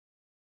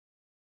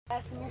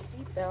Fasten your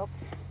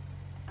seatbelt.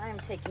 I am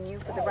taking you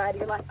for the ride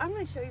of your life. I'm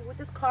going to show you what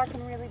this car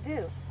can really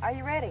do. Are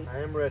you ready? I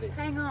am ready.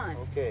 Hang on.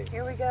 Okay.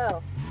 Here we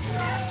go.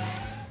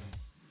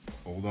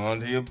 Hold on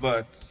to your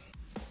butts.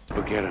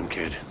 Forget him,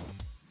 kid.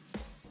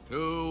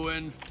 To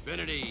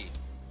infinity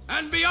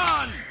and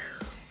beyond!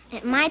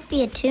 It might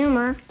be a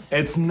tumor.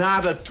 It's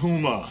not a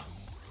tumor.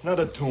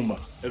 Not a tumor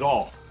at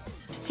all.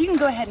 So you can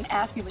go ahead and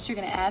ask me what you're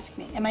going to ask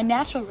me, and my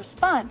natural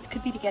response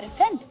could be to get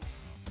offended.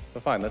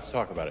 Well, fine, let's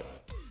talk about it.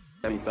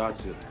 Any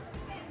thoughts of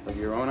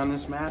your own on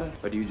this matter?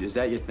 Or is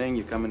that your thing?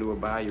 You come into a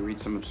bar, you read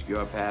some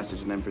obscure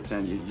passage, and then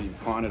pretend you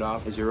pawn it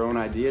off as your own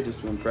idea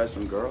just to impress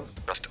some girls?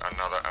 Just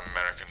another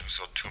American who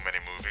saw too many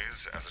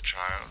movies as a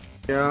child.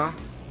 Yeah,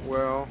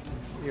 well,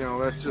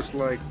 that's just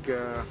like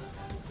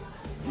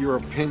your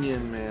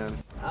opinion, man.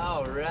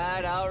 All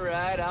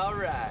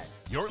right.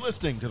 You're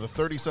listening to the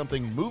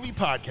 30-something Movie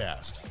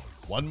Podcast.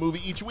 One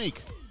movie each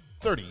week,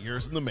 30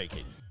 years in the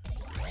making.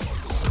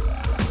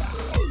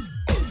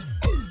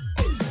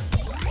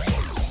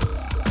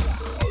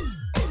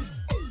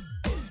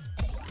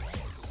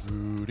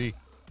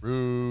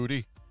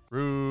 Rudy.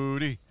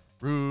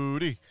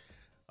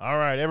 All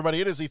right,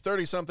 everybody, it is the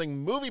 30-something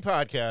Movie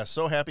Podcast.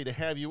 So happy to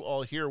have you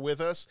all here with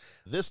us.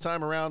 This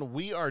time around,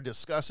 we are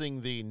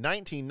discussing the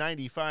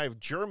 1995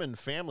 German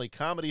family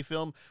comedy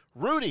film,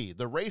 Rudy,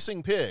 the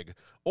Racing Pig,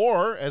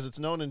 or, as it's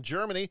known in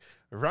Germany,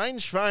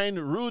 Rheinschwein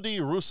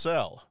Rudi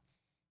Roussel.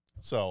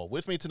 So,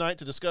 with me tonight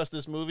to discuss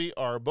this movie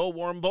are Bo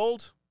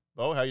Warmbold.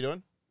 Bo, how you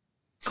doing?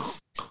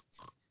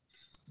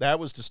 That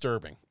was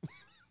disturbing.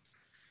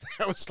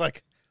 That was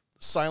like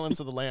Silence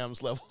of the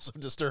Lambs levels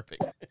of disturbing.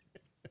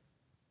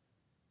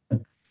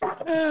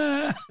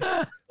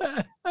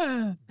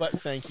 But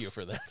thank you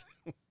for that.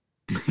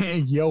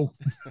 Yo.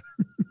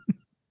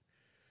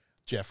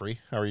 Jeffrey,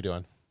 how are you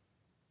doing?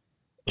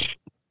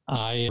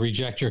 I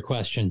reject your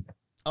question.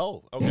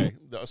 Oh, okay.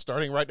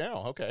 Starting right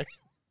now. Okay.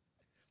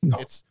 No.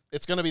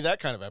 It's going to be that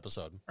kind of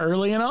episode.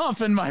 Early and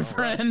often, my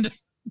friend.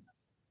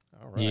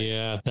 All right.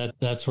 Yeah,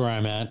 that's where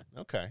I'm at.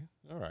 Okay.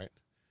 All right.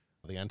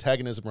 The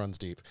antagonism runs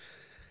deep.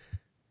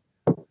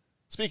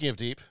 Speaking of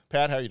deep,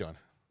 Pat, how are you doing?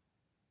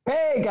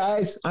 Hey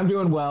guys, I'm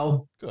doing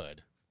well.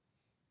 Good.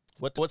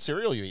 What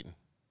cereal are you eating?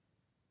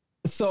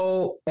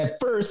 So at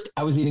first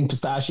I was eating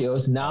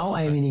pistachios. Now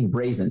I am eating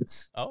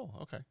raisins. Oh,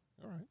 okay.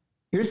 All right.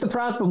 Here's the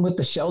problem with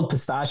the shelled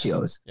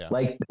pistachios. Yeah.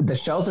 Like the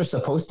shells are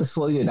supposed to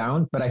slow you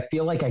down, but I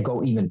feel like I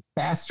go even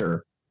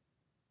faster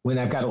when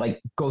I've got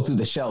to go through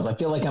the shells. I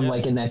feel like I'm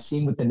in that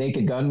scene with the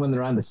Naked Gun when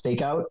they're on the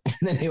stakeout and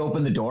then they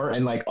open the door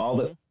and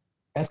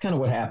that's kind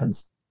of what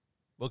happens.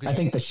 Well, I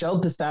think the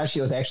shelled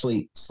pistachios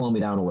actually slow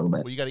me down a little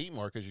bit. Well, you got to eat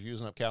more because you're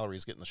using up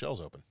calories getting the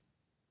shells open.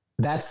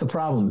 That's the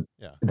problem.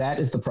 Yeah. That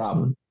is the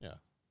problem. Yeah.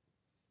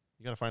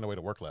 You got to find a way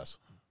to work less.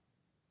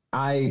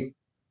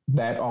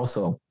 That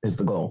also is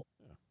the goal.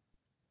 Yeah.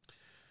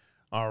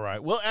 All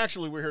right. Well,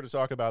 actually, we're here to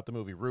talk about the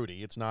movie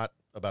Rudy. It's not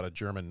about a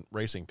German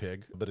racing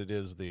pig, but it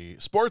is the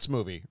sports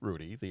movie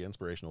Rudy, the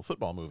inspirational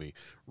football movie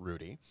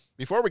Rudy.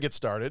 Before we get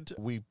started,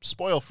 we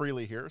spoil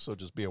freely here, so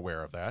just be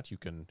aware of that. You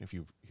can, if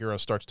you hear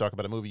us start to talk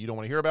about a movie you don't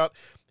want to hear about,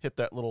 hit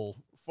that little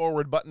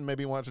forward button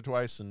maybe once or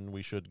twice, and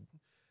we should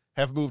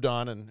have moved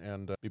on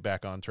and be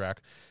back on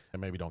track.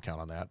 And maybe don't count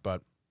on that.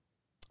 But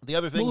the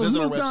other thing, we've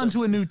moved on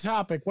to a new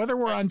topic, whether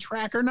we're on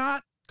track or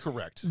not.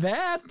 Correct.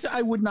 That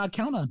I would not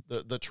count on.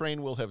 The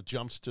train will have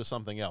jumped to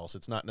something else.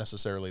 It's not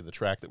necessarily the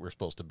track that we're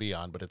supposed to be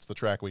on, but it's the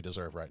track we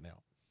deserve right now.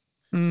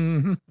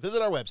 Mm-hmm.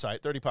 Visit our website,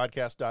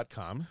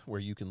 30podcast.com, where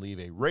you can leave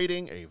a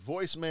rating, a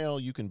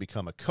voicemail. You can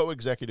become a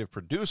co-executive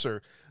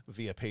producer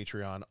via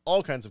Patreon,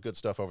 all kinds of good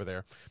stuff over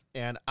there.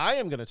 And I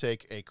am going to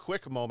take a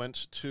quick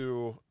moment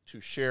to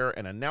share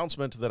an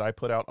announcement that I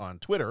put out on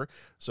Twitter.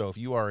 So if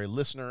you are a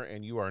listener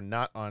and you are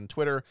not on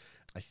Twitter,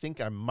 I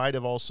think I might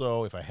have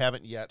also, if I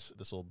haven't yet,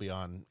 this will be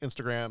on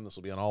Instagram, this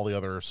will be on all the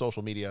other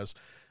social medias.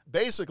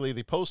 Basically,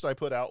 the post I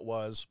put out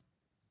was,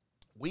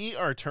 we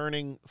are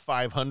turning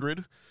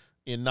 500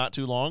 in not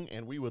too long,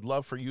 and we would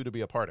love for you to be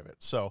a part of it.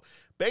 So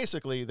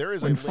basically, there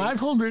is when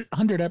 500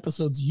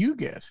 episodes you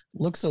get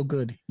look so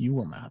good, you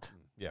will not.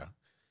 Yeah.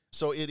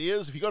 So it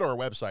is, if you go to our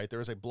website,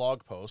 there is a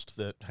blog post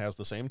that has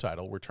the same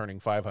title, We're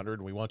Turning 500,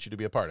 and we want you to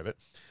be a part of it.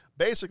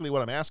 Basically,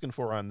 what I'm asking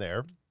for on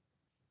there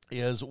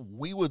is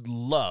we would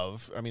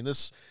love,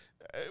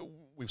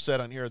 we've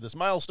said on here, this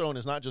milestone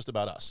is not just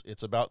about us.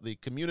 It's about the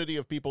community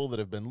of people that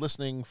have been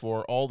listening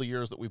for all the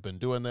years that we've been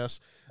doing this.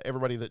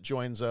 Everybody that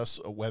joins us,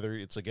 whether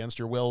it's against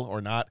your will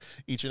or not,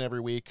 each and every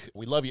week.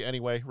 We love you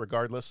anyway,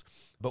 regardless.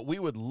 But we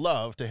would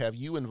love to have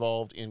you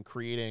involved in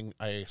creating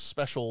a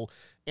special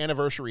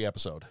anniversary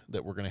episode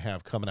that we're going to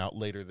have coming out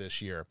later this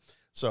year.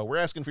 So we're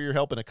asking for your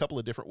help in a couple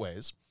of different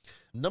ways.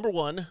 Number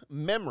one,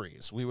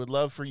 memories. We would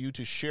love for you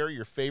to share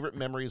your favorite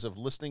memories of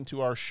listening to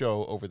our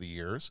show over the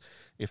years.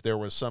 If there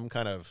was some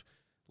kind of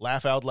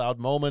laugh out loud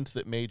moment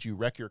that made you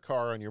wreck your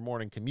car on your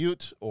morning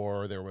commute,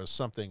 or there was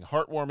something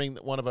heartwarming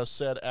that one of us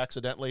said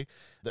accidentally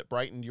that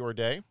brightened your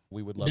day,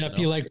 we would love to know. Would that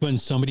be like when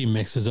somebody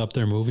mixes up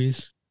their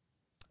movies?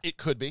 It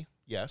could be,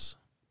 yes.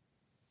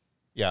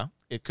 Yeah,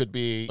 it could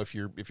be if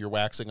you're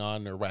waxing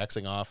on or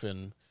waxing off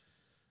in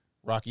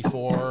Rocky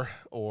IV,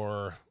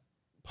 or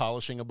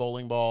polishing a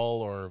bowling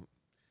ball, or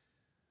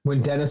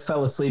When Dennis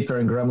fell asleep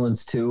during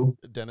Gremlins 2,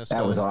 Dennis.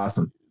 That was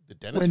awesome. Did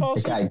Dennis fall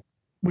asleep?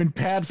 When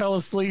Pat fell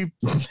asleep,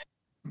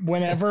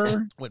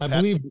 whenever.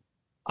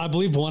 I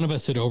believe one of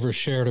us had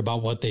overshared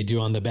about what they do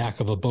on the back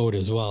of a boat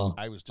as well.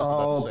 I was just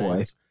about to say. Boy.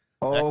 This.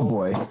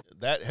 Boy.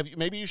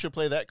 Maybe you should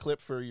play that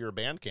clip for your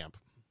band camp.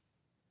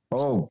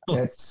 Oh,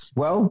 that's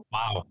wow.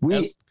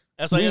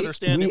 As I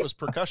understand, it was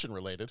percussion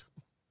related.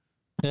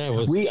 Yeah, it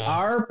was. We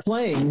are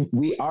playing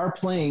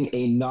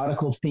a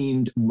nautical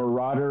themed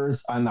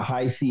Marauders on the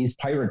High Seas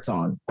pirate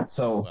song.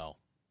 So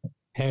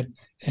had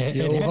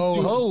Yo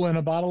ho ho and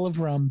a bottle of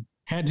rum.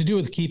 Had to do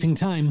with keeping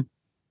time.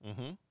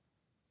 Mm-hmm.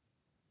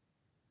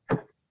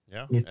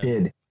 Yeah, it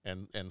did.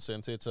 And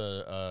since it's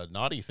a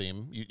naughty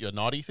theme, a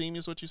naughty theme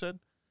is what you said?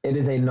 It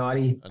is a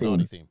naughty theme.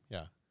 Naughty theme,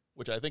 yeah.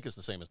 Which I think is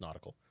the same as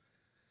nautical.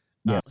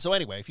 Yeah. So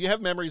anyway, if you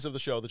have memories of the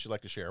show that you'd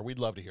like to share, we'd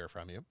love to hear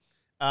from you.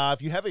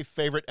 If you have a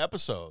favorite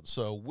episode,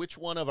 so which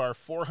one of our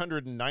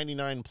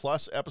 499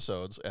 plus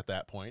episodes at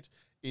that point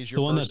is your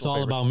the one that's all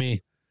favorite? about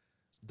me?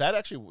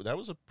 That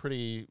was a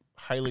pretty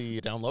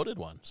highly downloaded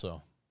one.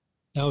 So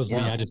that was me.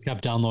 I just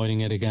kept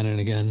downloading it again and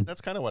again.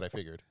 That's kind of what I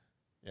figured.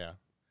 Yeah.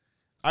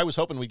 I was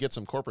hoping we'd get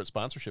some corporate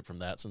sponsorship from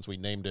that, since we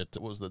named it.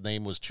 What was the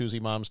name? Was Choosy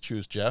Moms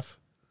Choose Jeff?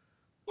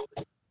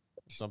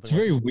 Something. It's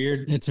very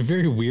weird. It's a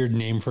very weird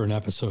name for an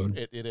episode.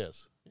 It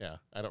is. Yeah.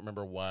 I don't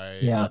remember why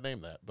Yeah. I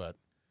named that, but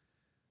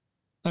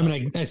I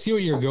mean, I see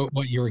what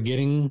you were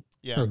getting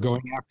or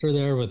going after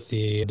there with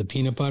the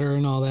peanut butter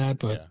and all that,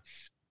 but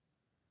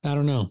I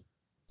don't know.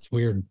 It's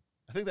weird.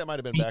 I think that might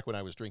have been back when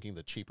I was drinking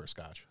the cheaper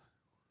scotch.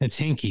 It's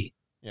hinky.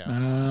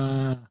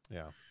 Yeah.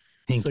 Yeah.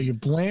 So you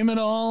blame it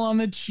all on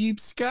the cheap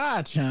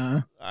scotch,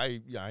 huh?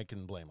 I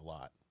can blame a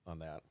lot on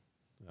that.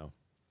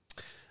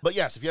 But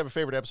yes, if you have a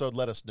favorite episode,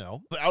 let us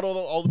know. Out of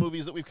all the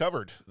movies that we've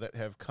covered that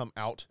have come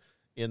out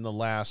in the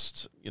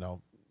last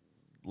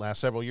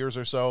several years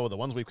or so, the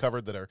ones we've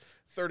covered that are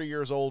 30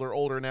 years old or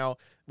older now,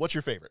 what's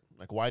your favorite?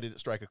 Like, why did it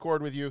strike a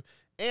chord with you?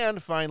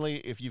 And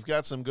finally, if you've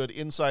got some good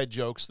inside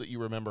jokes that you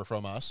remember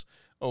from us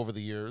over the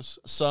years,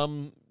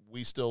 some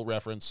we still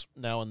reference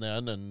now and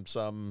then, and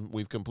some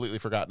we've completely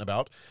forgotten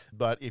about.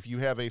 But if you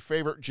have a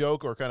favorite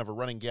joke or kind of a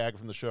running gag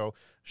from the show,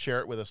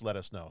 share it with us, let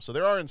us know. So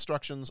there are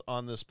instructions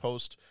on this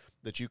post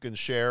that you can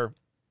share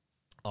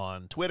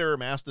on Twitter,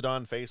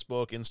 Mastodon,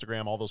 Facebook,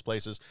 Instagram, all those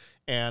places.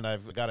 And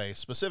I've got a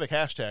specific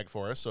hashtag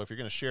for us. So if you're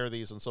going to share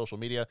these on social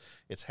media,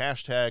 it's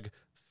hashtag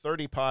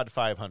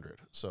 30pod500.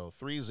 So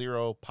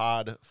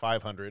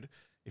 30pod500.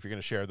 If you're going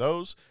to share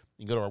those,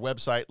 you can go to our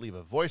website, leave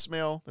a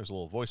voicemail. There's a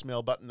little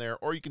voicemail button there,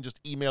 or you can just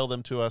email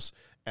them to us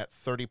at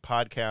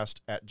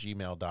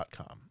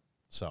 30podcast@gmail.com.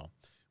 So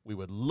we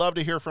would love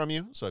to hear from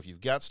you. So if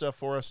you've got stuff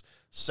for us,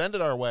 send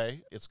it our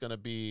way. It's going to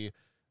be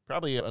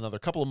probably another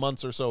couple of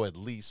months or so at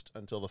least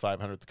until the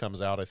 500th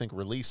comes out. I think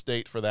release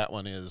date for that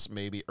one is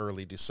maybe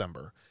early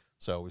December.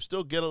 So we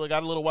still got a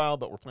little while,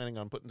 but we're planning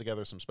on putting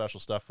together some special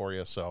stuff for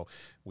you. So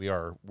we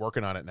are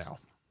working on it now.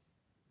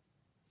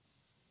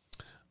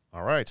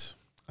 All right.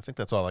 I think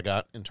that's all I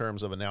got in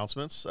terms of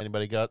announcements.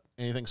 Anybody got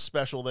anything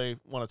special they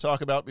want to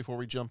talk about before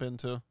we jump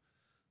into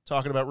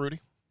talking about Rudy?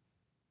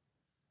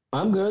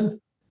 I'm good.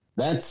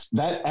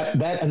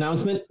 That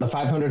announcement, the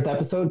 500th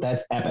episode,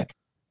 that's epic.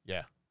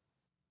 Yeah.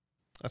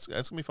 That's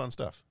going to be fun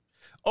stuff.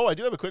 Oh, I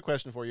do have a quick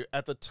question for you.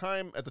 At the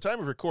time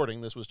of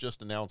recording, this was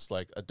just announced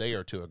like a day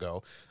or two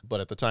ago,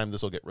 but at the time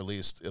this will get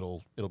released,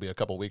 it'll be a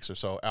couple weeks or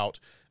so out.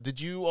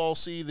 Did you all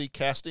see the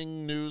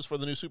casting news for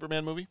the new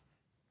Superman movie?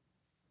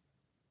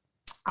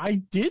 I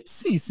did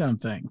see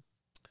something.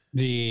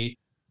 The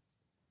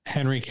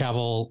Henry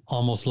Cavill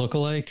almost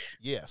lookalike?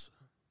 Yes.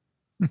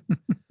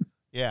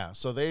 Yeah,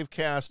 so they've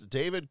cast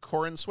David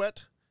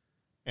Corenswet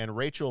and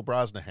Rachel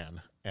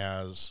Brosnahan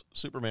as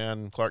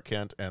Superman, Clark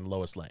Kent, and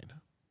Lois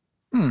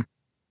Lane.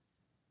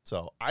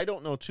 So I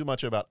don't know too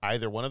much about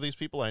either one of these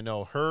people. I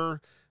know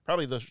her,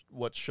 probably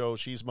what show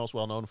she's most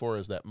well known for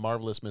is that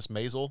Marvelous Miss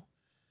Maisel,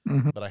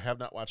 but I have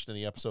not watched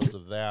any episodes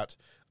of that.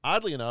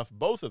 Oddly enough,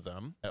 both of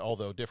them,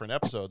 although different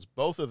episodes,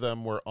 both of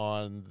them were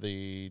on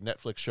the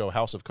Netflix show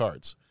House of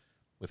Cards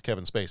with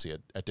Kevin Spacey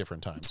at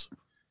different times.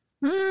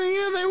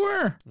 Yeah, they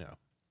were. Yeah.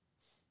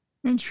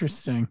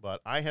 Interesting. But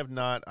I have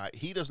not,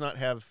 he does not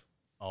have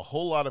a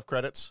whole lot of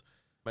credits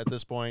at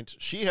this point.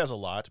 She has a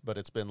lot, but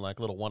it's been like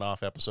little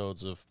one-off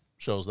episodes of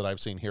shows that I've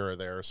seen here or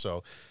there.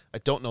 So I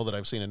don't know that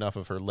I've seen enough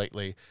of her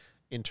lately.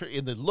 In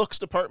the looks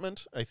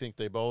department, I think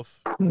they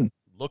both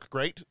look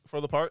great for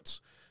the parts.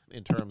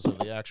 In terms of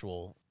the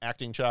actual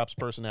acting chops,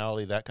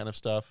 personality, that kind of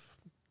stuff,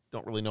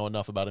 don't really know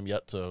enough about him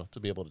yet to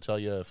be able to tell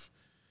you if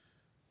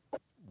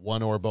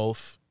one or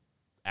both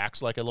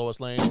acts like a Lois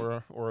Lane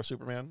or a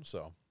Superman.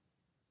 So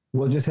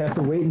we'll just have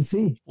to wait and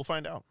see. We'll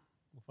find out.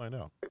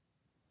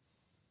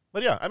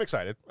 But yeah, I'm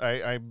excited.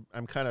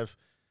 I'm kind of,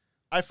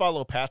 I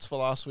follow Pat's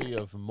philosophy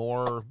of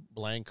more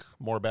blank,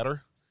 more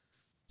better.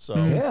 So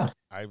Yeah.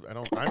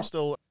 I'm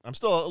still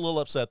a little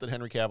upset that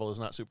Henry Cavill is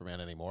not Superman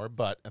anymore,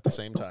 but at the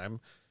same time,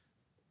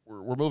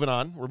 we're moving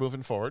on. We're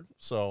moving forward.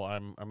 So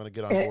I'm going to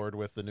get on board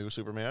with the new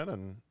Superman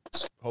and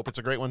hope it's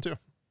a great one too.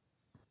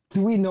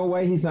 Do we know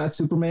why he's not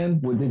Superman?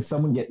 Did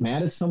someone get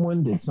mad at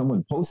someone? Did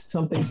someone post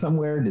something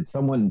somewhere? Did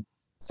someone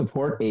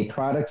support a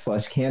product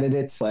 /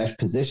 candidate /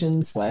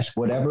 position /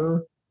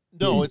 whatever?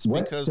 No, it's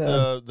because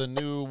the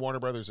new Warner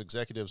Brothers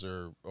executives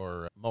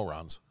are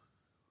morons.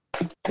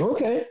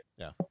 Okay.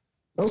 Yeah.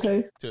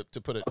 Okay.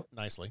 To put it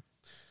nicely.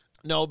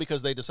 No,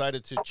 because they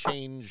decided to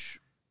change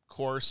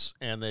course,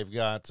 and they've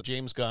got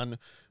James Gunn,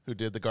 who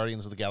did the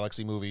Guardians of the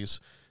Galaxy movies.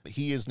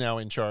 He is now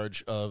in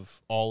charge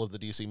of all of the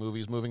DC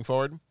movies moving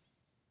forward.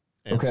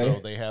 And so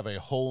they have a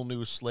whole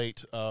new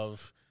slate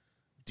of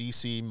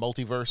DC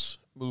multiverse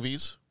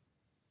movies.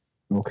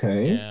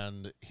 Okay.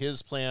 And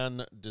his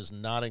plan does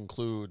not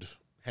include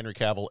Henry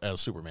Cavill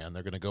as Superman.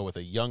 They're going to go with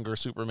a younger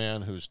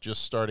Superman who's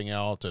just starting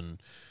out,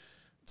 and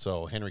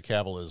so Henry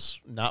Cavill is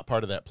not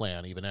part of that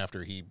plan, even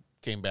after he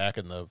came back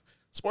in the,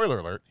 spoiler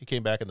alert, he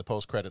came back in the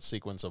post-credits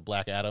sequence of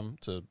Black Adam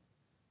to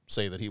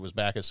say that he was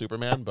back as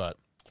Superman, but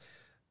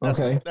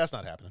that's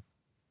not happening.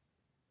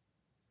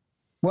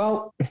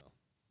 Well,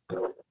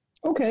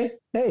 okay.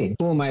 Hey,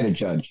 who am I to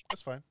judge?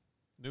 That's fine.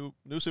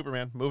 New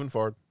Superman, moving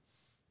forward.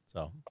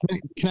 So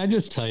can I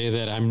just tell you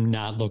that I'm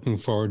not looking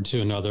forward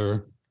to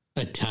another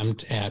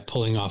attempt at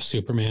pulling off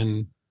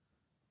Superman?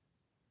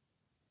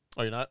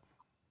 Oh, you're not?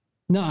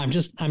 No, I'm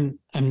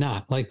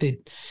not. Like, the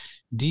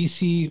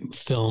DC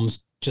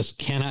films just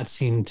cannot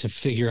seem to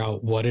figure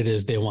out what it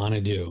is they want to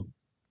do.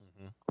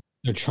 Mm-hmm.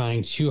 They're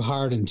trying too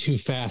hard and too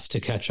fast to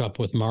catch up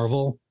with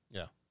Marvel.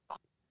 Yeah.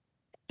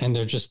 And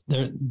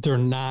they're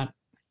not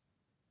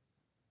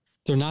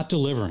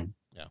delivering.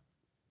 Yeah.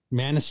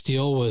 Man of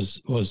Steel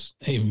was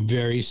a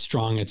very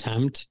strong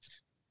attempt,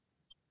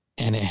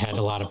 and it had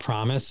a lot of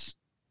promise.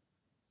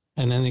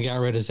 And then they got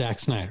rid of Zack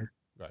Snyder.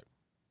 Right.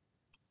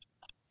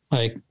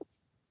 Like,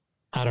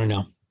 I don't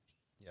know.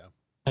 Yeah.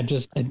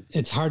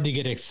 It's hard to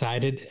get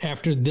excited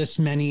after this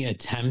many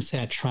attempts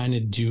at trying to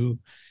do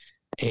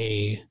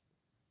a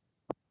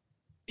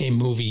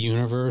movie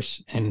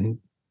universe and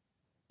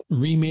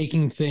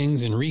remaking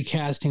things and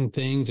recasting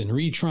things and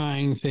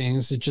retrying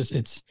things.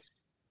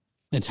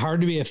 It's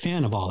hard to be a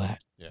fan of all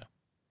that. Yeah.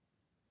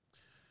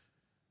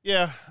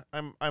 Yeah,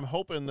 I'm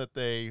hoping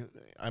they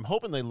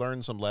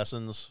learn some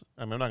lessons.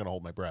 I'm not going to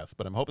hold my breath,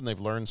 but I'm hoping they've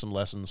learned some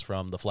lessons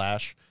from The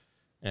Flash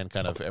and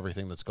kind of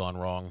everything that's gone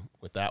wrong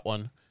with that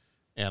one.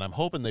 And I'm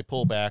hoping they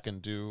pull back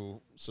and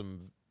do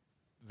some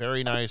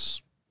very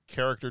nice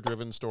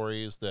character-driven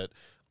stories that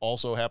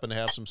also happen to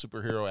have some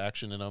superhero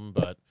action in them.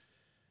 But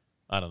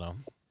I don't know.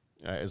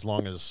 As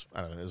long as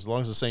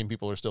the same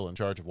people are still in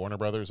charge of Warner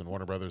Brothers and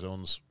Warner Brothers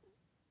owns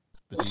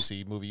the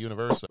DC movie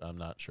universe, I'm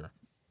not sure.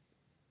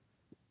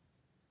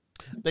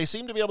 They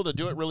seem to be able to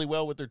do it really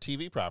well with their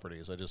TV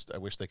properties. I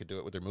wish they could do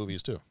it with their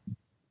movies too.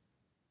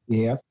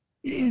 Yeah.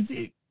 Is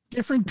it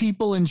different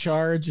people in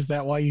charge? Is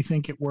that why you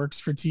think it works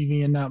for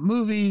TV and not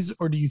movies?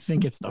 Or do you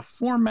think it's the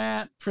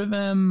format for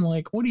them?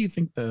 Like, what do you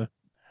think I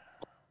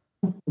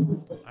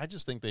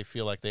just think they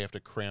feel like they have to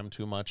cram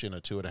too much in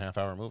a 2.5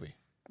 hour movie.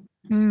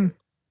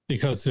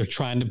 Because they're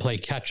trying to play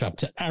catch up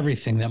to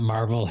everything that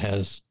Marvel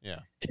has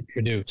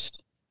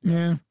introduced.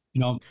 Yeah.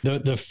 You know,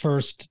 the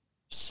first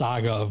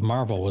saga of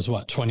Marvel was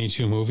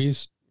 22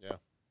 movies? Yeah.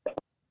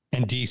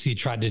 And DC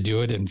tried to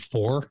do it in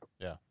 4?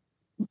 Yeah.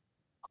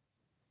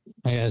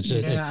 It's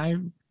just,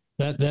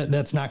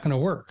 that's not going to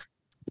work.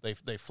 They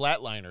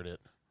flatlinered it.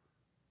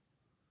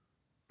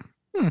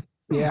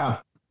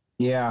 Yeah.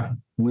 Yeah.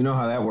 We know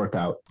how that worked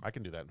out. I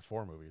can do that in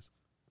 4 movies.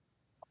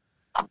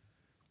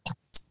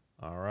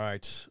 All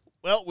right.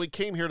 Well, we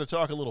came here to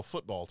talk a little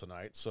football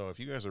tonight, so if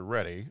you guys are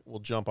ready, we'll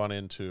jump on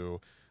into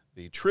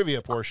the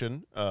trivia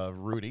portion of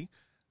Rudy.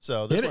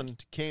 So this one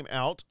came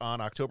out on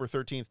October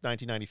 13th,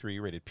 1993,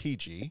 rated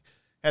PG.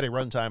 Had a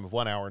runtime of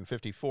 1 hour and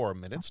 54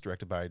 minutes,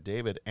 directed by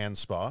David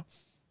Anspaugh,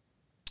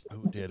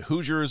 who did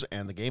Hoosiers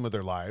and The Game of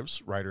Their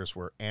Lives. Writers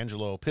were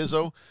Angelo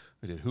Pizzo,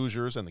 who did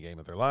Hoosiers and The Game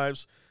of Their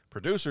Lives.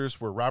 Producers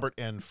were Robert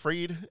N.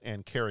 Freed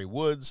and Carrie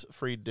Woods.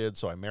 Freed did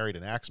So I Married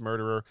an Axe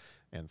Murderer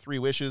and 3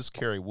 Wishes.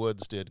 Carrie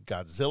Woods did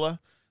Godzilla,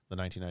 the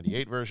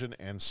 1998 version,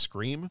 and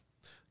Scream.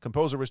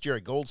 Composer was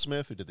Jerry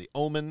Goldsmith, who did The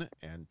Omen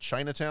and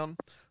Chinatown.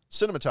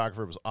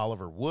 Cinematographer was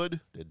Oliver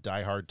Wood, did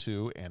Die Hard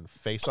 2 and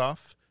Face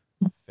Off.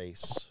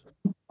 Face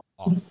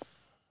Off.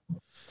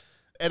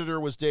 Editor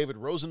was David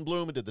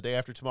Rosenblum, who did The Day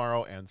After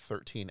Tomorrow and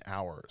 13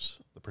 Hours.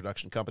 The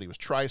production company was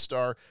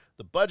TriStar.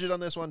 The budget on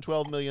this one,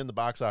 $12 million. The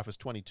box office,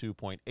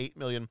 $22.8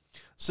 million.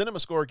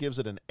 CinemaScore gives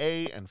it an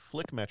A, and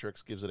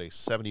Flickmetrics gives it a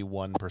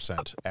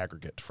 71%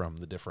 aggregate from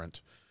the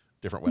different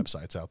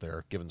websites out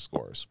there giving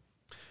scores.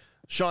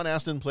 Sean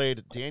Astin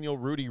played Daniel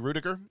Rudy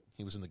Rudiger.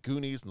 He was in The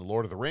Goonies and The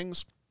Lord of the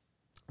Rings.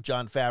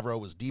 Jon Favreau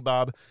was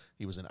D-Bob.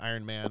 He was in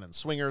Iron Man and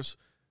Swingers.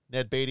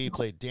 Ned Beatty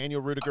played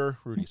Daniel Rudiger,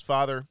 Rudy's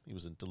father. He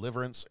was in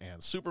Deliverance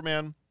and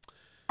Superman.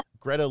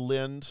 Greta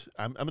Lind,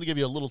 I'm going to give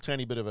you a little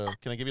tiny bit of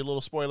can I give you a little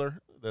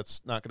spoiler?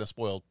 That's not going to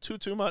spoil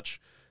too much.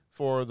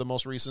 for the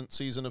most recent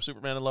season of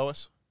Superman and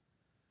Lois?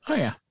 Oh,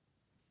 yeah.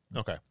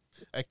 Okay.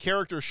 A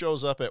character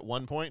shows up at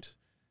one point,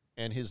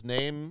 and his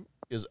name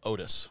is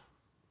Otis.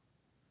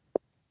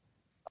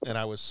 And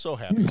I was so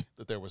happy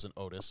that there was an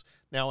Otis.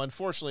 Now,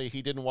 unfortunately,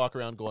 he didn't walk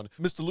around going,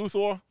 Mr.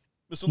 Luthor?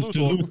 Mr.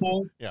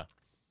 Luthor? Yeah.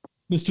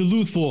 Mr.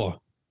 Luthor.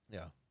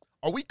 Yeah.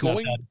 Are we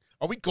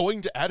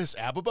going to Addis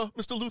Ababa,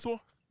 Mr. Luthor?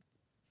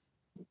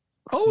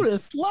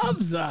 Otis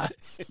loves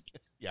us.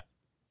 Yeah.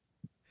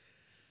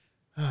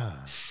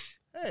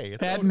 Hey,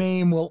 it's that Otis.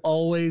 name will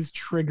always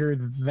trigger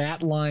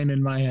that line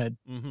in my head.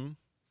 Mm-hmm.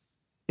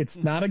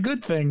 It's not a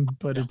good thing,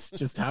 but it's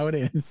just how it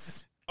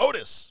is.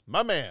 Otis,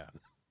 my man.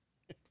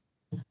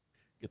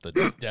 Get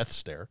the death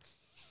stare.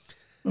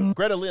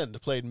 Greta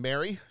Lind played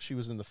Mary. She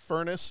was in The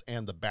Furnace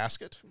and The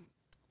Basket.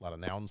 A lot of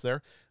nouns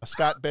there.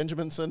 Scott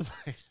Benjaminson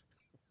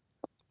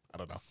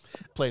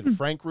played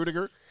Frank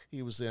Rudiger.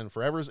 He was in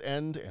Forever's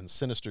End and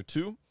Sinister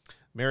 2.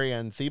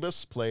 Marianne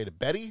Thebus played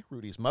Betty,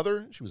 Rudy's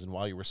mother. She was in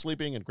While You Were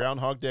Sleeping and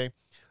Groundhog Day.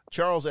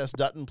 Charles S.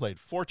 Dutton played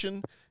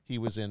Fortune. He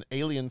was in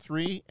Alien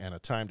 3 and A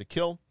Time to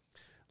Kill.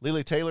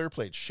 Lily Taylor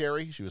played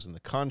Sherry. She was in The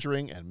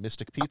Conjuring and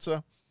Mystic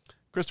Pizza.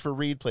 Christopher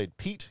Reed played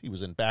Pete. He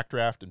was in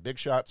Backdraft and Big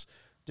Shots.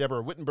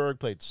 Deborah Wittenberg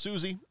played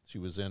Susie. She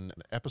was in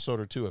an episode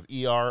or two of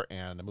ER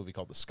and a movie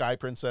called The Sky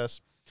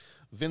Princess.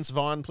 Vince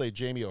Vaughn played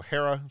Jamie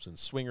O'Hara. He was in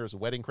Swingers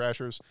and Wedding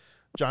Crashers.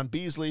 John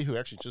Beasley, who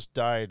actually just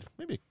died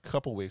maybe a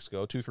couple weeks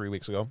ago, 2-3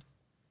 weeks ago,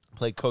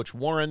 played Coach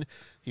Warren.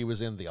 He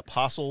was in The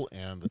Apostle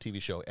and the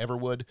TV show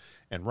Everwood.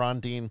 And Ron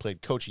Dean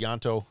played Coach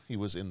Yanto. He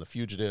was in The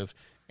Fugitive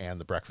and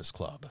The Breakfast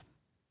Club.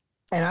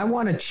 And I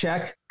want to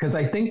check, because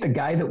I think the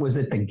guy that was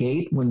at the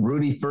gate when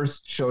Rudy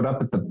first showed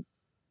up at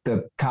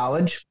the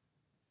college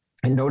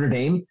in Notre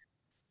Dame,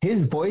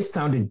 his voice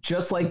sounded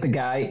just like the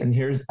guy, and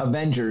here's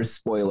Avengers,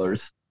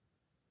 spoilers.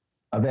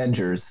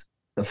 Avengers,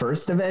 the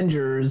first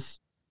Avengers,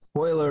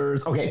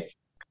 spoilers. Okay,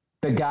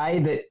 the guy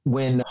that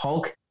when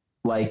Hulk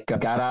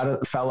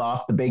fell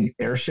off the big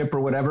airship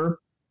or whatever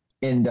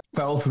and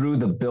fell through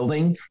the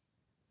building,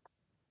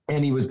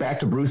 and he was back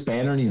to Bruce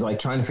Banner, and he's like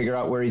trying to figure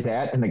out where he's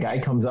at, and the guy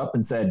comes up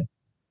and said,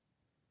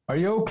 "Are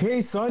you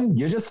okay, son?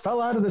 You just fell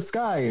out of the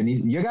sky, and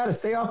you got to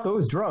stay off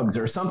those drugs,"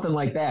 or something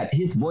like that.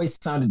 His voice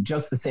sounded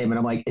just the same, and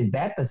I'm like, is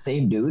that the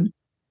same dude?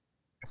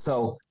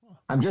 So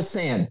I'm just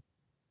saying.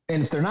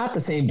 And if they're not the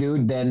same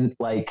dude, then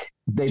like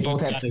they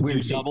both have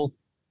weird double.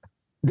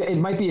 It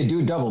might be a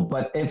dude double,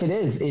 but if it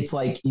is, it's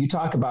like you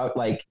talk about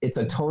like it's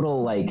a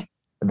total like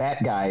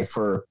that guy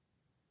for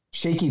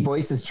shaky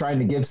voices trying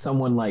to give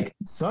someone like,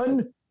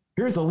 "Son,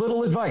 here's a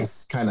little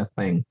advice," kind of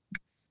thing.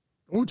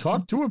 Oh,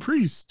 talk to a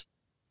priest.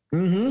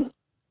 Mm-hmm.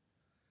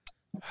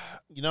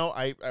 You know,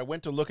 I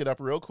went to look it up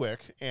real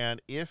quick,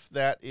 and if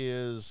that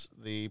is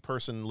the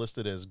person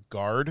listed as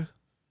guard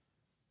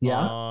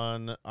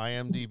on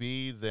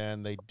IMDb,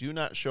 then they do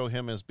not show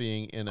him as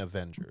being in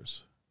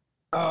Avengers.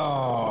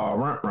 Oh,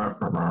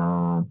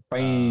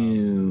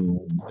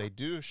 bam. They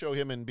do show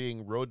him in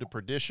being Road to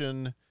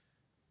Perdition,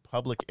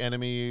 Public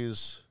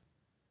Enemies,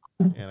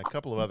 and a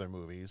couple of other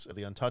movies,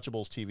 the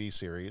Untouchables TV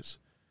series,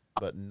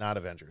 but not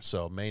Avengers,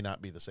 so may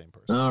not be the same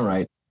person. All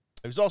right.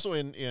 He was also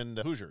in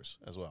Hoosiers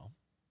as well.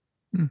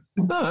 All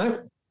right.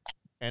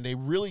 And a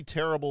really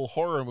terrible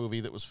horror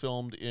movie that was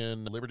filmed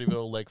in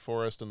Libertyville, Lake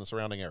Forest, and the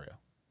surrounding area.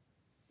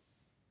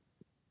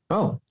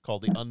 Oh.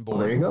 Called The Unborn.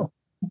 Well, there you go.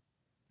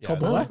 Yeah, Called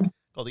the what?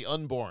 Called The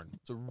Unborn.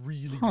 It's a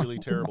really, really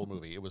terrible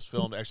movie. It was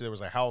filmed, actually, there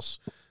was a house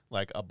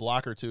like a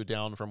block or two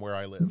down from where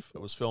I live.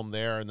 It was filmed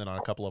there, and then on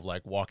a couple of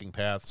like walking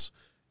paths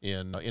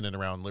in and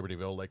around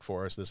Libertyville, Lake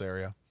Forest, this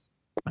area.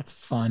 That's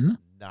fun.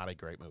 Not a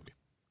great movie.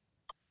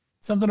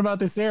 Something about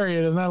this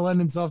area does not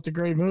lend itself to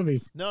great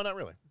movies. No, not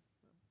really.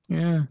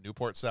 Yeah.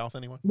 Newport South,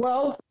 anyone?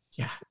 Well,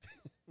 yeah.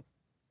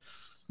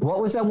 What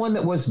was that one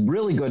that was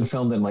really good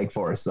filmed in Lake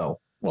Forest, though?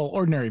 Well,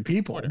 Ordinary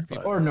People.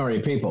 Ordinary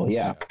People,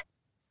 yeah.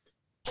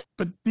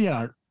 But,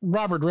 yeah,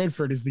 Robert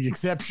Redford is the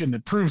exception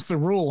that proves the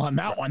rule on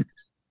that one.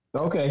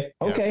 Okay.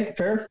 Okay.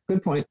 Fair.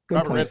 Good point. Good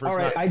Robert point. Redford's All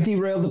right. not- I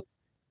derailed.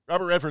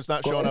 Robert Redford's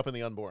not Go showing ahead. up in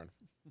The Unborn.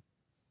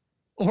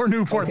 Or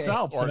Newport Okay.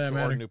 South, for that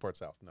matter. Or Newport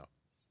South, no.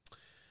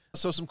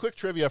 So some quick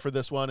trivia for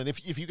this one, and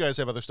if you guys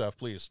have other stuff,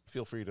 please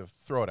feel free to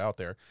throw it out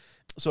there.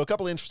 So a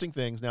couple of interesting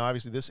things. Now,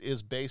 obviously, this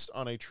is based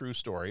on a true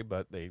story,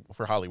 but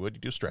for Hollywood,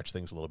 you do stretch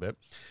things a little bit.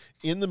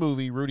 In the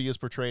movie, Rudy is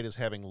portrayed as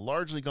having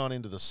largely gone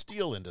into the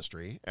steel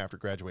industry after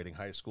graduating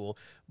high school,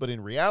 but in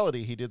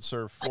reality, he did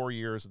serve 4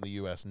 years in the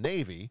U.S.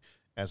 Navy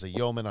as a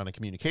yeoman on a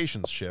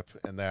communications ship,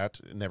 and that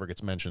never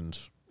gets mentioned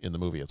in the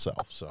movie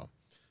itself. So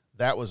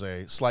that was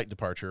a slight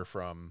departure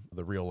from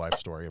the real-life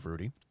story of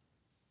Rudy.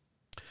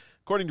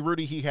 According to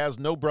Rudy, he has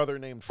no brother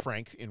named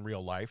Frank in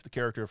real life. The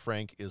character of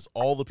Frank is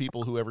all the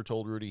people who ever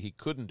told Rudy he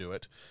couldn't do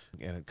it,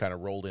 and it kind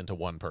of rolled into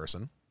one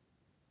person.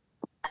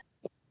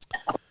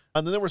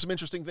 And then there were some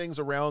interesting things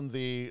around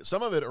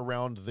some of it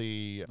around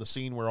the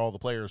scene where all the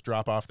players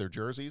drop off their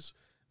jerseys.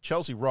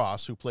 Chelsea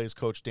Ross, who plays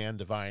Coach Dan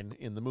Devine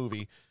in the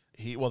movie,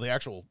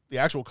 the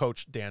actual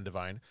coach Dan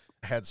Devine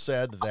had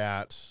said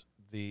that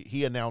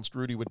he announced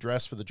Rudy would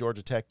dress for the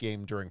Georgia Tech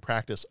game during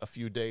practice a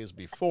few days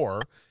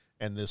before,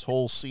 And this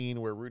whole scene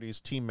where Rudy's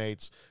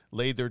teammates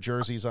laid their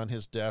jerseys on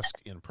his desk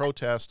in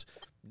protest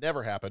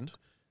never happened.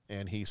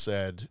 And he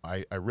said,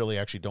 I really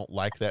actually don't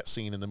like that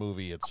scene in the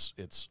movie.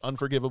 It's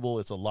unforgivable,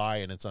 it's a lie,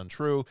 and it's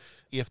untrue.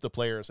 If the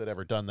players had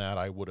ever done that,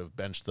 I would have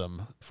benched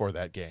them for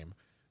that game.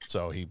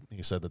 So he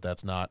said that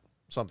that's not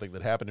something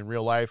that happened in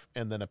real life.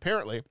 And then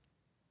apparently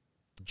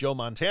Joe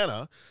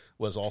Montana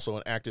was also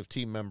an active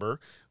team member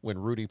when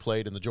Rudy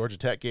played in the Georgia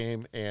Tech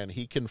game, and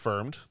he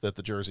confirmed that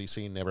the jersey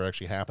scene never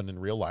actually happened in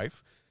real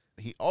life.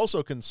 He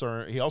also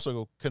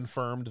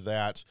confirmed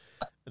that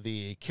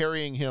the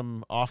carrying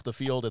him off the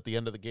field at the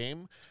end of the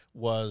game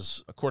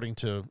was, according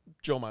to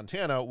Joe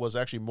Montana, was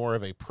actually more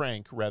of a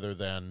prank rather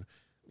than,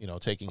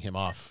 taking him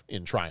off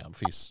in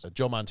triumph.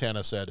 Joe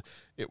Montana said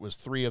it was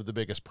 3 of the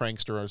biggest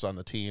pranksters on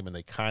the team, and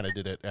they kind of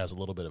did it as a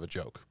little bit of a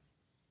joke.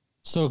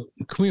 So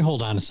can we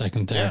hold on a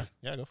second there?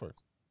 Yeah, go for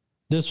it.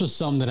 This was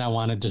something that I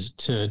wanted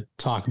to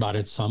talk about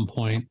at some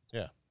point.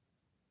 Yeah.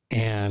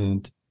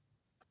 And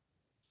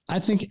I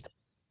think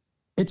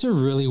it's a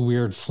really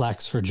weird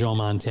flex for Joe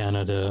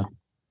Montana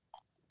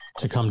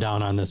to come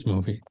down on this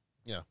movie.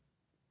 Yeah.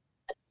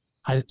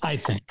 I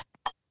think.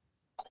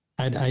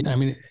 I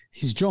mean,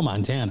 he's Joe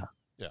Montana.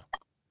 Yeah.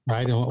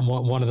 Right? And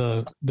one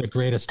of the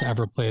greatest to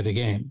ever play the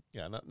game.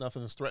 Yeah,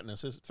 nothing is threatening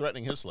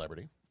his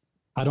celebrity.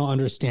 I don't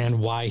understand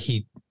why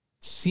he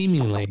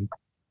seemingly,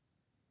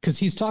 because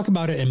he's talked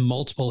about it in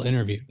multiple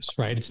interviews,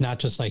 right? It's not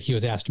just like he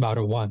was asked about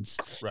it once.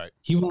 Right.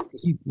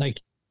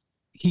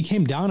 He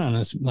came down on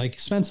this,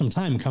 spent some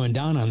time coming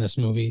down on this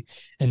movie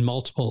in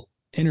multiple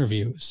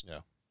interviews. Yeah.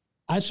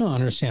 I just don't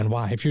understand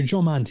why. If you're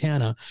Joe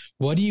Montana,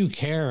 what do you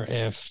care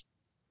if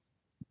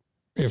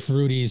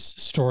Rudy's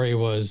story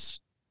was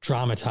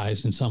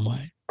dramatized in some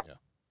way? Yeah.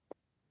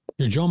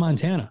 You're Joe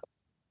Montana.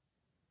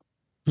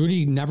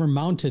 Rudy never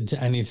mounted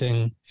to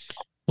anything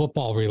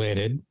football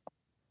related.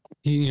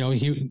 He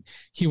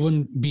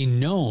wouldn't be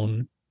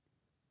known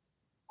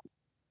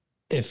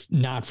if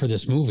not for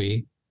this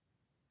movie.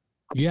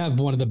 You have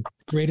one of the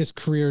greatest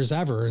careers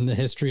ever in the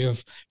history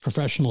of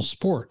professional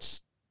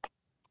sports.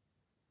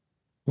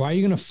 Why are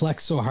you going to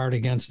flex so hard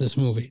against this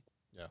movie?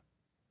 Yeah.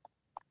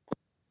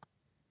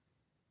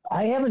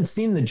 I haven't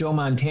seen the Joe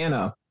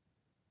Montana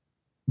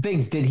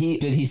things. Did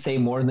he say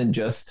more than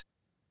just,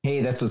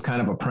 hey, this was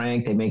kind of a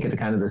prank, they make it a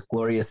kind of this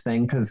glorious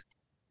thing? Because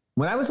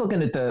when I was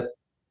looking at the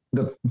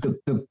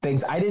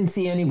things, I didn't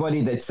see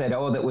anybody that said,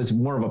 oh, that was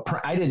more of a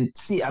prank.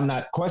 I'm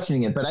not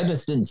questioning it, but I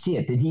just didn't see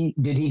it. Did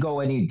he go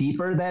any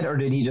deeper that, or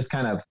did he just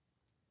kind of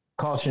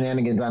call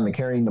shenanigans on the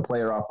carrying the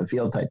player off the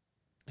field type?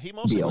 He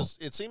mostly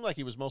it seemed like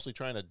he was mostly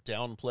trying to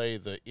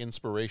downplay the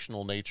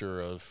inspirational nature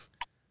of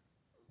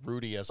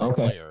Rudy as a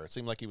player. It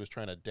seemed like he was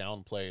trying to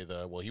downplay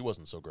he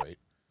wasn't so great.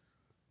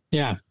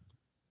 Yeah.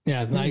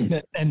 Yeah. Like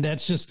that. And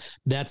that's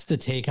the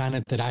take on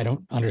it that I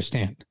don't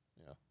understand.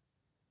 Yeah.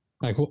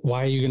 Like,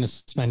 why are you going to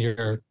spend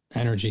your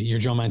energy? You're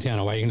Joe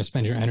Montana. Why are you going to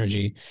spend your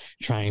energy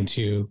trying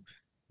to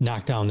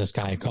knock down this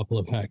guy a couple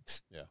of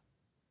pegs? Yeah.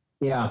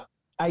 Yeah.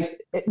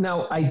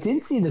 I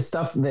did see the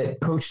stuff that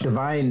Coach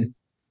Devine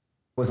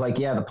was like,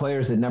 yeah, the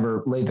players had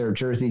never laid their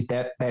jerseys.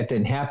 That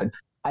didn't happen.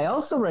 I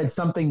also read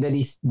something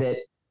that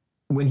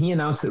when he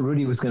announced that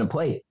Rudy was going to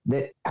play,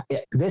 that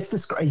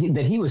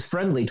he was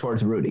friendly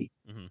towards Rudy.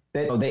 Mm-hmm.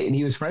 That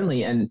he was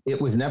friendly, and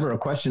it was never a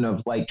question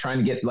of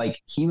trying to get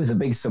he was a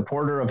big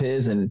supporter of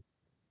his and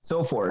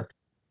so forth.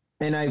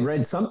 And I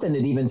read something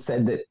that even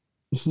said that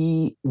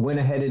he went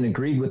ahead and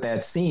agreed with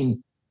that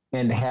scene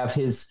and have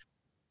his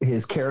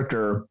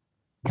character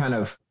kind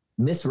of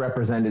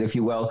misrepresented, if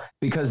you will,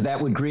 because that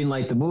would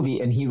greenlight the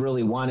movie, and he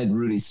really wanted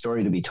Rudy's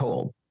story to be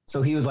told.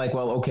 So he was like,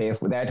 well, okay, if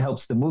that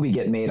helps the movie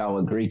get made, I'll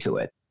agree to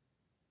it.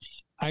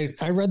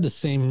 I read the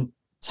same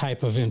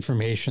type of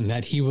information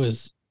that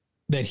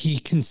he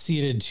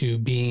conceded to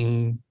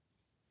being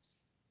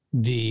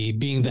the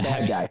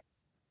bad guy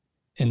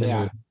in the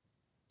movie.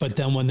 But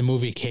then when the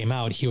movie came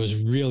out, he was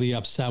really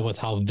upset with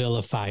how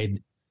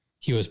vilified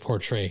he was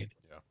portrayed.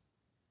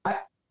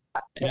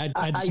 Yeah.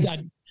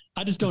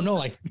 I just don't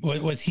know.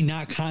 Was he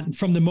not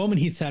from the moment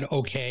he said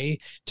okay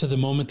to the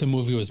moment the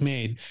movie was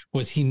made?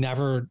 Was he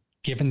never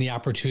given the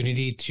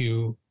opportunity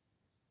to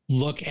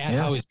look at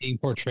how he's being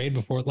portrayed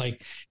before? Did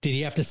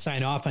he have to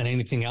sign off on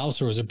anything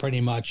else, or was it pretty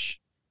much,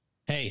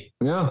 hey,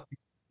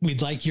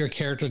 we'd like your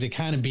character to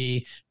kind of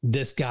be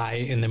this guy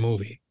in the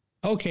movie?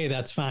 Okay,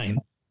 that's fine.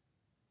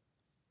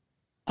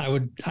 I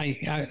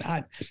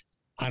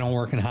don't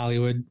work in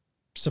Hollywood.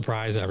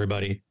 Surprise,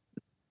 everybody.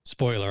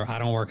 Spoiler, I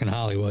don't work in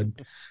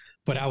Hollywood.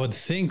 But I would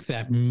think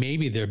that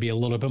maybe there'd be a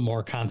little bit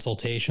more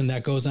consultation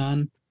that goes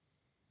on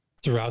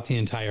throughout the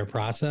entire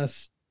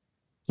process.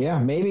 Yeah,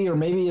 maybe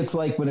it's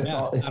like when it's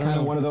kind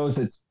of one of those,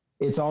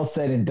 it's all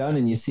said and done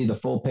and you see the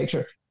full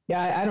picture.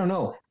 Yeah, I don't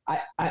know.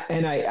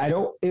 I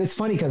don't, it was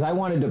funny because I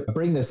wanted to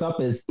bring this up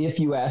as if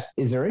you asked,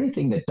 is there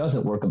anything that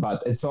doesn't work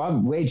about it? So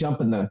I'm way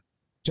jumping the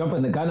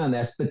gun on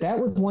this, but that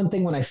was one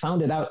thing when I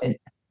found it out,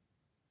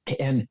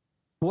 and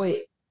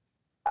boy,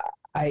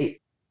 I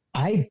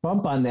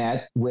bump on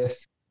that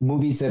with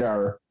movies that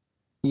are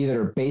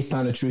either based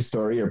on a true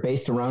story or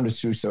based around a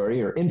true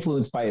story or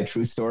influenced by a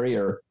true story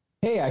or,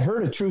 hey, I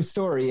heard a true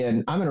story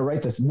and I'm going to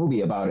write this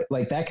movie about it.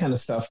 Like that kind of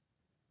stuff.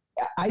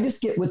 I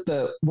just get with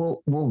the,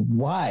 well,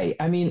 why?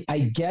 I mean, I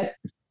get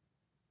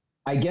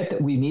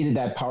that we needed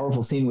that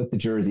powerful scene with the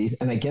jerseys,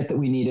 and I get that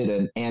we needed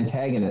an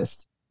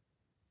antagonist,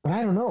 but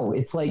I don't know.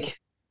 It's like,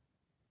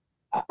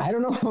 I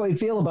don't know how I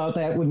feel about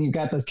that when you've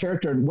got this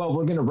character and, well,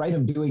 we're going to write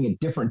him doing a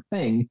different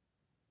thing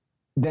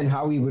than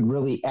how he would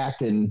really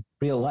act in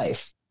real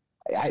life.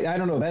 I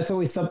don't know. That's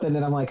always something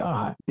that I'm like,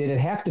 did it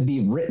have to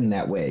be written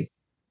that way?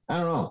 I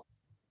don't know.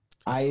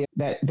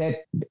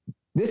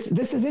 This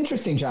is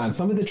interesting, John.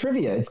 Some of the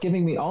trivia, it's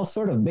giving me all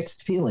sort of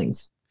mixed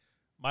feelings.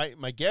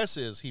 My guess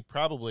is he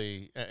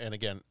probably, and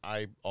again,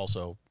 I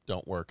also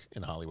don't work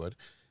in Hollywood,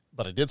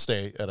 but I did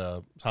stay at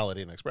a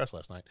Holiday Inn Express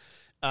last night.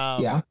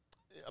 Yeah.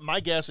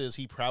 My guess is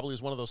he probably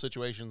is one of those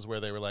situations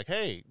where they were like,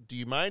 hey, do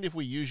you mind if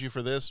we use you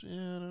for this? I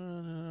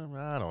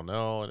don't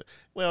know.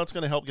 Well, it's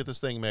going to help get this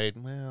thing made.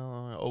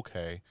 Well,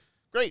 okay.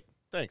 Great.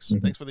 Thanks. Mm-hmm.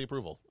 Thanks for the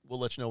approval. We'll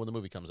let you know when the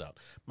movie comes out.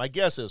 My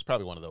guess is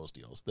probably one of those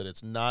deals, that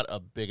it's not a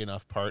big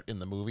enough part in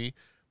the movie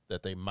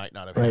that they might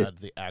not have had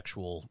the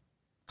actual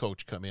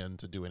coach come in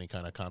to do any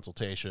kind of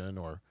consultation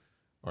or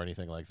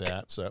anything like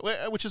that. So,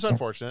 which is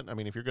unfortunate. I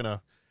mean, if you're gonna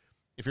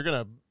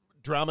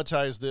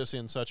dramatize this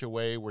in such a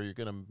way where you're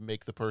gonna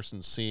make the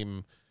person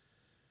seem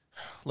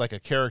like a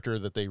character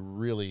that they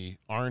really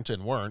aren't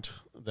and weren't,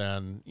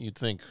 then you'd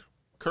think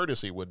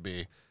courtesy would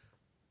be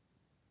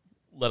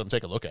let them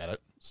take a look at it,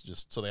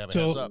 just so they have a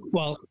heads up.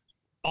 Well,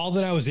 all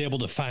that I was able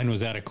to find was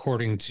that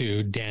according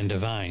to Dan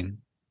Devine,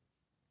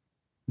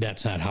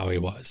 that's not how he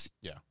was.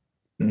 Yeah.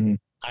 Mm-hmm.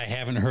 I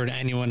haven't heard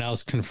anyone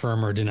else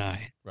confirm or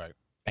deny. Right.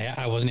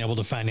 I wasn't able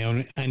to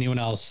find anyone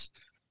else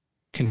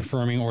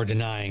confirming or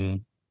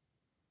denying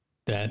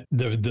that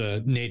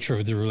the nature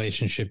of the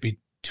relationship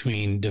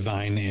between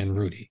Devine and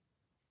Rudy.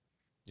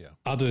 Yeah.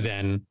 Other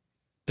than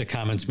the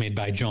comments made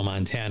by Joe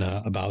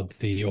Montana about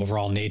the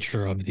overall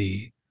nature of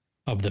the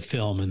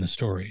film and the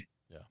story.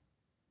 Yeah.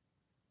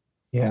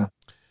 Yeah.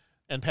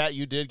 And Pat,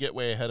 you did get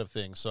way ahead of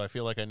things, so I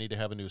feel like I need to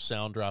have a new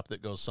sound drop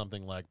that goes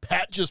something like,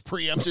 Pat just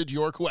preempted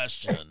your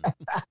question.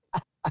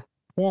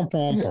 What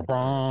was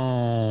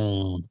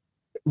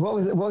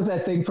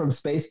that thing from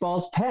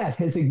Spaceballs? Pat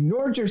has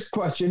ignored your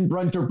question,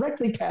 run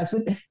directly past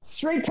it,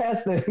 straight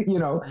past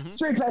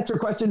straight past your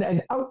question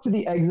and out to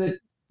the exit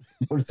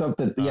or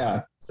something.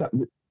 Yeah.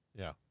 Something.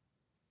 Yeah.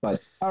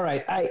 But all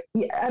right. I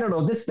don't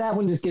know. That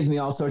one just gives me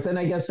all sorts. And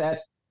I guess that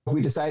if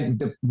we decide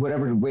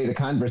whatever way the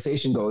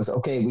conversation goes,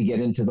 okay, we get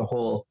into the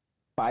whole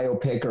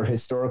biopic or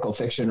historical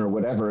fiction or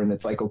whatever. And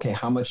it's like, okay,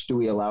 how much do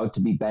we allow it to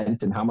be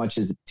bent and how much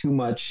is it too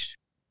much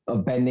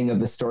of bending of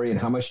the story and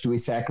how much do we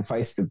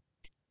sacrifice to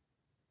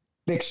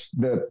fix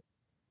the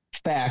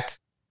fact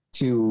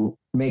to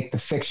make the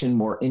fiction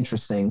more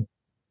interesting?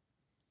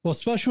 Well,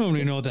 especially when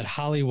we know that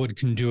Hollywood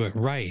can do it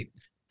right.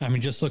 I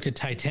mean, just look at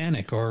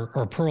Titanic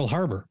or Pearl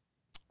Harbor.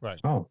 Right.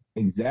 Oh,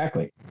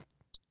 exactly.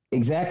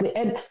 Exactly.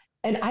 And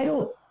I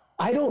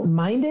don't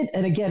mind it.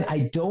 And again,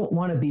 I don't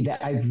want to be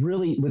that.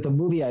 With a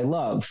movie I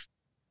love,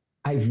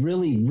 I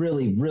really,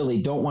 really,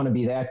 really don't want to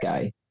be that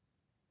guy.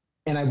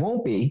 And I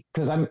won't be,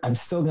 because I'm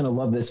still going to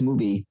love this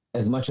movie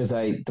as much as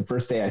the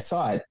first day I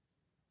saw it.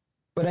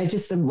 But I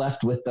just am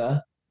left with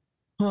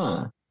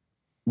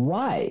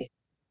why?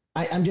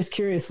 I'm just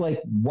curious,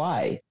 like,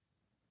 why?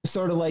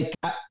 Sort of like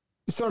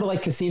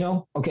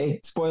Casino. Okay,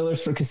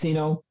 spoilers for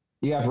Casino.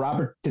 You have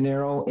Robert De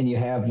Niro and you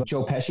have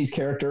Joe Pesci's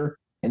character,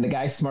 and the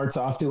guy smarts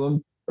off to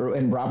him,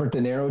 and Robert De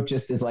Niro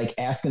just is like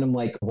asking him,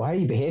 like, why are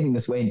you behaving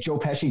this way? And Joe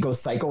Pesci goes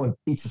psycho and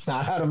beats the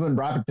snot out of him, and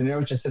Robert De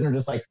Niro's just sitting there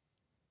just like,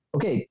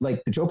 okay,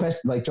 like Joe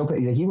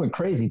Pesci, he went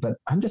crazy, but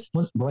I'm just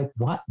like,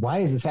 why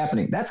is this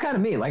happening? That's kind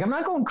of me. Like, I'm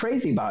not going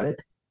crazy about it.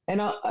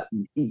 And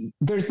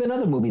there's been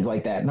other movies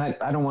like that, and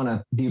I don't want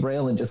to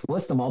derail and just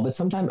list them all, but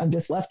sometimes I'm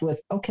just left with,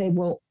 okay,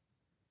 well,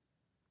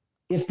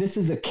 if this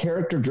is a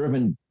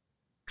character-driven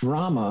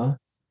drama,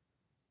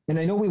 and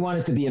I know we want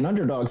it to be an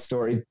underdog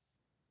story,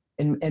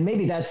 and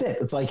maybe that's it.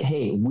 It's like,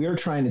 hey, we're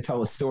trying to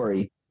tell a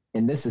story,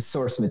 and this is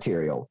source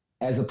material,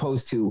 as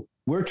opposed to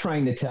we're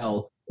trying to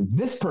tell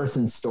this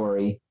person's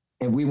story,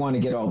 and we want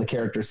to get all the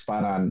characters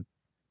spot on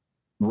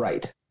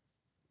right.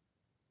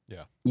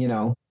 Yeah.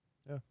 Yeah.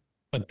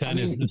 But then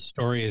is the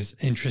story as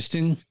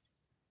interesting?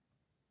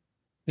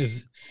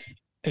 Is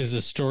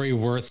a story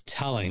worth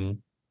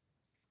telling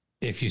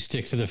if you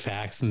stick to the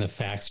facts and the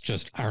facts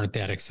just aren't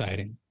that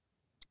exciting?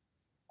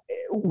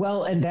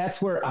 Well, and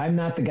that's where I'm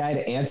not the guy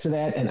to answer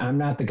that, and I'm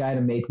not the guy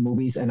to make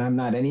movies, and I'm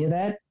not any of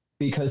that,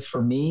 because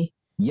for me,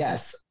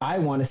 yes, I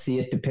want to see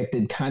it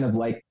depicted kind of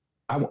like,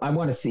 I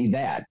want to see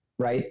that,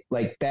 right?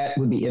 Like, that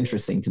would be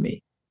interesting to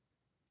me.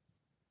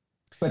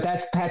 But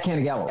that's Pat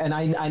Canigello, and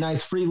I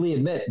freely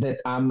admit that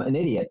I'm an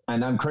idiot,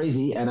 and I'm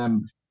crazy, and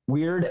I'm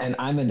weird, and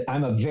I'm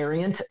a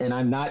variant, and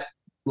I'm not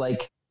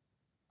like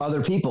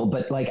other people.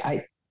 But like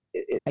I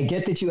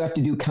get that you have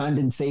to do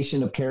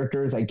condensation of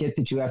characters. I get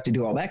that you have to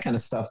do all that kind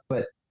of stuff.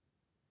 But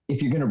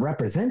if you're going to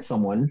represent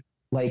someone,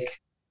 like,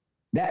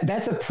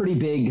 that's a pretty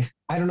big,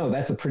 I don't know,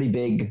 that's a pretty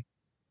big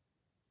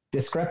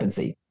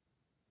discrepancy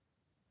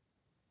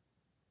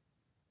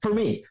for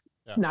me.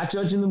 Yeah. Not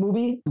judging the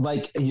movie,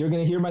 like you're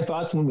gonna hear my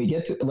thoughts when we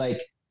get to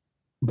like,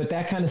 but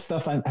that kind of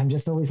stuff, I'm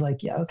just always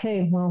like, yeah,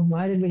 okay, well,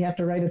 why did we have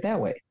to write it that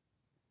way?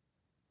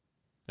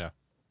 Yeah.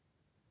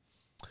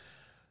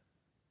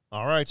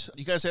 All right.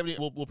 You guys have any?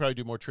 We'll probably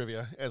do more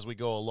trivia as we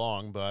go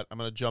along, but I'm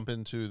going to jump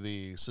into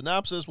the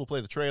synopsis. We'll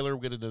play the trailer.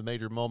 We'll get into the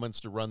major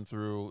moments to run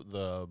through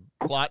the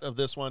plot of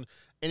this one.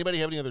 Anybody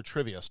have any other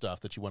trivia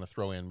stuff that you want to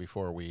throw in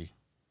before we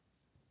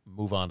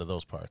move on to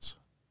those parts?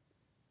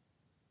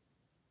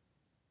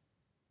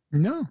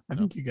 No, I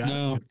think you got it.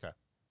 Okay.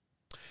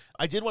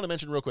 I did want to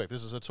mention real quick,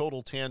 this is a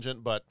total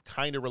tangent, but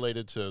kind of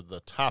related to the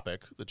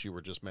topic that you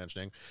were just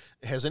mentioning.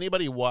 Has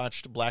anybody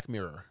watched Black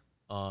Mirror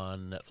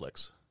on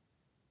Netflix?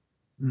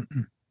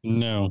 Mm-mm.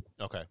 No.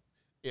 Okay.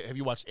 Have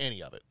you watched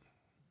any of it?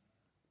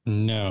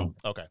 No.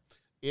 Okay.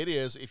 It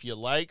is, if you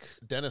like,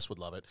 Dennis would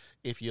love it.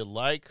 If you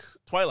like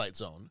Twilight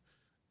Zone,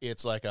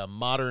 it's like a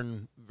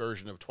modern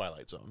version of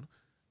Twilight Zone.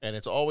 And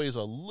it's always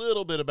a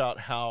little bit about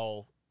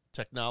how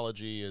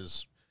technology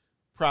is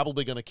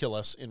probably going to kill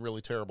us in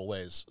really terrible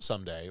ways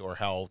someday, or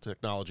how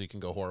technology can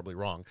go horribly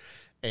wrong.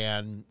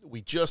 And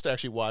we just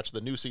actually watched,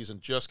 the new season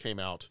just came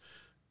out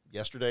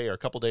yesterday or a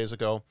couple days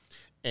ago.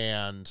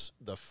 And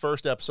the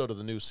first episode of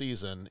the new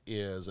season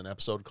is an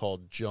episode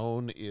called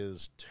Joan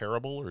is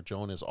Terrible, or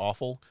Joan is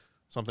Awful,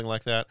 something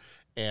like that.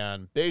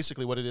 And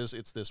basically what it is,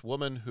 it's this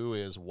woman who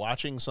is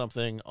watching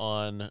something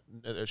on,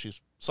 she's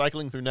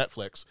cycling through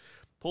Netflix,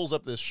 pulls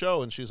up this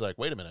show, and she's like,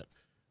 wait a minute,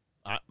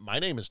 my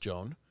name is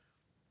Joan,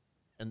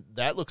 and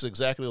that looks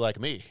exactly like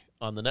me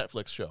on the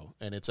Netflix show.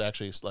 And it's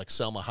actually like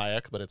Selma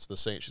Hayek, but it's the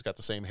same, she's got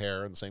the same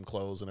hair and the same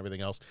clothes and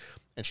everything else.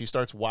 And she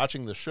starts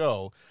watching the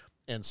show,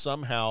 and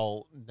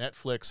somehow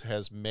Netflix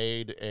has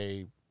made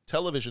a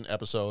television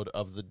episode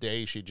of the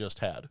day she just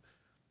had.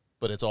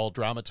 But it's all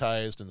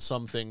dramatized, and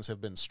some things have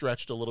been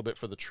stretched a little bit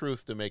for the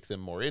truth to make them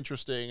more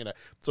interesting. And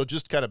so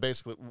just kind of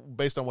basically,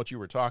 based on what you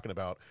were talking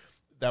about,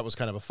 that was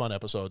kind of a fun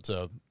episode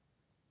to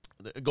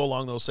go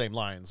along those same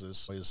lines.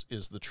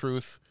 Is the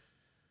truth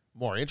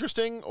more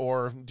interesting,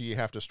 or do you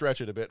have to stretch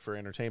it a bit for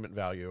entertainment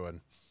value?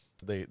 And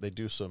they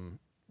do some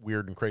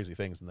weird and crazy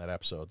things in that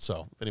episode.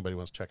 So if anybody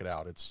wants to check it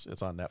out,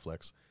 it's on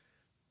Netflix.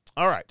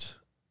 All right.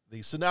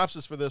 The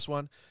synopsis for this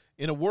one: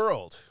 in a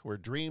world where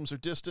dreams are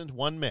distant,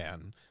 one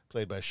man,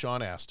 played by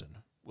Sean Astin,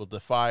 will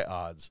defy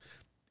odds.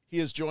 He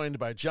is joined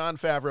by Jon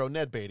Favreau,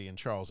 Ned Beatty, and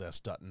Charles S.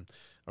 Dutton.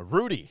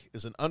 Rudy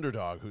is an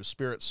underdog whose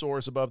spirit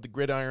soars above the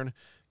gridiron.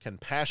 Can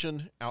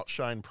passion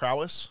outshine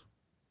prowess?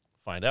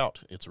 Find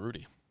out. It's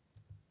Rudy.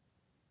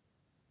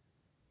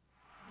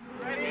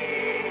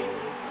 Ready,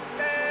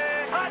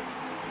 set, hut!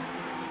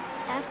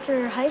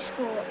 After high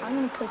school, I'm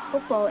going to play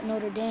football at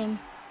Notre Dame.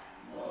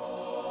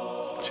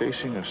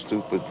 Chasing a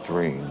stupid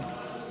dream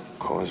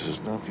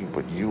causes nothing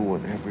but you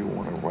and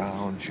everyone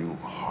around you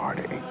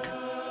heartache.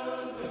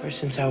 Ever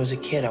since I was a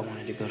kid, I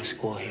wanted to go to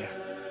school here.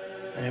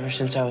 And ever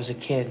since I was a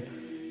kid,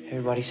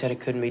 everybody said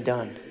it couldn't be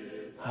done.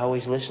 I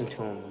always listened to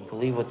them and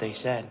believed what they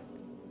said.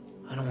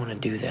 I don't want to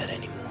do that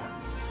anymore.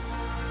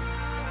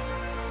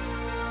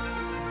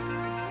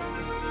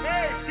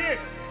 Hey, kid!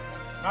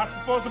 Not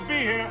supposed to be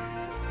here.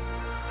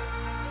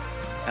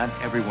 Not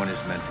everyone is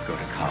meant to go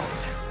to college.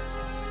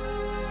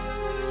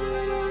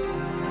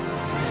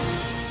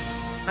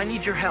 I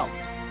need your help.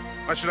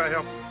 Why should I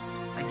help?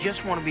 I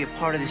just want to be a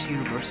part of this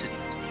university.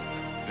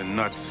 You're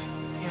nuts.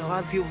 You know, a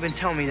lot of people have been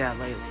telling me that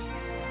lately.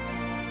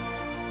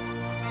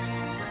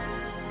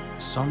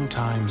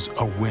 Sometimes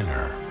a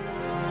winner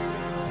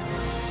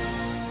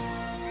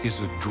is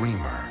a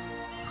dreamer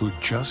who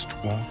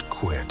just won't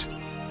quit.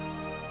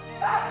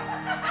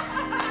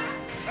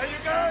 Hey, you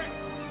guys!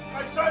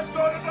 My son's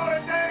going to Notre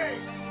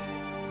Dame!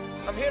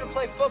 I'm here to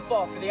play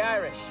football for the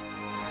Irish.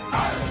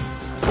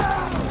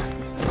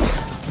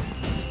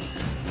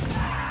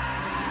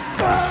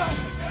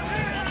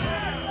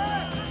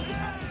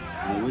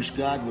 I wish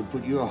God would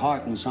put your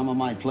heart in some of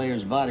my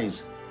players'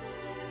 bodies.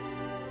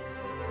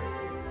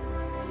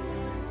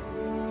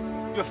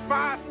 You're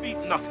 5 feet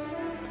nothing,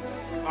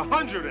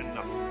 100 and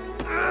nothing,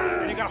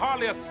 and you got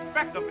hardly a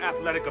speck of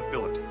athletic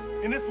ability.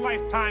 In this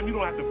lifetime, you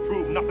don't have to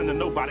prove nothing to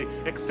nobody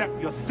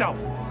except yourself.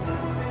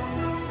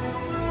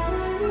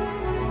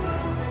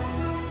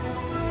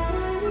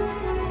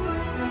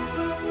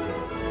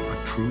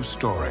 A true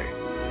story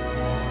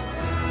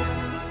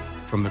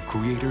from the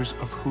creators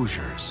of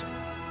Hoosiers.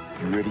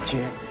 You ready,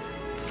 champ?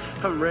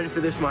 I'm ready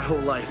for this my whole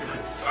life.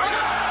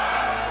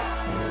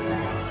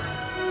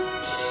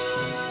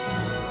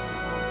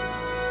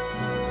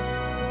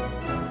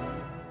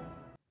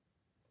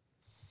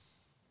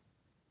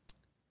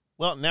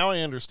 Well, now I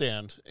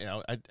understand. You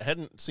know, I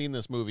hadn't seen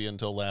this movie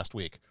until last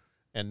week,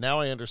 and now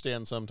I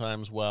understand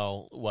sometimes.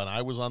 Well, when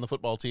I was on the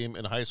football team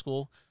in high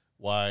school,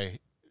 why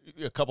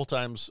a couple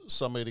times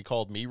somebody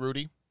called me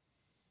Rudy,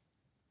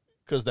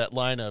 because that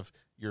line of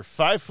 "you're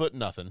 5 foot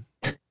nothing,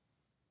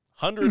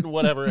 100 and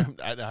whatever,"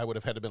 I would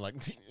have had to been like,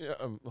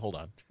 hold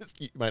on,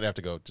 you might have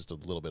to go just a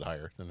little bit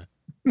higher than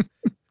that.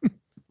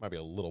 Might be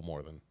a little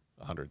more than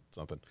 100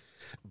 something.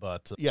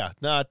 But yeah,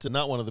 not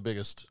one of the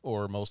biggest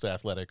or most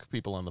athletic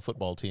people on the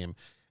football team.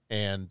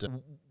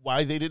 And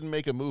why they didn't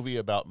make a movie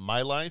about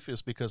my life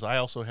is because I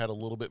also had a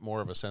little bit more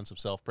of a sense of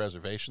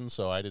self-preservation,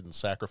 so I didn't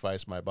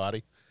sacrifice my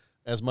body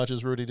as much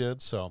as Rudy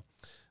did. So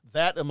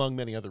that, among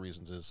many other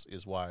reasons,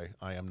 is why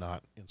I am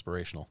not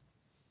inspirational.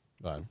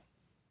 But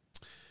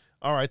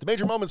all right, the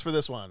major moments for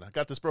this one. I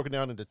got this broken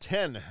down into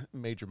 10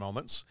 major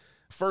moments.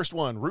 First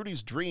one,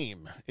 Rudy's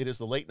dream. It is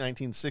the late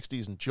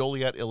 1960s in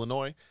Joliet,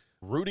 Illinois.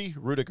 Rudy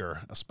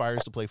Rudiger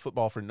aspires to play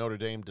football for Notre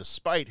Dame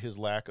despite his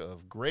lack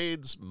of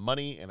grades,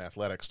 money, and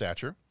athletic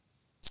stature.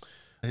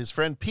 His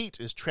friend Pete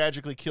is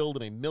tragically killed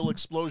in a mill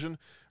explosion.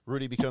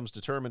 Rudy becomes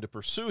determined to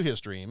pursue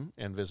his dream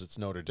and visits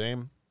Notre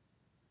Dame.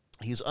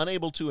 He's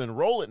unable to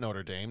enroll at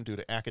Notre Dame due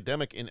to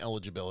academic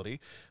ineligibility,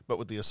 but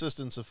with the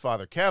assistance of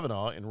Father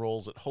Kavanaugh,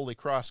 enrolls at Holy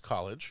Cross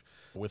College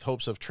with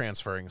hopes of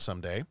transferring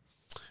someday.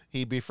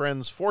 He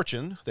befriends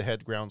Fortune, the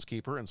head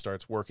groundskeeper, and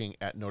starts working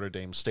at Notre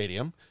Dame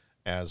Stadium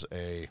as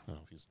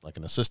he's like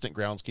an assistant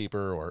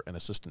groundskeeper or an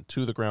assistant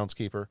to the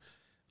groundskeeper.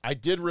 I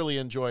did really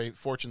enjoy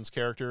Fortune's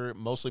character,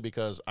 mostly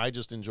because I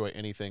just enjoy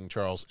anything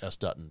Charles S.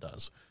 Dutton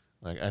does.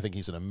 Like, I think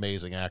he's an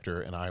amazing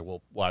actor, and I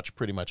will watch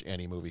pretty much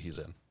any movie he's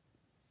in.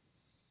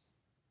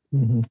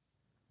 Mm-hmm.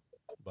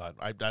 But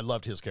I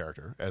loved his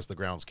character as the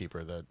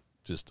groundskeeper, that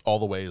just all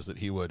the ways that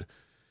he would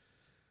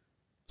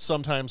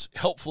sometimes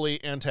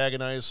helpfully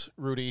antagonize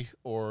Rudy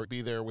or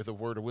be there with a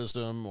word of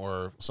wisdom,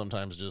 or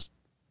sometimes just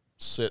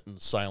sit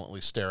and silently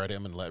stare at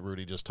him and let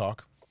Rudy just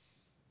talk.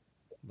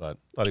 But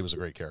thought he was a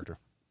great character.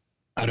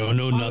 I don't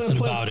know nothing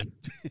about it.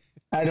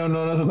 I don't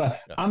know nothing about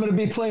it. Yeah. I'm going to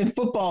be playing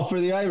football for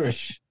the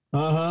Irish.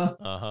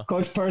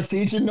 Coach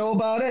Parsegian know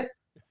about it?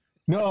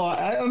 No,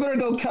 I'm going to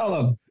go tell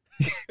him.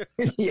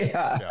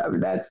 Yeah. I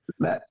mean, that's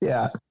that.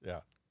 Yeah.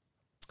 Yeah.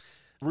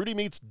 Rudy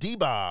meets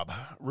D-Bob.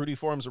 Rudy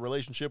forms a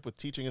relationship with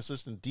teaching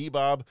assistant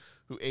D-Bob,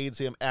 who aids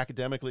him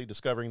academically,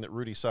 discovering that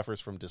Rudy suffers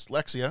from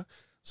dyslexia.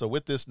 So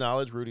with this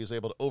knowledge, Rudy is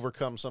able to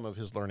overcome some of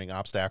his learning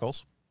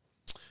obstacles.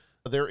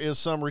 There is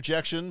some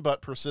rejection,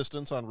 but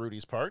persistence on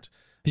Rudy's part.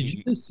 Did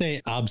you just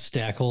say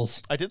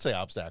obstacles? I did say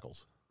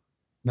obstacles.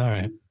 All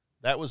right.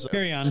 That was...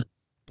 Carry on.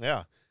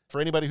 Yeah. For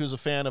anybody who's a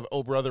fan of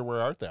Oh Brother,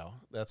 Where Art Thou,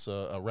 that's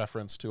a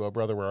reference to Oh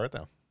Brother, Where Art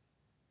Thou.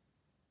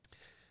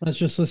 Let's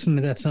just listen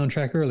to that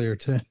soundtrack earlier,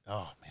 too.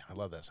 Oh, man, I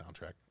love that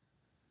soundtrack.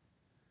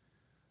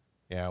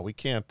 Yeah, we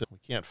can't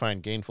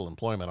find gainful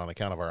employment on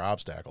account of our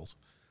obstacles.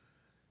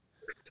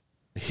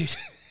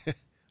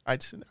 I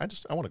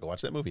want to go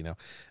watch that movie now.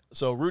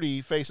 So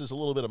Rudy faces a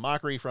little bit of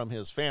mockery from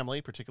his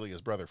family, particularly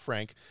his brother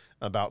Frank,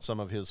 about some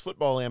of his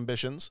football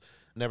ambitions.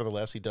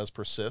 Nevertheless, he does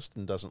persist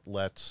and doesn't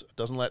let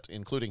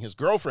including his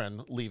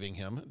girlfriend leaving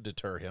him,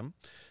 deter him.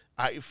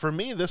 For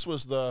me, this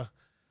was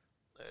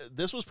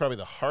probably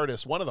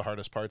one of the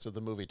hardest parts of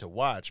the movie to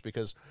watch,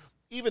 because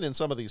even in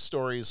some of these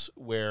stories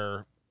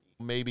where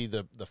maybe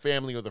the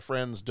family or the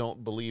friends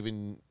don't believe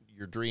in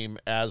your dream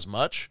as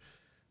much,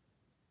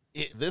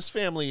 this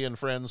family and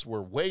friends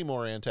were way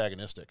more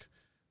antagonistic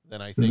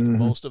than I think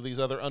most of these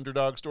other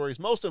underdog stories.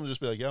 Most of them just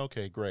be like, yeah,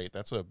 okay, great.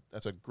 That's a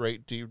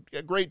great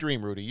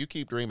dream, Rudy. You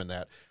keep dreaming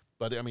that.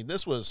 But I mean,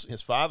 this was,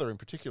 his father in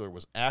particular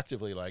was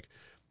actively like,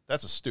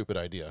 that's a stupid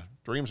idea.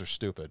 Dreams are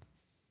stupid.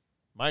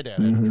 My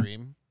dad had a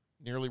dream,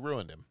 nearly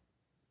ruined him.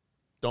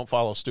 Don't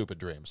follow stupid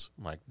dreams.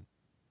 I'm like,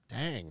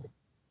 dang,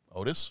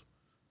 Otis.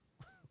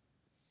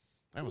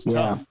 That was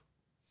tough.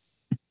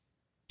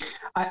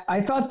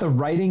 I thought the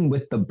writing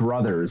with the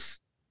brothers,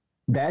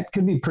 that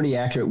could be pretty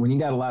accurate when you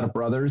got a lot of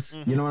brothers.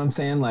 You know what I'm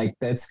saying? Like,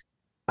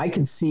 I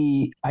could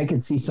see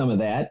some of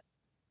that,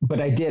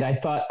 but I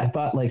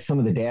thought like some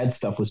of the dad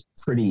stuff was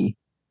pretty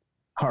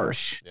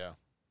harsh. Yeah.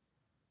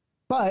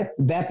 But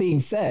that being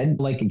said,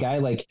 like a guy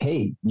like,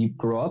 hey, you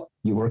grow up,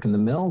 you work in the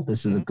mill.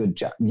 This is a good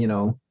job. You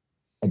know,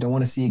 I don't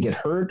want to see you get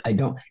hurt.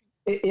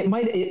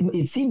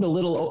 It seemed a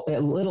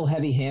little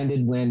heavy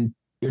handed when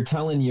you're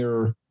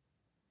telling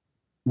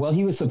well,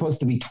 he was supposed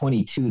to be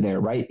 22 there,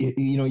 right?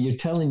 You're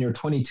telling your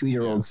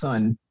 22-year-old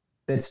son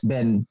that's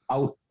been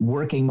out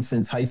working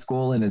since high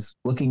school and is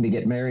looking to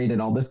get married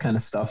and all this kind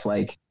of stuff.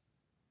 Like,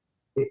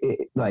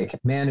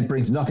 man, it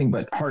brings nothing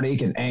but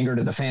heartache and anger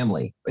to the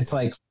family. It's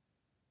like,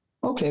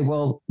 okay,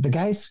 well, the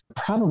guy's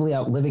probably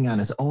out living on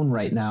his own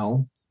right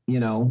now, you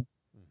know.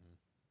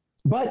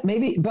 But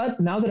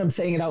now that I'm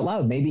saying it out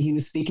loud, maybe he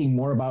was speaking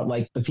more about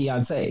like the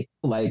fiance,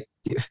 like,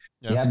 you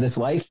have this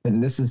life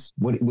and this is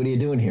what are you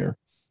doing here?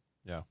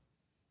 Yeah.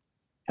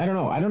 I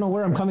don't know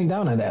where I'm coming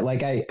down on that.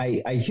 Like,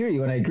 I hear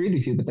you and I agreed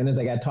with you, but then as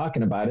I got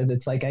talking about it,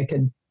 it's like I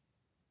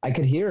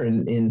could hear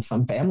in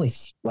some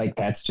families, like,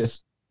 that's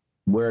just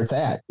where it's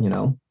at, you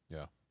know?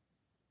 Yeah.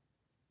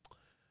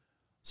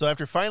 So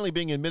after finally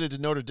being admitted to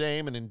Notre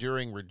Dame and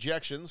enduring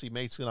rejections, he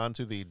makes it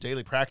onto the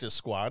daily practice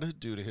squad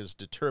due to his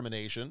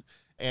determination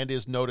and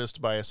is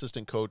noticed by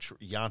assistant coach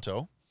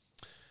Yanto.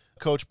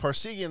 Coach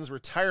Parsegian's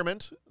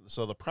retirement,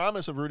 so the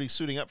promise of Rudy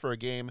suiting up for a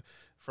game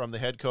from the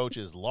head coach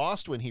is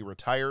lost when he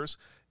retires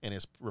and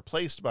is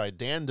replaced by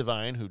Dan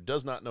Devine, who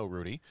does not know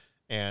Rudy,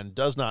 and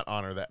does not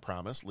honor that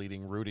promise,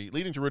 leading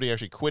to Rudy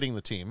actually quitting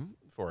the team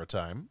for a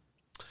time.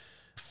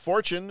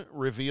 Fortune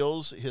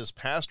reveals his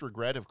past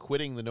regret of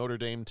quitting the Notre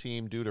Dame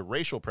team due to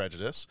racial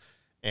prejudice,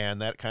 and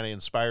that kind of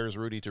inspires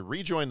Rudy to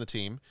rejoin the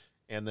team.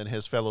 And then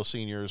his fellow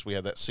seniors, we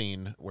have that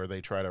scene where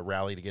they try to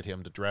rally to get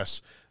him to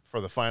dress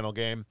for the final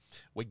game.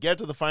 We get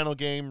to the final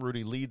game.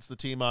 Rudy leads the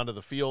team onto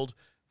the field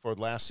for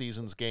last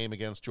season's game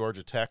against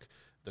Georgia Tech.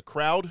 The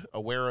crowd,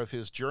 aware of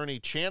his journey,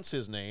 chants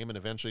his name and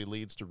eventually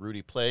leads to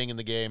Rudy playing in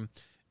the game.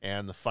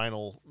 And the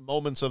final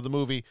moments of the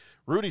movie,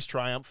 Rudy's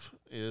triumph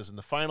is in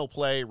the final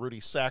play. Rudy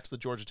sacks the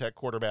Georgia Tech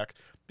quarterback,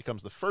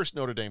 becomes the first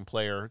Notre Dame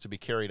player to be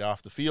carried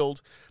off the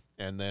field.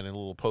 And then in a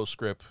little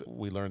postscript,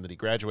 we learn that he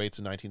graduates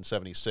in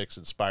 1976,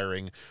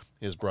 inspiring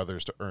his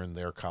brothers to earn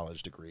their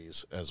college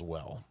degrees as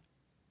well.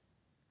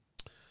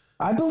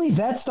 I believe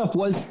that stuff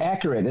was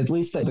accurate, at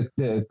least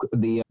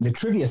the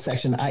trivia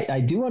section. I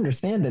do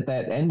understand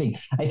that ending,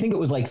 I think it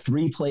was like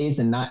 3 plays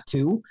and not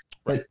 2,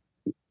 but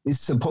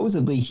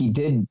supposedly he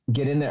did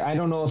get in there. I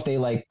don't know if they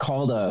like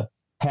called a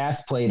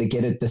pass play to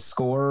get it to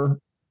score.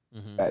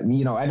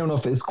 Mm-hmm. I don't know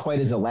if it was quite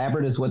as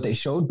elaborate as what they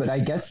showed, but I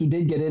guess he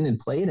did get in and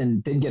played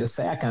and did get a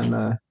sack on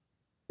the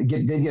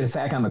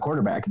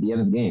quarterback at the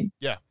end of the game.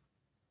 Yeah.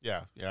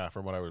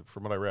 From what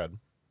I read.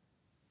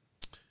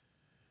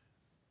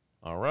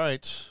 All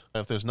right.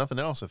 If there's nothing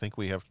else, I think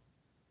it's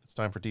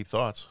time for deep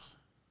thoughts.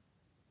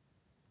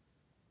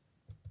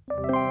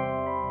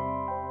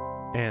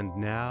 And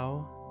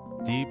now,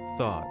 deep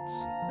thoughts.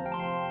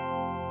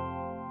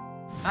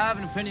 I have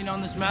an opinion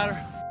on this matter.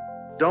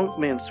 Don't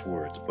mince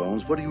words,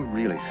 Bones. What do you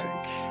really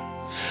think?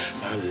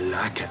 I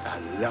like it a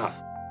lot.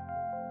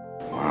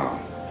 Wow.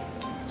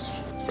 It's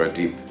very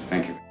deep.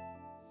 Thank you.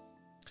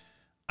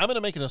 I'm going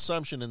to make an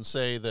assumption and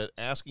say that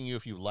asking you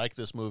if you like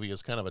this movie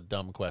is kind of a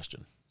dumb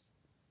question.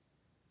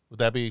 Would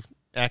that be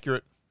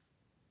accurate?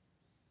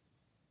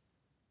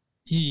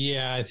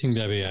 Yeah, I think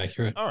that'd be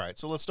accurate. All right,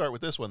 so let's start with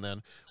this one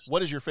then.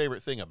 What is your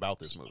favorite thing about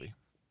this movie?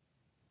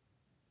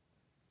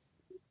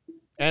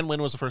 And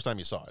when was the first time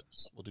you saw it?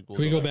 Can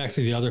we go back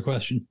to the other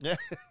question? Yeah,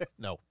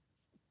 no.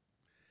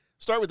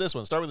 Start with this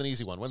one. Start with an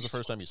easy one. When's the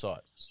first time you saw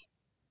it?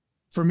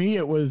 For me,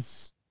 it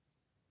was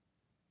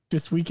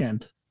this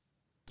weekend.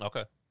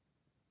 Okay.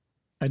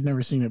 I'd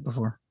never seen it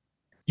before.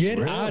 Get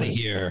out of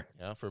here.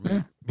 Yeah, for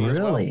me. Me as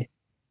well.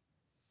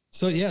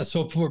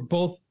 So for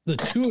both the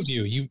two of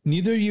you,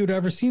 neither of you had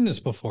ever seen this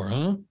before,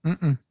 huh?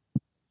 Mm-mm.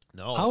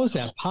 No. How is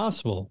that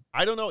possible?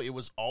 I don't know. It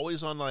was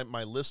always on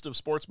my list of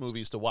sports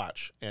movies to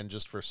watch, and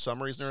just for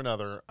some reason or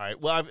another,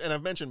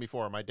 I've mentioned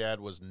before, my dad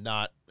was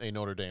not a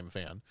Notre Dame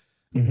fan,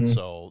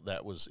 so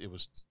it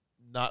was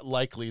not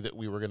likely that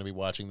we were going to be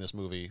watching this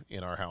movie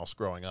in our house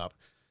growing up.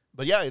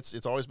 But yeah,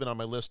 it's always been on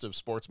my list of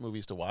sports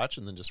movies to watch,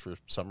 and then just for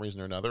some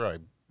reason or another, I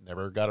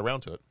never got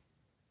around to it.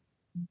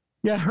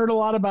 Yeah, I heard a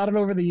lot about it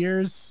over the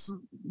years.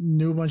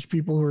 Knew a bunch of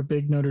people who were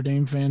big Notre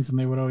Dame fans, and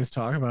they would always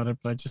talk about it,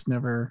 but I just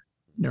never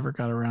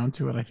got around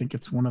to it. I think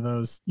it's one of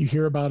those, you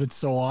hear about it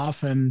so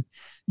often,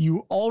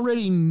 you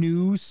already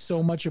knew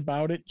so much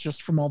about it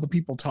just from all the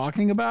people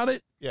talking about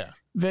it. Yeah.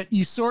 That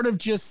you sort of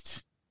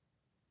just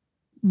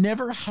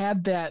never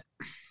had that,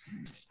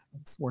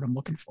 what's the word I'm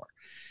looking for?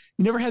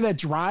 You never had that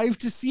drive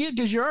to see it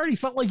because you already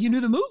felt like you knew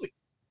the movie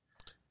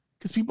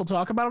because people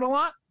talk about it a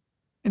lot.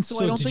 And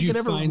so I don't think it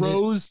ever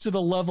rose to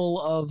the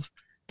level of,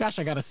 gosh,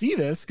 I got to see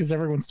this because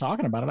everyone's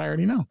talking about it. I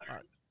already know.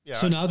 Yeah.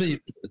 So now that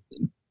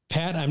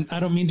Pat, I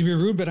don't mean to be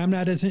rude, but I'm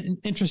not as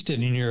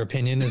interested in your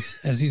opinion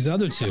as these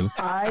other two.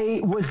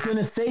 I was going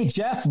to say,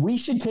 Jeff, we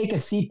should take a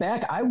seat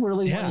back. I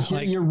really want to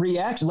hear your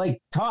reaction.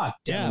 Talk,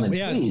 gentlemen,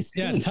 please.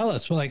 Yeah, tell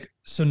us.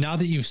 So now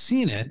that you've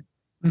seen it,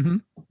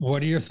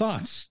 what are your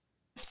thoughts?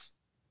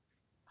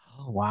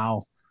 Oh,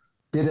 wow.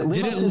 Did it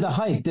live up to the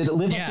hype? Did it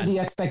live up to the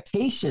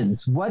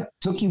expectations? What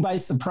took you by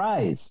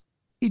surprise?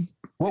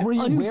 What were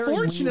you wearing?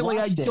 Unfortunately,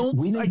 I don't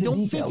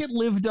think it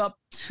lived up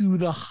to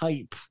the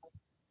hype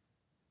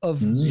of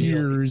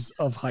years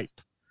of hype.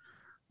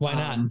 Why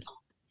not?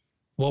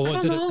 What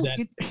was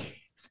it?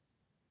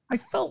 I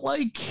felt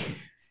like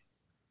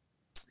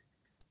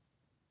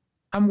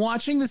I'm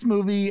watching this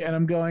movie and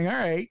I'm going, all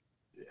right,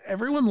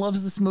 everyone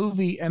loves this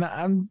movie,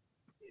 and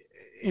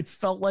it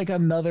felt like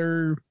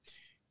another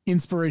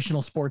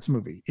inspirational sports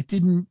movie.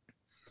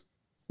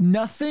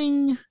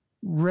 Nothing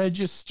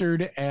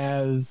registered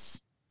as,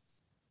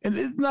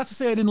 and not to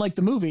say I didn't like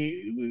the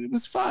movie, it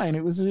was fine.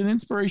 It was an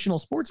inspirational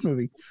sports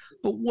movie.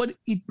 But what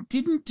it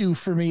didn't do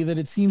for me that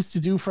it seems to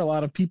do for a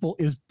lot of people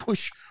is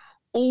push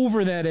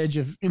over that edge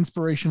of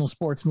inspirational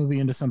sports movie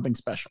into something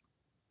special.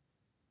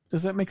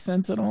 Does that make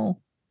sense at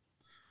all?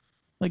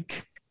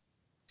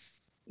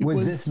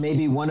 Was this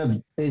maybe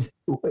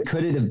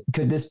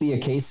could this be a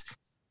case?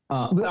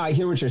 I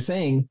hear what you're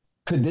saying.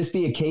 Could this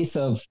be a case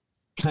of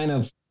kind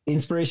of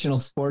inspirational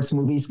sports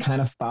movies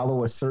kind of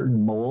follow a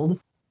certain mold?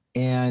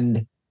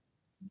 And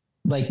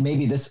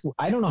maybe this,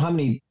 I don't know how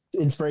many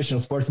inspirational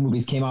sports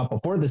movies came out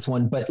before this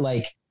one, but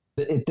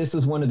if this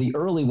was one of the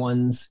early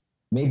ones,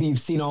 maybe you've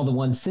seen all the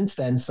ones since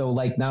then. So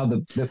now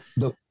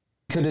the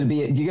could it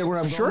be, do you get where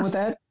I'm going with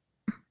that?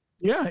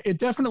 Yeah, it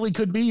definitely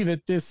could be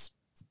that this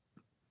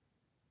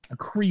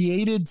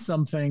created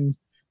something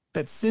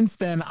that since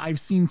then I've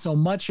seen so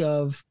much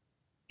of,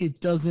 it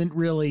doesn't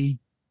really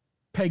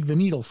peg the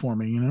needle for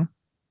me, you know?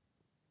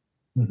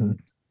 Mhm.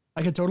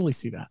 I could totally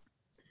see that.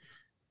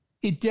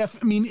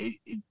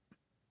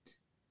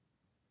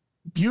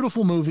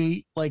 Beautiful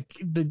movie, like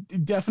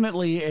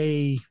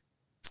definitely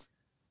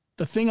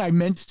the thing I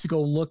meant to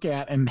go look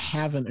at and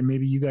haven't, and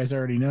maybe you guys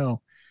already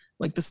know,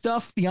 like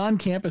the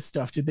on-campus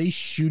stuff. Did they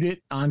shoot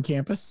it on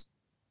campus?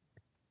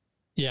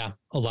 Yeah,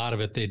 a lot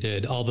of it they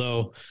did.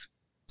 Although,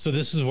 so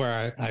this is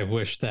where I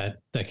wish that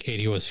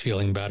Katie was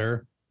feeling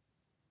better,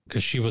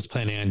 because she was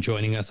planning on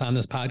joining us on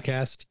this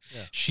podcast.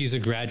 Yeah. She's a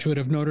graduate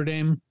of Notre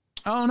Dame.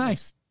 Oh,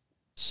 nice.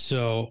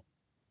 So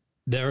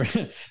there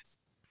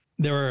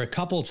were a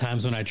couple of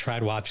times when I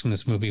tried watching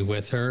this movie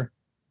with her,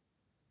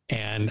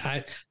 and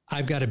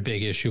I've got a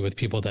big issue with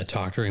people that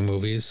talk during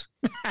movies.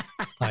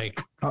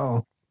 Like,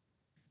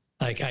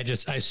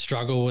 I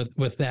struggle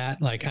with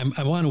that. Like,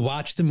 I want to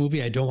watch the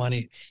movie. I don't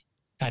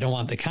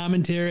want the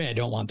commentary. I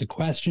don't want the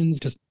questions.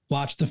 Just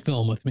watch the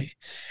film with me.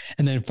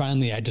 And then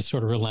finally, I just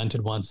sort of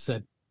relented once,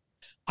 said,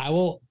 I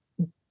will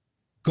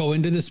go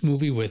into this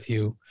movie with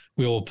you.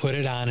 We will put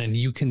it on and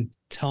you can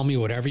tell me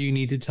whatever you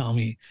need to tell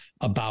me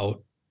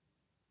about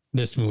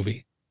this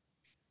movie.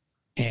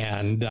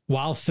 And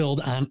while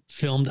filmed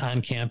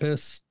on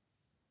campus,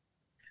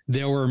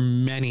 there were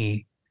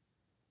many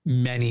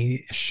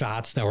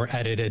shots that were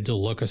edited to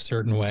look a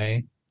certain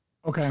way.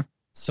 Okay.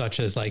 Such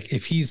as, like,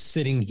 if he's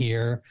sitting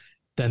here,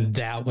 then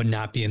that would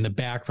not be in the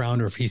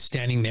background, or if he's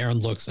standing there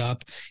and looks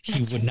up,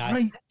 he would not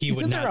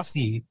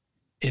see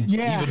it.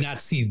 Yeah. He would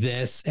not see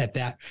this at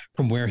that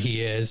from where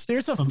he is.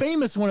 There's a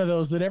famous one of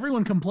those that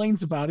everyone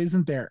complains about,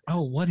 isn't there?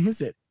 Oh, what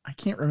is it? I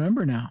can't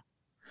remember now.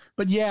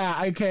 But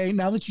yeah, okay,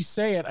 now that you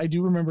say it, I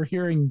do remember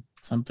hearing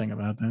something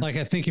about that. Like,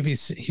 I think if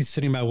he's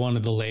sitting by one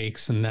of the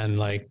lakes, and then,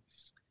 like,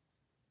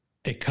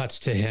 it cuts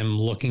to him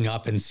looking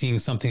up and seeing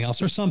something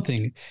else or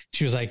something.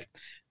 She was like,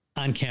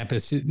 on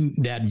campus,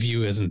 that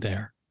view isn't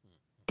there.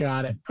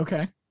 Got it.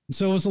 Okay.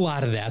 So it was a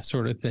lot of that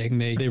sort of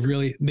thing.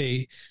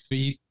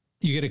 You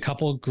get a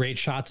couple great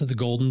shots of the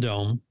Golden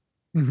Dome,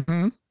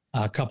 Mm-hmm.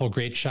 a couple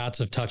great shots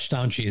of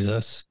Touchdown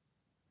Jesus.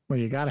 Well,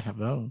 you got to have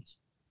those.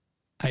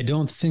 I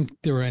don't think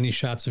there were any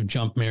shots of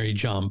Jump, Mary,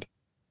 Jump.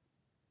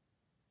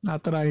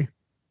 Not that I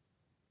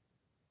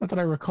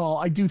recall.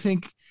 I do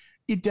think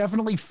it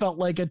definitely felt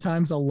like at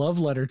times a love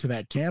letter to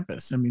that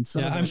campus. I mean,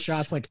 some of the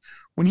shots, like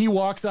when he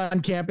walks on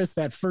campus,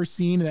 that first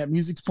scene, and that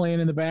music's playing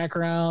in the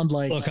background.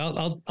 Like, look,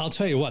 I'll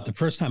tell you what. The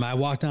first time I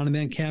walked onto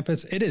that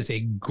campus, it is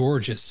a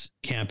gorgeous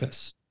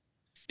campus.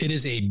 It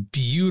is a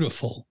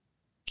beautiful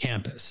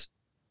campus.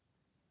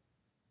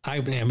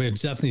 I mean,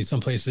 it's definitely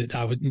someplace that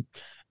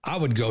I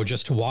would go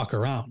just to walk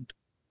around.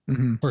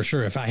 Mm-hmm. For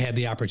sure. If I had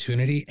the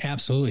opportunity,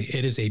 absolutely.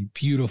 It is a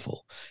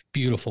beautiful,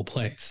 beautiful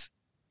place.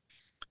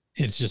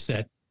 It's just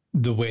that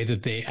the way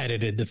that they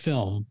edited the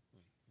film,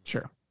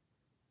 sure,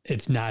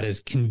 it's not as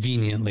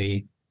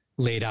conveniently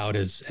laid out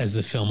as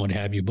the film would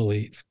have you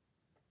believe.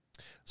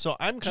 So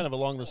I'm kind of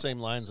along the same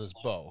lines as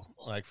Bo.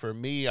 Like, for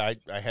me, I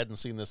hadn't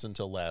seen this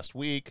until last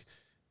week,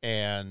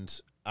 and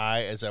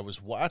as I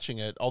was watching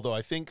it, although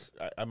I think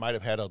I might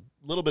have had a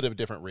little bit of a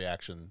different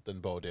reaction than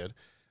Bo did,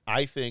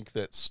 I think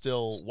that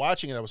still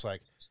watching it, I was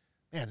like,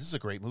 man, this is a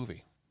great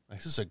movie. Like,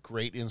 this is a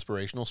great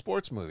inspirational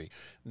sports movie.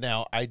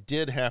 Now, I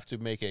did have to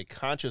make a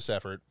conscious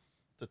effort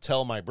to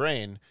tell my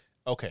brain,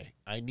 okay,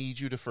 I need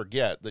you to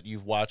forget that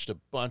you've watched a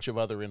bunch of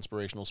other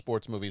inspirational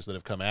sports movies that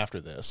have come after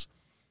this.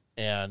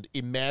 And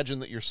imagine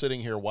that you're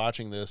sitting here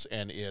watching this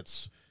and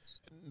it's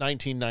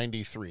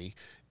 1993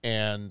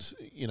 and,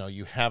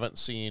 you haven't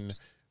seen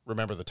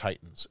Remember the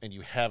Titans and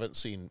you haven't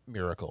seen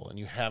Miracle and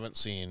you haven't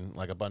seen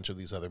like a bunch of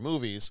these other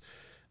movies.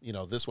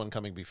 This one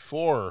coming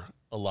before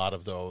a lot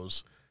of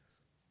those.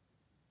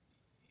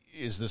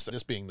 Is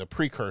this being the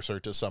precursor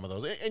to some of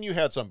those? And you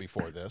had some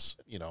before this,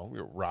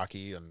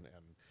 Rocky and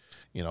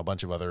a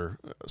bunch of other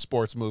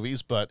sports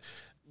movies. But,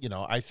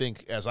 I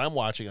think as I'm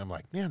watching, I'm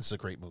like, man, this is a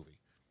great movie.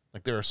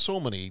 Like, there are so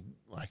many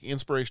like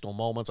inspirational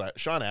moments.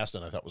 Sean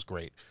Astin, I thought, was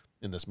great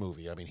in this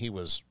movie. I mean, he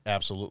was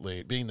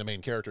absolutely, being the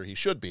main character he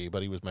should be,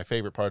 but he was my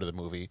favorite part of the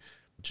movie.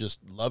 Just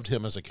loved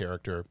him as a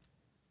character.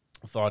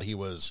 Thought he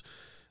was,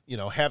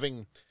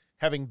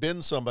 having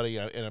been somebody,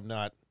 and I'm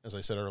not, as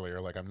I said earlier,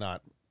 like, I'm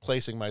not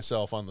placing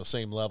myself on the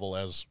same level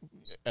as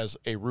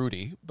a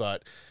Rudy,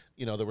 but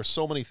there were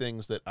so many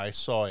things that I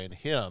saw in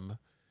him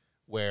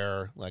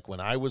where, like, when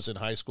I was in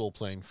high school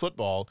playing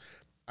football,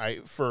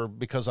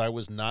 because I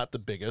was not the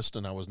biggest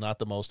and I was not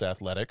the most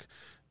athletic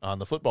on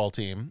the football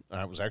team,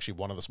 I was actually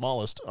one of the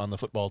smallest on the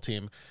football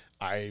team.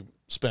 I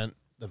spent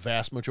the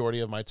vast majority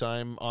of my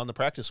time on the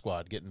practice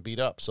squad getting beat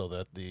up so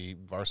that the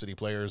varsity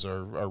players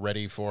are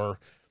ready for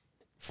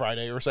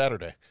Friday or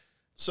Saturday.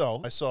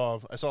 So I saw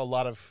a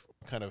lot of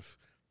kind of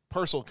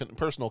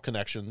personal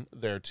connection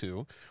there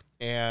too.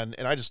 And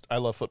I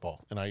love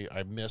football, and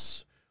I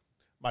miss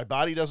my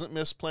body doesn't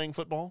miss playing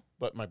football,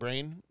 but my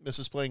brain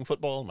misses playing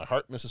football, and my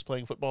heart misses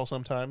playing football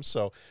sometimes.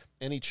 So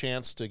any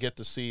chance to get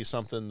to see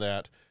something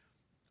that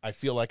I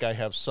feel like I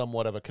have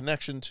somewhat of a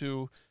connection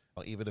to,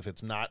 even if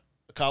it's not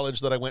a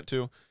college that I went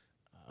to,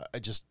 I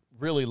just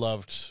really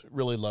loved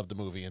the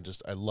movie, and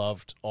I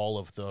loved all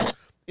of the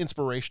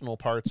inspirational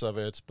parts of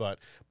it. But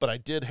I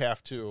did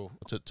have to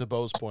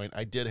Bo's point,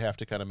 I did have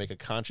to kind of make a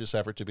conscious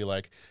effort to be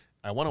like,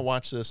 I want to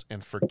watch this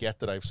and forget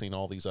that I've seen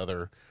all these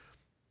other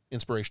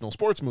inspirational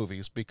sports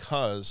movies,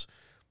 because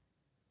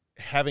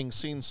having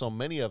seen so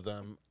many of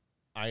them,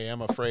 I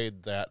am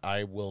afraid that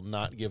I will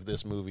not give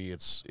this movie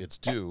its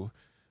due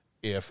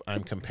if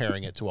I'm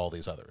comparing it to all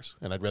these others,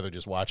 and I'd rather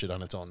just watch it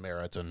on its own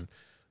merit. And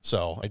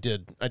so I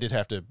did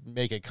have to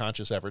make a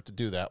conscious effort to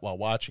do that while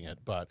watching it.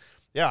 But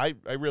yeah,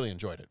 I really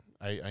enjoyed it.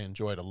 I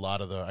enjoyed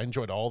I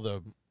enjoyed all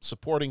the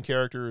supporting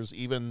characters,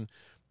 even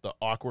the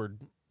awkward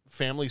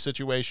family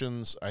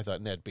situations. I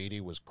thought Ned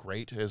Beatty was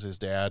great as his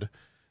dad.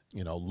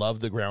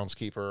 Loved the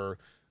groundskeeper.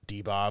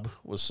 D-Bob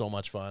was so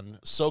much fun.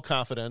 So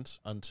confident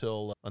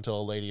until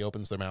a lady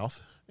opens their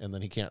mouth, and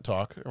then he can't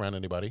talk around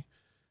anybody.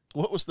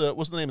 What was the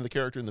name of the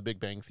character in The Big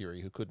Bang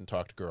Theory who couldn't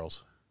talk to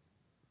girls?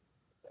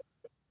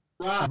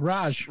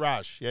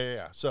 Raj.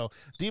 Yeah. So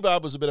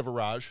D-Bob was a bit of a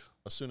Raj.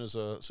 As soon as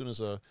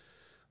a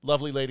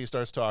lovely lady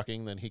starts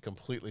talking, then he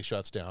completely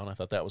shuts down. I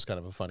thought that was kind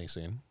of a funny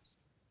scene.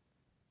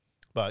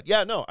 But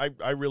yeah, no,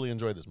 I really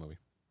enjoyed this movie.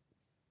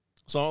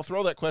 So I'll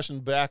throw that question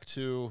back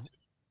to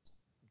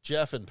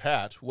Jeff and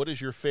Pat. What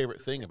is your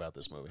favorite thing about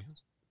this movie?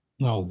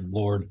 Oh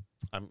Lord,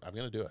 I'm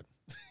going to do it.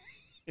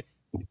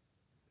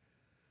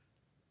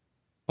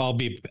 I'll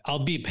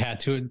beat Pat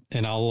to it,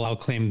 and I'll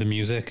claim the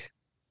music.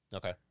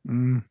 Okay.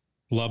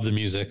 Love the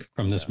music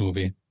from this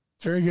movie.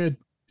 It's very good.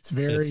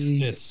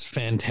 It's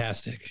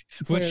fantastic.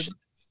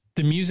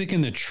 The music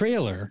in the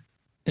trailer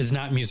is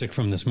not music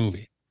from this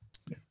movie.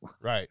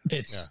 Right.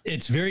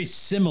 It's very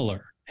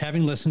similar.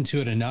 Having listened to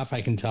it enough,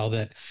 I can tell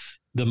that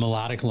the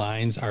melodic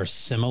lines are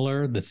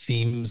similar. The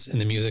themes and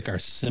the music are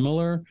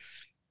similar,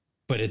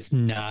 but it's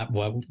not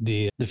what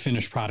the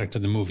finished product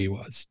of the movie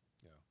was.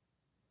 Yeah.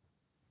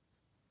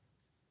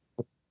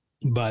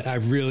 But I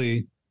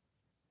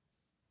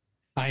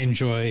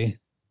enjoy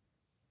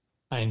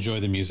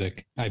the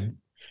music.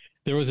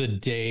 There was a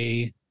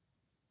day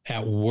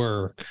at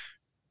work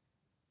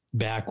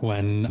back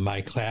when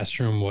my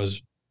classroom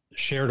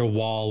shared a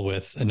wall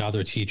with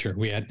another teacher.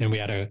 We had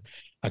a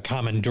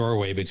common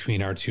doorway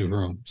between our two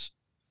rooms.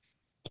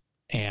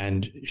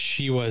 And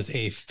she was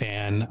a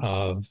fan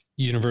of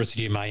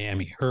University of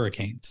Miami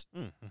Hurricanes,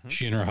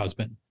 she and her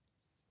husband.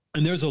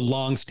 And there's a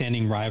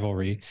long-standing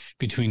rivalry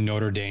between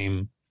Notre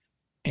Dame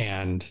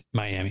and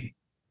Miami,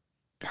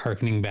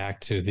 harkening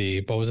back to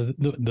what was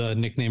the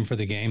nickname for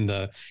the game?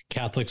 The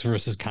Catholics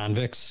versus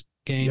Convicts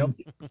game.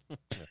 Yep.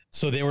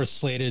 So they were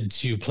slated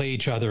to play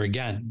each other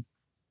again.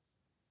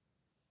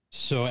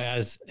 So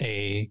as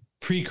a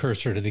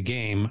precursor to the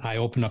game, I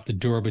opened up the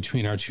door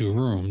between our two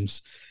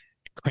rooms,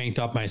 cranked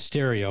up my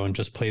stereo, and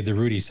just played the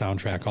Rudy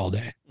soundtrack all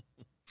day.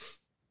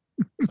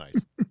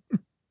 Nice.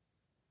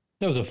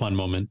 That was a fun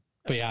moment.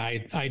 But yeah,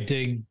 I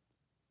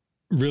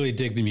really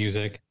dig the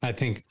music. I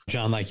think,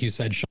 John, like you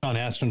said, Sean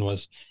Astin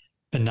was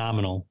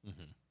phenomenal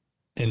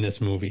in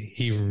this movie.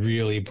 He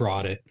really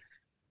brought it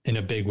in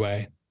a big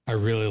way. I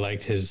really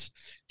liked his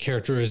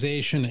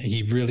characterization.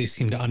 He really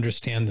seemed to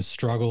understand the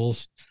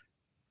struggles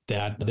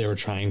that they were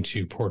trying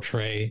to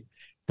portray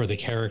for the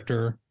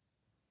character.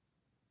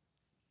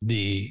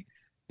 The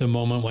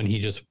moment when he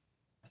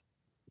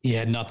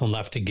had nothing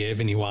left to give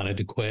and he wanted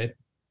to quit.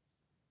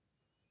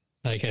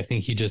 Like, I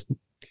think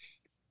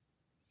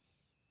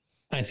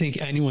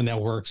anyone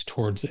that works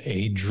towards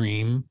a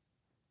dream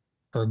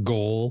or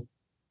goal,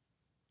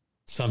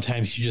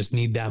 sometimes you just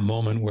need that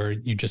moment where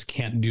you just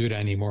can't do it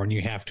anymore, and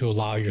you have to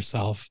allow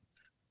yourself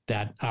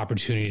that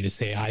opportunity to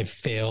say, I've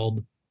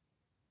failed,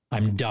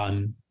 I'm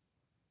done,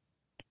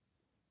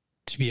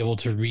 to be able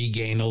to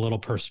regain a little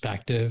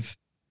perspective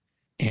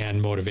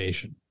and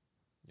motivation.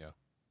 Yeah.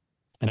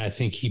 And I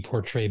think he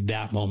portrayed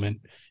that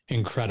moment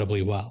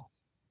incredibly well.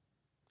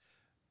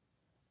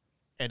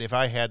 And if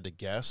I had to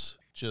guess,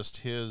 just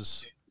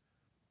his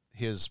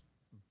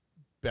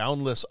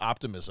boundless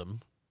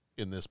optimism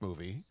in this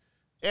movie,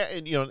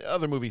 and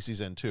other movies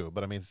he's in too,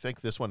 but I mean,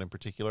 think this one in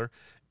particular.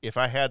 If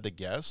I had to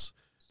guess,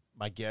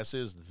 my guess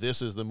is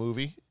this is the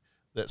movie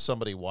that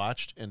somebody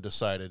watched and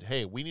decided,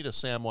 hey, we need a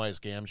Samwise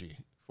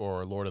Gamgee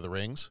for Lord of the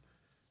Rings.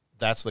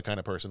 That's the kind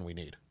of person we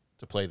need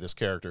to play this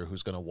character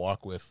who's going to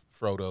walk with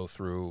Frodo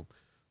through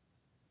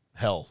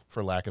hell,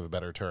 for lack of a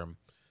better term.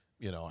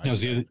 It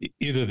was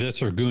either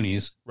this or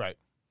Goonies. Right.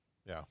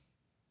 Yeah.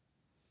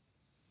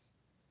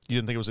 You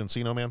didn't think it was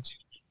Encino Man?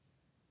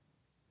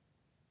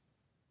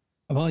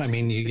 Well, I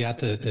mean, you got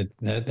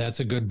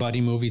that's a good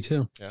buddy movie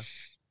too. Yeah.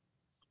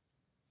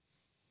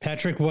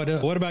 Patrick, what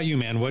about you,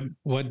 man?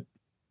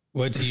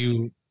 What do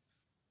you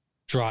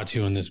draw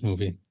to in this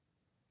movie?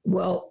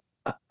 Well,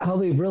 I'll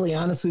be really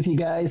honest with you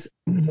guys.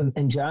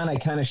 And John, I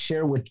kind of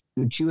share what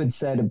you had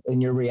said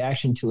in your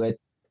reaction to it.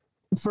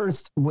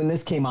 first, when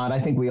this came out, I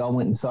think we all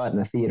went and saw it in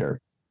the theater.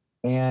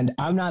 And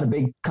I'm not a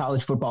big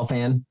college football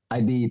fan.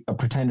 I'd be a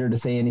pretender to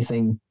say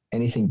anything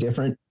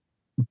different.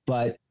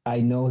 But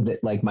I know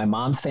that like my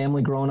mom's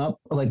family growing up,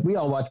 like we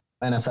all watched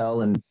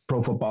NFL and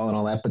pro football and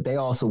all that, but they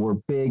also were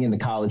big into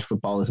college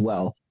football as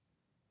well.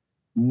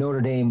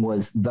 Notre Dame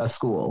was the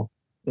school.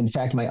 In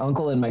fact, my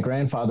uncle and my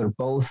grandfather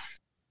both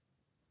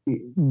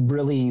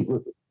really,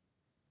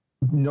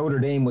 Notre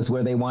Dame was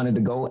where they wanted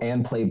to go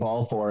and play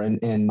ball for.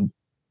 And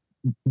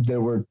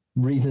there were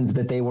reasons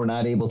that they were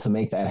not able to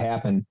make that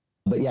happen.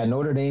 But yeah,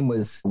 Notre Dame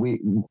was,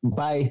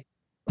 by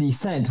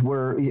descent,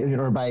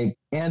 or by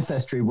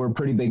ancestry, we're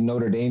pretty big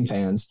Notre Dame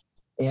fans.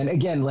 And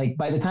again, like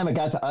by the time it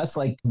got to us,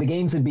 like the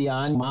games would be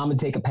on, mom would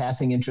take a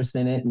passing interest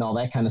in it and all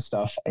that kind of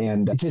stuff.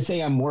 And to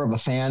say I'm more of a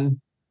fan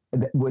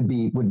would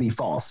be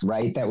false,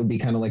 right? That would be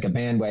kind of like a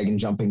bandwagon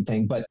jumping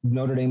thing. But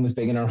Notre Dame was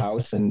big in our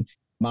house, and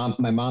my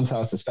mom's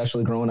house,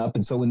 especially growing up.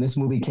 And so when this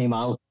movie came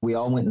out, we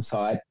all went and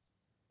saw it,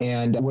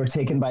 and we're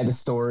taken by the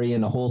story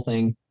and the whole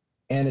thing.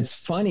 And it's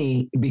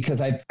funny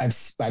because I've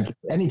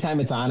anytime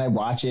it's on, I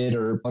watch it,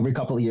 or every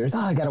couple of years,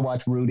 I got to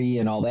watch Rudy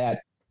and all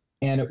that.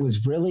 And it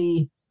was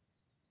really,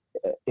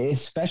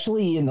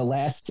 especially in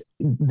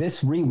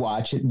this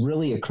rewatch, it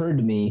really occurred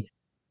to me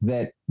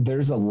that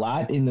there's a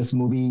lot in this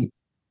movie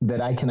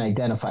that I can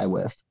identify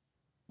with.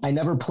 I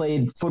never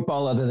played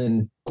football other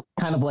than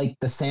kind of like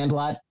the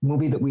Sandlot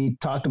movie that we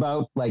talked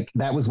about. Like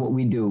that was what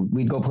we do.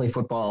 We'd go play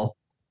football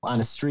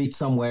on a street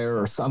somewhere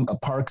or a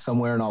park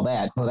somewhere and all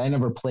that. But I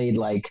never played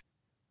like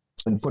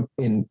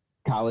in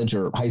college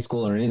or high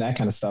school or any of that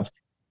kind of stuff.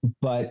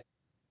 But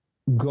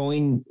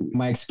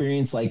my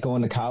experience, like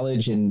going to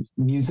college and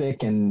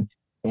music and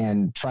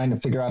trying to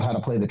figure out how to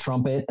play the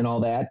trumpet and all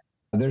that,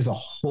 there's a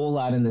whole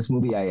lot in this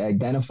movie I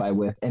identify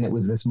with. And it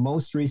was this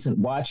most recent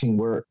watching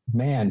where,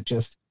 man,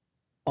 just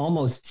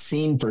almost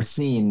scene for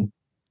scene,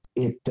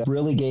 it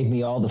really gave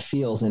me all the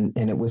feels. And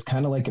it was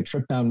kind of like a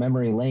trip down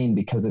memory lane,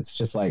 because it's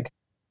just like,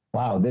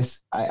 wow,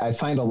 I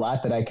find a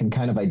lot that I can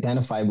kind of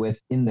identify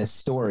with in this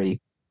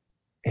story.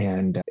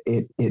 And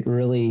it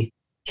really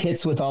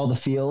hits with all the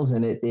feels,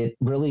 and it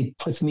really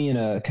puts me in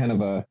a kind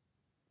of a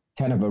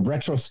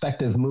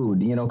retrospective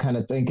mood, kind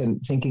of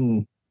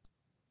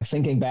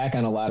thinking back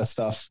on a lot of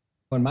stuff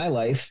in my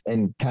life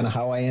and kind of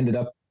how I ended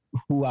up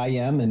who I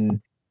am and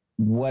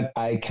what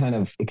I kind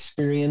of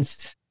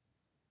experienced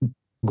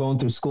going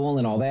through school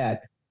and all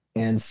that.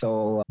 And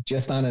so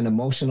just on an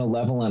emotional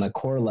level, on a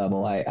core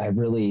level,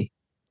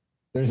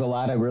 there's a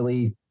lot I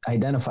really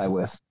identify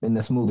with in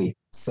this movie.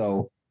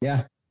 So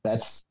yeah,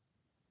 that's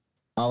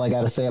all I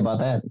got to say about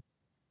that.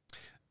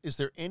 Is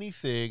there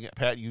anything,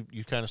 Pat, you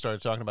kind of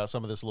started talking about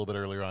some of this a little bit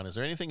earlier on. Is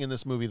there anything in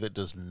this movie that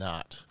does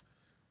not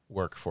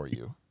work for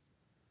you?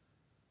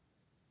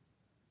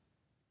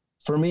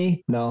 For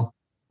me, no.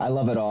 I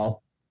love it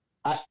all.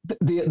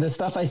 The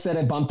stuff I said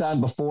I bumped on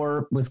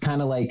before was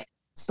kind of like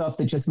stuff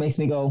that just makes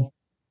me go,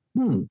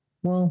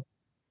 well,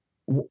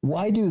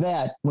 why do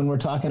that when we're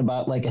talking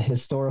about like a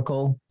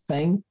historical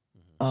thing?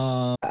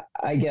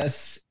 I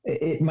guess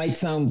it might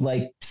sound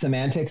like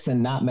semantics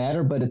and not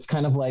matter, but it's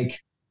kind of like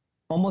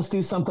almost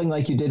do something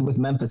like you did with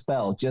Memphis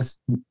Belle.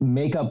 Just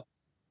make up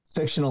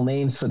fictional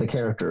names for the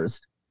characters,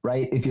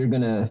 right? If you're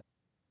going to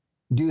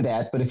do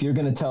that. But if you're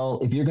going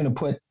to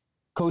put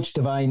Coach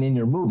Devine in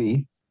your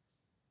movie,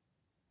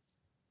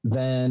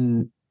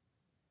 then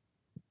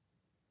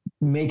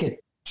make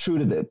it true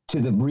to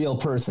the real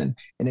person.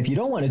 And if you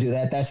don't want to do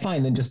that, that's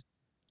fine. Then just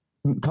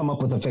come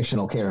up with a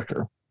fictional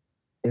character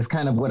is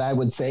kind of what I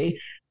would say.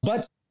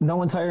 But no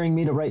one's hiring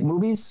me to write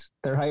movies.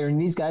 They're hiring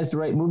these guys to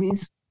write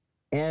movies.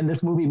 And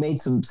this movie made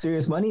some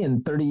serious money,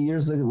 and 30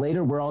 years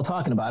later, we're all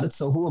talking about it.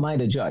 So who am I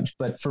to judge?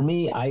 But for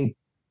me, I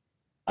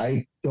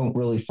don't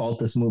really fault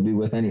this movie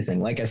with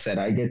anything. Like I said,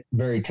 I get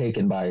very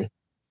taken by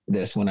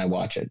this when I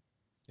watch it.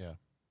 Yeah.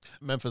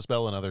 Memphis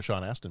Belle, another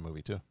Sean Astin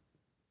movie too.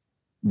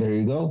 There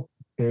you go.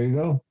 There you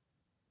go.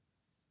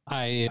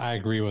 I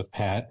agree with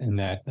Pat in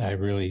that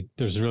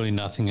there's really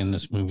nothing in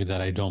this movie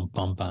that I don't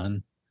bump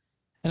on.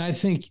 And I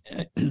think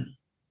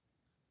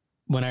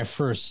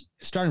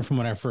starting from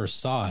when I first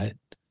saw it,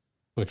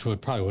 which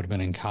would have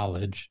been in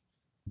college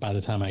by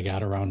the time I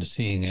got around to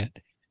seeing it.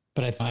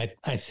 But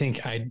I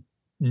think I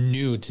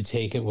knew to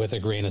take it with a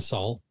grain of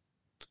salt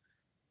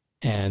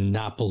and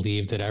not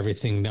believe that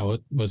everything that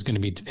was going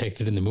to be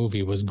depicted in the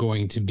movie was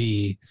going to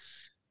be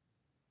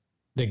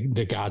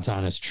the God's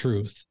honest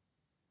truth.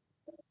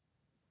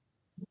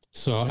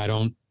 So I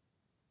don't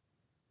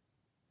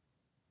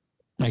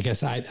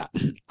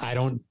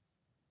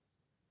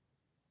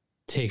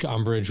take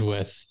umbrage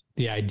with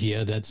the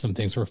idea that some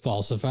things were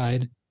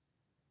falsified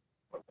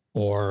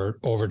or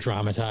over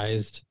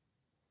dramatized,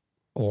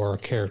 or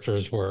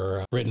characters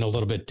were written a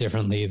little bit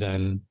differently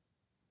than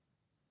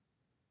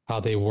how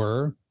they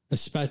were. I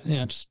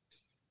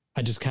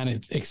just kind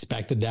of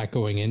expected that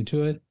going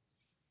into it.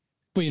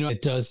 But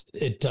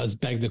it does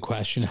beg the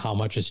question, how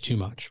much is too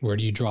much? Where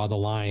do you draw the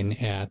line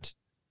at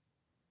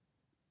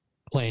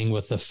playing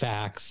with the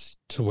facts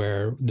to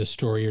where the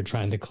story you're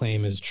trying to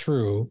claim is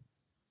true,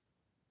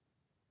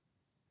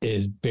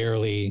 is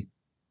barely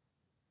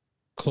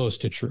close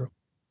to true.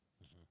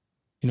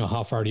 You know,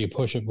 how far do you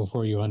push it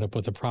before you end up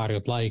with a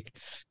product like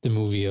the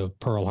movie of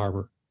Pearl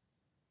Harbor?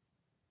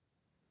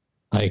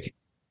 Like,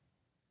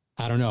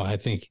 I don't know. I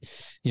think,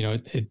 you know,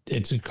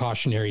 it's a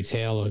cautionary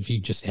tale of you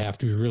just have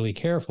to be really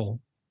careful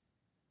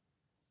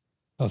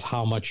of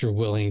how much you're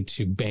willing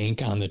to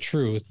bank on the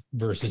truth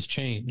versus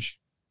change.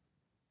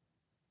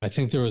 I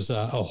think there was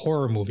a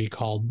horror movie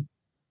called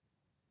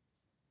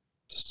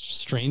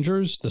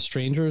Strangers. The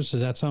Strangers. Does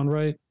that sound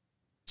right?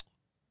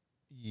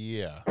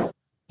 Yeah.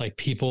 Like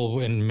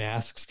people in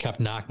masks kept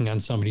knocking on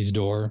somebody's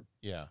door.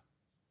 Yeah.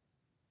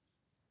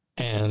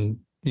 And,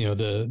 you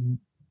know,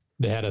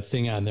 they had a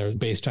thing on there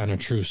based on a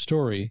true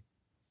story.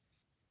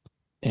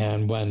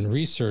 And when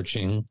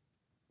researching,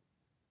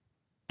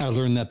 I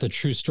learned that the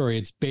true story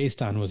it's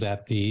based on was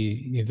that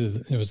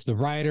it was the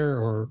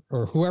writer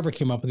or whoever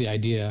came up with the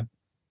idea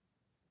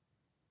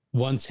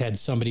once had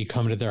somebody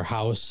come to their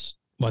house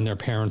when their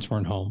parents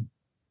weren't home.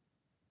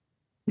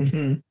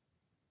 Mm-hmm.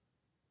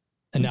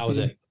 And that was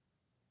it.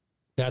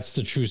 That's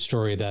the true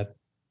story that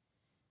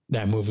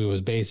movie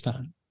was based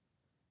on.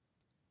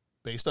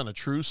 Based on a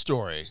true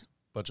story.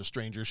 A bunch of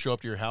strangers show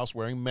up to your house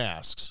wearing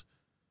masks.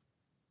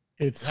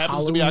 It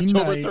happens to be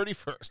October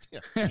 31st. Yeah.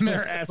 And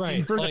they're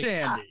asking for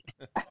candy.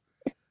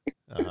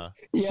 Uh-huh.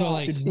 Yeah. So,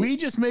 like, did we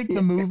just make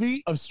the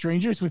movie of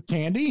Strangers with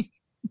Candy?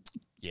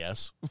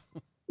 Yes.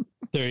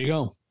 There you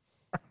go.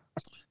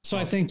 So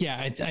I think,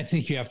 I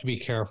think you have to be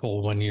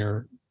careful when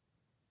you're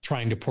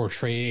trying to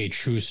portray a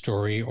true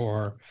story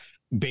or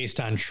based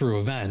on true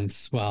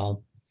events.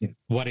 Well,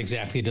 what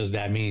exactly does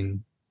that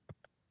mean?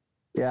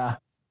 Yeah.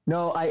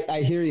 No,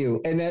 I hear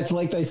you. And that's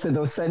like I said,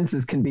 those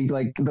sentences can be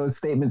like, those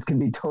statements can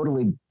be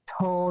totally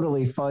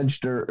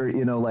fudged or,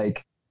 you know,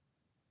 like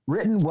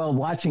written while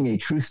watching a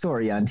true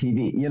story on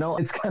TV. You know,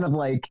 it's kind of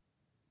like,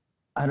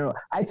 I don't know.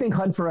 I think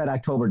Hunt for Red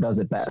October does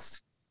it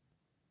best.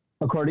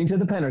 According to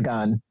the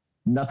Pentagon,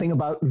 nothing of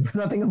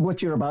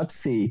what you're about to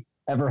see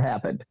ever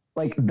happened.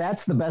 Like,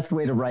 that's the best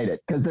way to write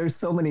it, because there's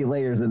so many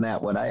layers in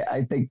that one.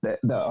 I think that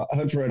the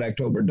Hunt for Red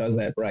October does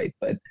that right,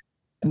 but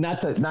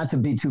not to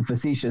be too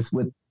facetious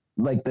with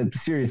like the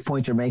serious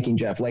point you're making,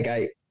 Jeff. Like,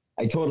 I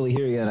totally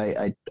hear you,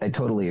 and I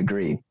totally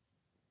agree.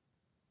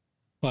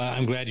 Well,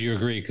 I'm glad you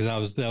agree, because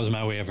that was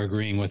my way of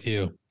agreeing with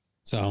you.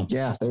 So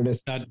yeah, there it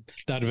is. That'd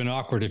have been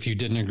awkward if you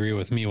didn't agree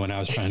with me when I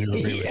was trying to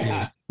agree with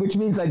you. Which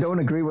means I don't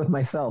agree with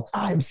myself.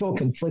 I'm so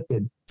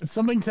conflicted.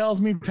 Something tells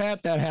me,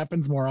 Pat, that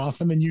happens more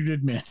often than you'd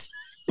admit.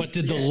 But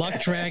did the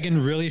luck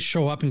dragon really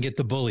show up and get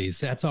the bullies?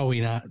 That's all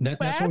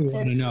that's what we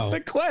want to know.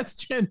 The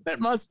question that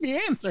must be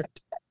answered.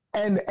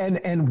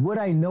 And would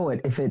I know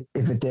it if it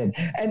did?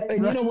 And right.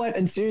 You know what?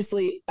 And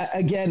seriously,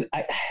 again,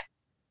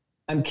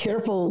 I'm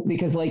careful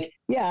because, like,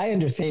 yeah, I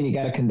understand you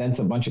got to condense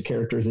a bunch of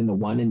characters into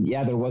one. And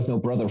yeah, there was no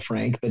brother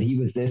Frank, but he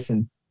was this.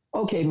 And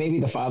okay, maybe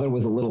the father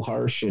was a little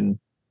harsh and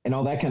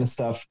all that kind of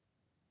stuff.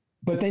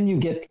 But then you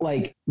get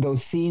like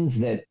those scenes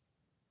that,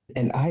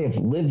 and I have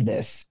lived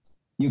this.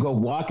 You go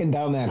walking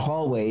down that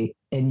hallway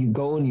and you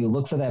go and you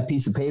look for that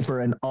piece of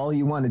paper, and all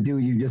you want to do,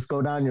 you just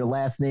go down your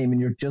last name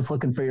and you're just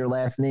looking for your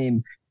last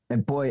name.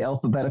 And boy,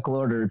 alphabetical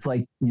order, it's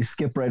like you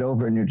skip right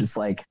over and you're just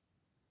like,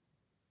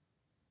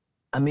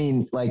 I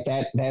mean, like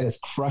that is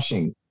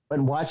crushing. But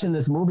watching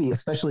this movie,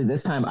 especially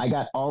this time, I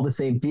got all the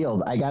same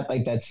feels. I got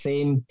like that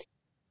same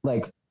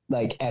like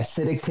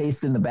acidic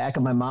taste in the back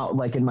of my mouth,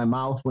 like in my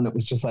mouth, when it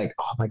was just like,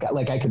 oh my God,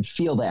 like I could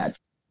feel that.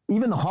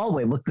 Even the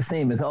hallway looked the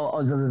same as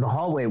there's a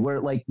hallway where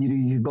like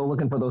you go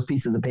looking for those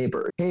pieces of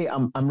paper. Hey,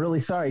 I'm really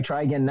sorry.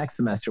 Try again next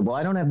semester. Well,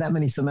 I don't have that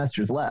many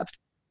semesters left.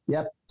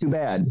 Yep. Too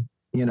bad.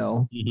 You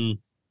know,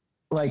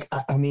 like,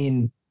 I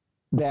mean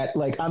that,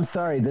 like, I'm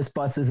sorry, this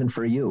bus isn't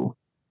for you.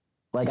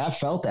 Like, I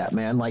felt that,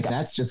 man. Like,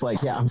 that's just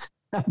like, yeah,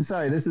 I'm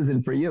sorry, this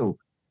isn't for you.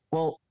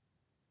 Well,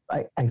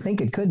 I think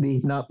it could be.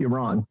 No, you're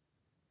wrong.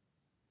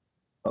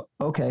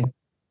 Okay.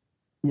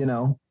 You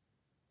know,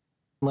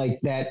 like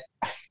that.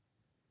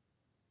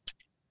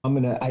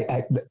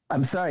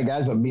 I'm sorry,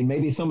 guys. I mean,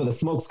 maybe some of the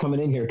smoke's coming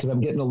in here because I'm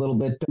getting a little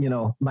bit, you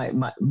know,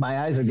 my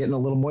eyes are getting a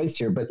little moist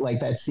here. But like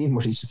that scene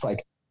where he's just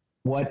like,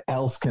 what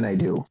else can I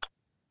do?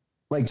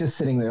 Like just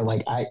sitting there,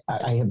 like I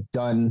have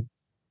done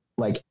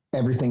like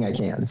everything I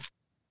can.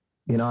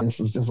 You know, and this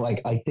is just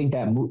like, I think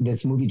that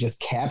this movie just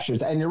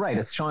captures, and you're right,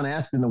 it's Sean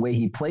Astin the way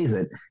he plays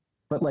it.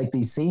 But like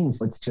these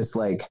scenes, it's just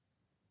like,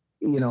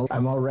 you know,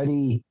 I'm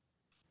already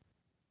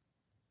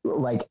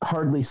like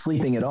hardly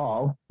sleeping at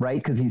all, right?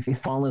 Because he's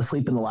falling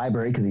asleep in the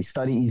library because he's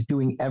studying, he's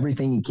doing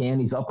everything he can,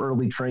 he's up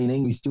early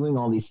training, he's doing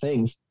all these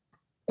things,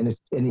 and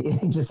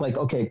it's just like,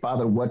 okay,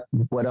 Father, what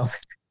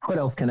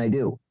else can I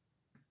do?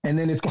 And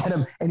then it's got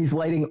him, and he's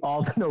lighting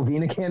all the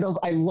novena candles.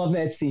 I love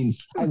that scene.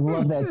 I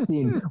love that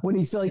scene when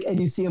he's like, and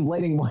you see him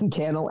lighting one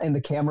candle, and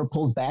the camera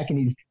pulls back,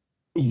 and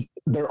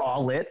they're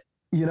all lit,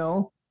 you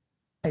know,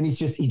 and he's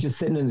just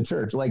sitting in the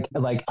church, like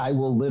I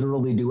will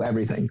literally do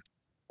everything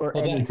or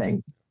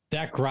anything.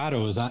 That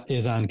grotto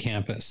is on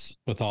campus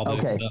with all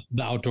the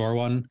outdoor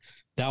one.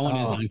 That one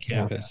is Oh, on yeah.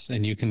 campus,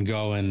 and you can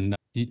go and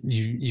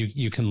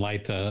you can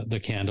light the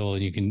candle,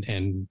 and you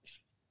can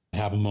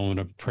have a moment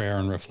of prayer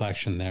and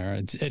reflection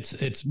there.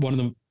 It's one of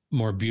the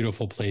more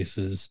beautiful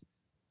places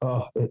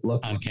Oh, it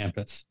looks on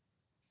campus.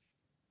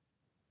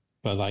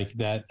 But like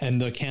that, and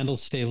the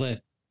candles stay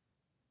lit.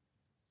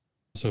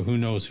 So who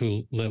knows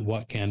who lit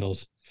what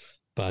candles?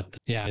 But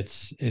yeah,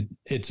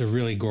 it's a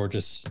really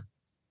gorgeous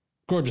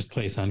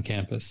place on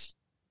campus.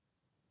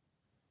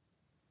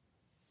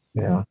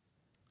 Yeah.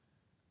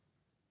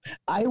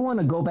 I want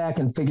to go back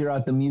and figure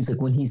out the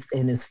music when he's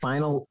in his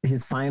final,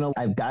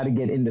 I've got to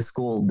get into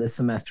school this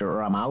semester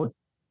or I'm out.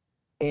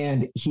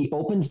 And he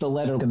opens the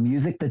letter. The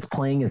music that's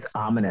playing is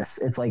ominous.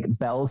 It's like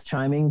bells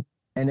chiming.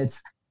 And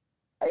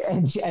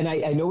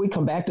I know we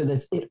come back to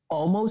this. It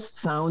almost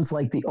sounds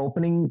like the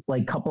opening,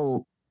 like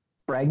couple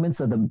fragments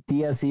of the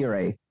Dies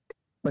Irae.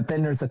 But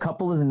then there's a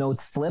couple of the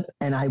notes flip.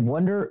 And I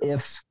wonder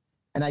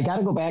and I got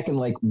to go back and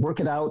like work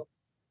it out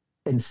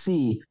and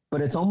see, but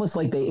it's almost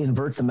like they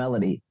invert the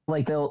melody.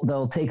 Like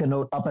they'll take a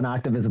note up an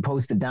octave as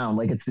opposed to down.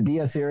 Like it's the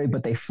Dies Irae,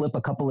 but they flip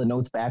a couple of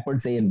notes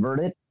backwards. They invert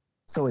it.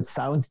 So it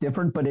sounds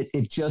different, but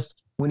it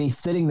just, when he's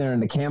sitting there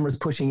and the camera's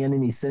pushing in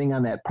and he's sitting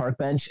on that park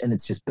bench and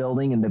it's just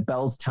building and the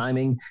bells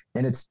chiming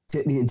and it's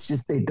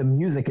just, the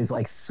music is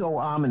like so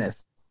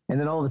ominous. And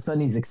then all of a sudden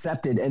he's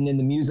accepted. And then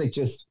the music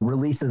just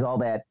releases all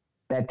that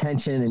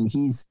tension. And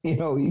he's, he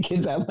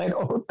gives that line,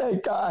 oh,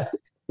 thank God,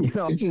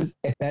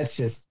 it's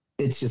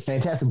just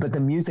fantastic. But the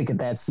music at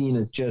that scene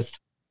is just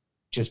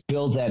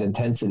builds that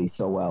intensity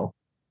so well.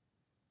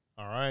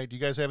 All right. Do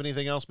you guys have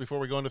anything else before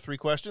we go into 3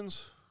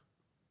 questions?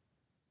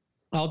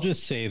 I'll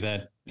just say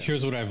that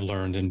here's what I've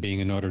learned in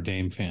being a Notre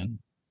Dame fan.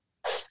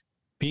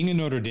 Being a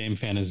Notre Dame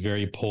fan is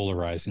very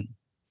polarizing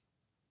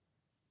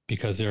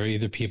because there are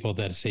either people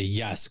that say,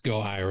 yes, go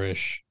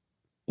Irish,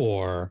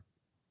 or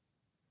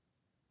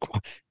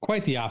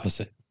quite the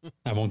opposite.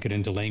 I won't get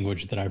into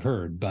language that I've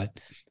heard, but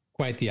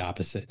quite the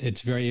opposite.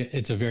 It's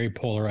a very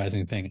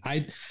polarizing thing.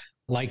 I,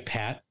 like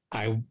Pat,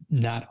 I'm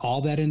not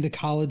all that into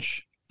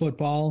college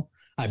football.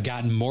 I've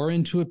gotten more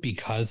into it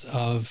because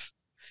of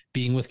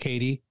being with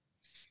Katie.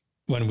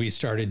 When we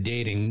started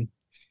dating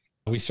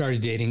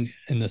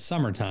in the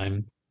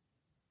summertime,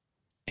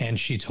 and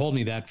she told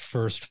me that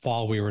first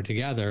fall we were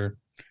together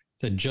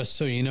that, just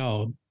so you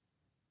know,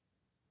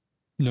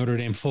 Notre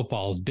Dame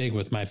football is big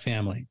with my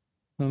family.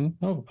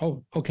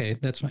 Oh, okay,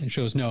 that's fine. She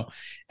goes, no,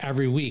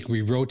 every week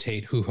we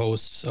rotate who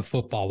hosts a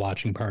football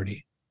watching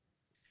party.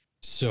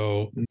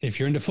 So if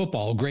you're into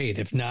football, great.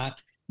 If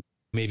not,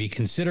 maybe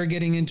consider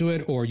getting into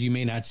it, or you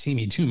may not see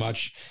me too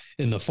much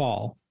in the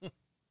fall.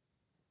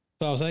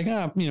 So I was like,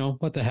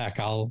 what the heck?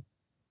 I'll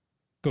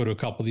go to a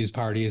couple of these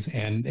parties.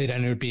 And it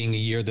ended up being a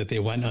year that they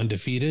went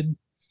undefeated,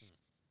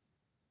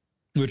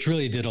 which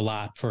really did a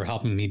lot for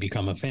helping me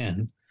become a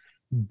fan.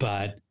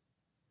 But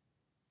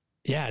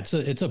yeah,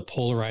 it's a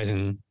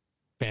polarizing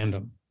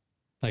fandom.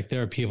 Like,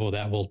 there are people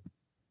that will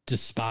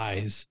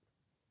despise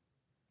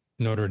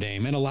Notre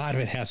Dame. And a lot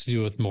of it has to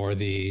do with more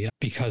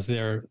because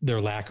their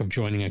lack of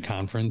joining a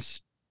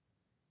conference.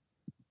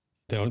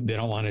 They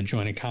don't want to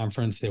join a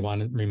conference. They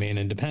want to remain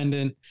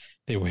independent.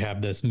 They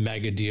have this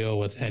mega deal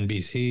with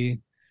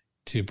NBC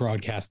to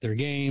broadcast their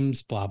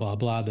games, blah, blah,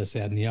 blah, this,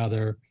 that, and the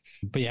other.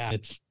 But yeah,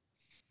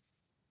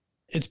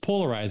 it's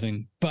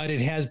polarizing, but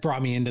it has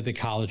brought me into the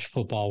college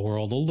football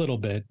world a little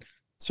bit,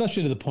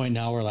 especially to the point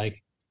now where,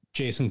 like,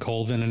 Jason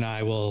Colvin and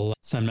I will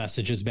send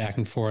messages back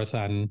and forth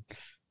on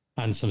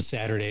some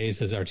Saturdays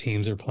as our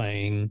teams are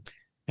playing,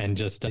 and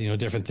just,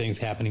 different things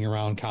happening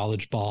around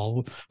college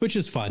ball, which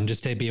is fun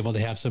just to be able to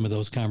have some of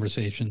those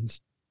conversations.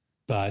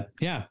 But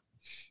yeah,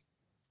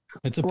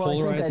 it's a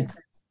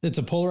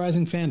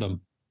polarizing fandom.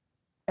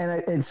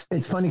 And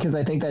it's funny because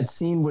I think that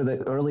scene where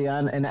early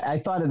on, and I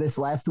thought of this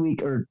last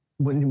week, or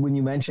when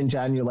you mentioned,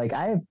 John, you're like,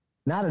 I am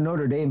not a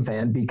Notre Dame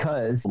fan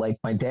because, like,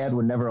 my dad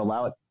would never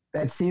allow it.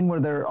 That scene where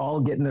they're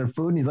all getting their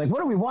food and he's like, what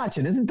are we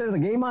watching? Isn't there the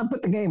game on?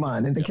 Put the game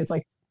on. And the kid's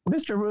like,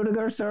 Mr.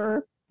 Rudiger,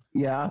 sir.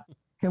 Yeah.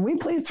 Can we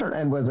please turn,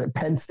 and was it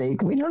Penn State?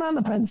 Can we turn on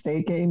the Penn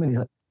State game? And he's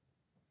like,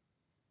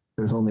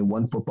 there's only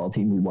one football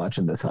team we watch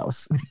in this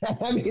house.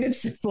 I mean,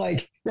 it's just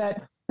like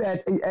that,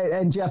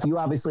 and Jeff, you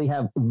obviously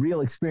have real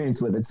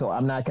experience with it. So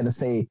I'm not going to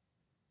say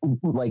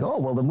like, oh,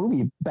 well, the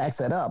movie backs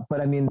that up.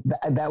 But I mean,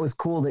 that was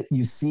cool that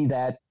you see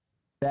that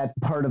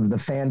part of the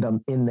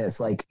fandom in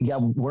this. Like, yeah,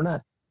 we're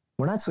not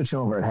switching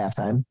over at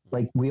halftime.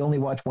 Like, we only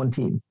watch one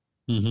team.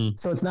 Mm-hmm.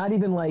 So it's not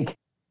even like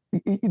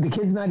the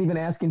kid's not even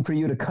asking for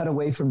you to cut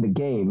away from the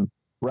game.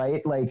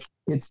 Right? Like,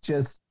 it's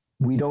just,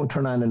 we don't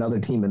turn on another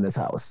team in this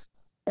house.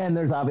 And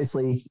there's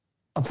obviously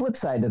a flip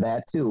side to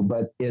that too,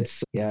 but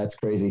it's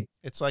crazy.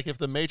 It's like if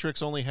the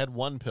Matrix only had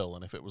one pill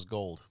and if it was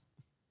gold.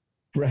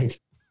 Right.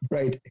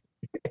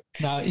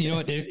 Now, you know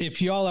what,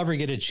 if you all ever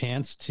get a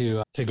chance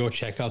to go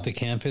check out the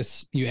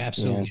campus, you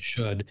absolutely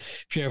should.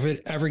 If you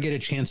ever get a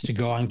chance to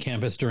go on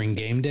campus during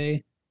game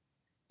day,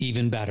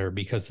 even better,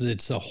 because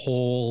it's a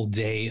whole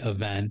day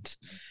event.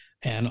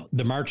 And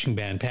the marching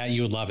band, Pat,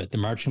 you would love it. The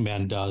marching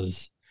band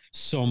does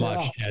so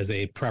much as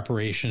a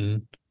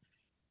preparation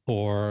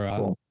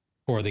for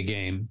for the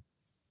game.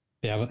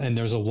 Yeah, and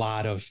there's a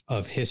lot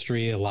of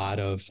history, a lot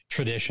of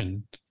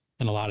tradition,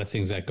 and a lot of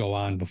things that go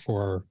on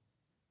before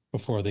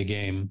the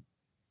game.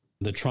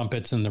 The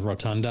trumpets in the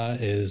rotunda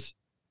is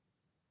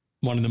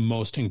one of the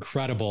most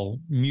incredible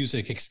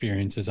music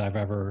experiences I've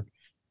ever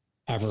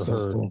heard.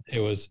 Cool. It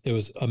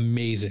was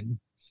amazing.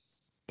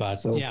 But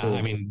yeah, cool.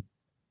 I mean,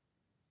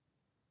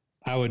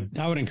 I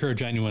would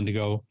encourage anyone to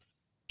go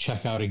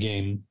check out a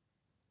game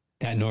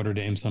at Notre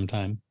Dame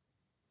sometime.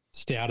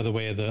 Stay out of the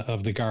way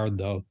of the guard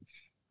though,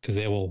 because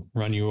they will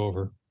run you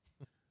over.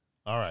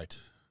 All right.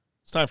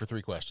 It's time for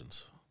 3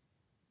 questions.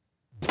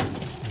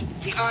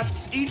 He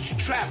asks each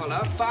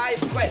traveler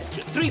 5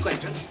 questions. 3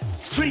 questions.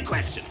 3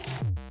 questions.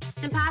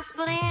 It's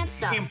impossible to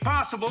answer.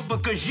 Impossible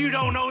because you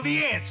don't know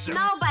the answer.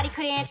 Nobody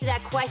could answer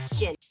that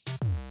question.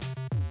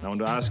 I want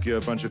to ask you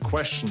a bunch of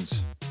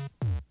questions.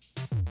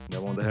 I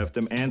want to have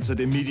them answered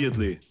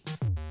immediately.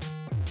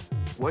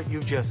 What you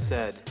just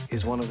said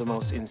is one of the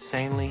most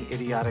insanely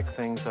idiotic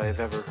things I have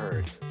ever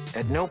heard.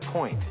 At no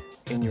point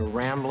in your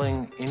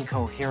rambling,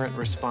 incoherent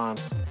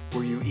response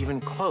were you even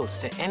close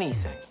to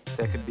anything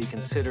that could be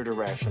considered a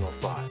rational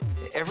thought.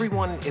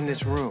 Everyone in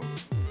this room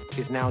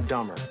is now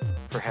dumber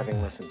for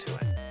having listened to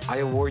it. I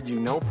award you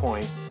no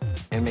points,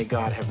 and may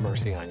God have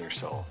mercy on your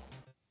soul.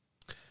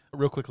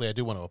 Real quickly, I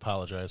do want to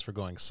apologize for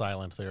going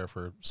silent there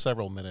for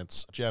several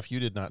minutes. Jeff, you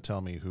did not tell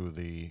me who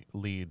the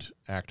lead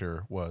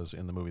actor was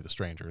in the movie The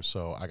Strangers,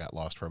 so I got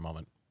lost for a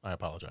moment. I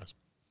apologize.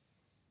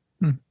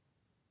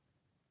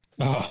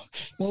 Oh,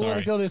 we'll let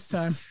it go this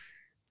time.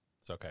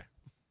 It's okay.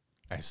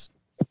 I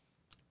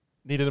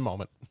needed a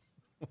moment.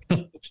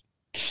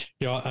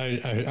 Y'all,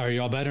 are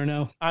y'all better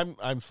now?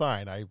 I'm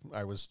fine.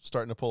 I was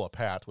starting to pull a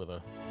Pat with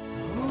a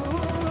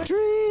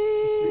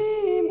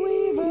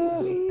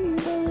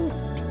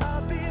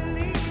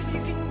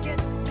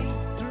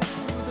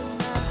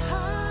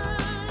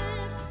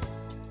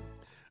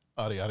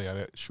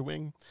Audio.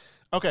 Swing.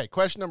 Okay,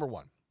 question number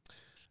 1.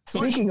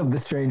 Speaking of The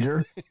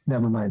Stranger,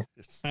 never mind.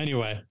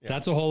 Anyway,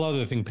 that's a whole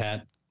other thing,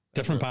 Pat.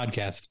 Different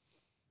podcast.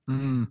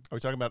 Are we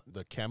talking about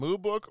the Camus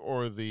book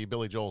or the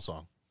Billy Joel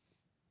song?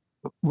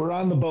 We're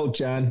on the boat,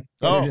 John.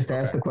 Just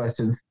ask the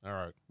questions. All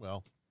right.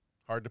 Well,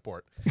 hard to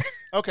port.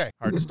 Okay.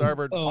 Hard to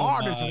starboard.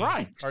 Hard is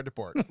right. Hard to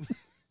port.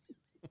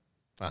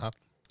 Uh-huh.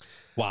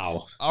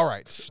 Wow. All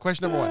right.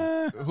 Question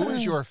number 1. Who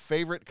is your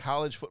favorite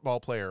college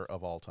football player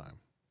of all time?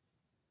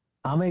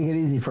 I'll make it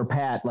easy for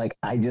Pat. Like,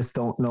 I just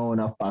don't know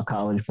enough about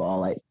college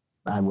ball.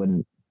 I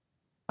wouldn't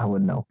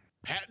know.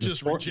 Pat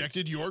just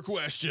rejected your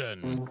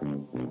question.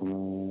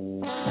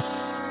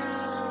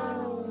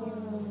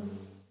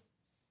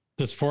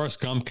 Does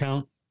Forrest Gump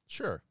count?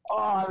 Sure. Oh,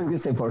 I was going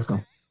to say Forrest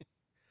Gump.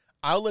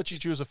 I'll let you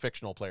choose a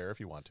fictional player if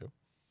you want to.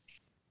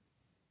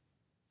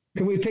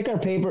 Can we pick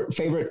our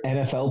favorite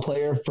NFL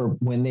player for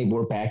when they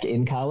were back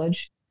in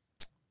college?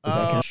 Does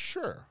that count?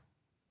 Sure.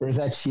 Or is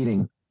that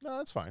cheating? No,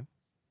 that's fine.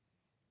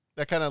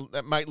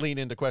 That might lean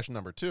into question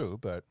number 2,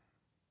 but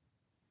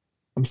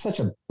I'm such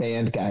a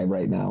band guy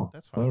right now.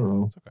 That's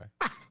fine.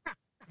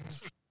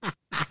 That's okay.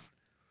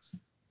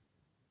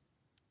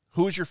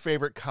 Who is your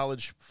favorite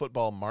college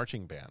football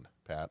marching band,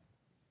 Pat?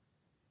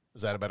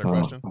 Is that a better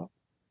question?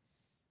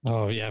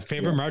 Oh yeah,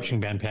 favorite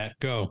marching band, Pat.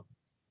 Go.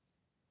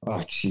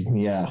 Oh, geez,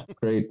 yeah,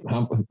 great.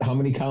 How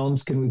many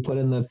columns can we put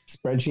in the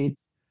spreadsheet?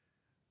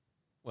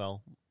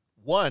 Well,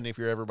 1 if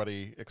you're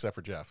everybody except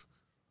for Jeff.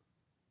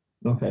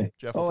 Okay.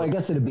 I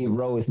guess it'd be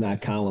rows,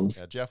 not columns.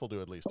 Yeah, Jeff will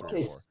do at least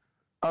 3 or 4.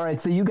 All right,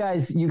 so you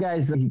guys, you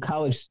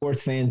college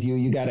sports fans,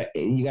 you gotta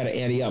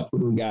ante up. Who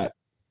do we got?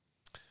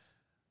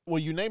 Well,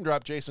 you name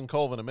dropped Jason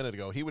Colvin a minute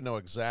ago. He would know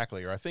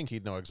exactly, or I think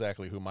he'd know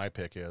exactly who my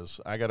pick is.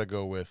 I got to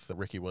go with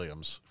Ricky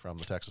Williams from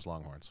the Texas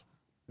Longhorns.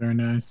 Very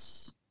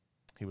nice.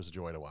 He was a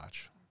joy to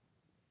watch.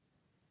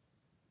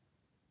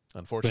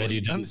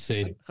 Unfortunately,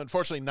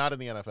 unfortunately not in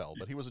the NFL,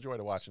 but he was a joy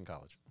to watch in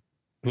college.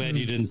 Glad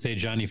you didn't say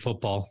Johnny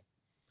Football.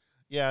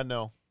 Yeah,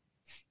 no.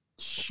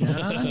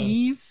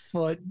 Johnny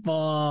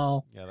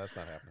Football. Yeah, that's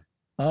not happening.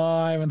 Oh,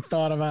 I haven't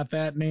thought about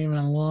that name in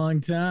a long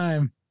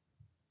time.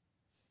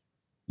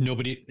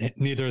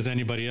 Neither is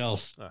anybody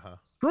else. Uh-huh.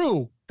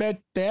 True. That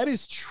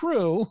is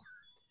true.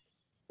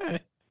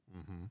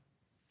 Mm-hmm.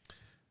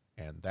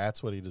 And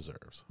that's what he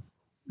deserves.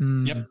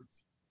 Yep.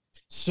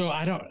 So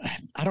I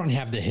don't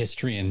have the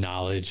history and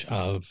knowledge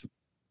of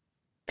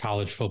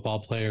college football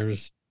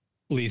players,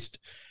 at least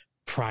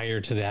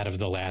prior to that of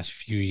the last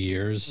few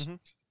years. Mm-hmm.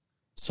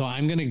 So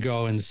I'm going to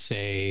go and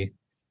say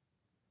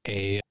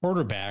a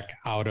quarterback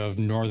out of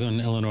Northern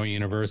Illinois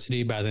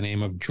University by the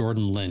name of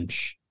Jordan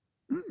Lynch.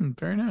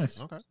 Very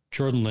nice. Okay.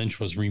 Jordan Lynch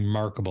was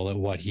remarkable at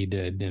what he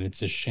did, and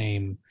it's a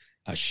shame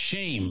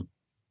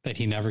that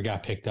he never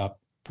got picked up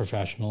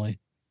professionally.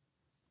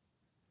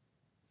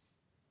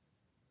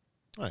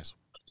 Nice.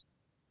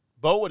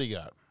 Bo, what do you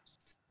got?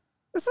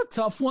 It's a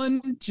tough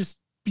one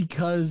just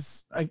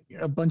because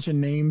a bunch of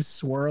names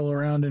swirl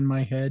around in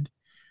my head.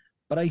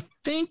 But I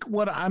think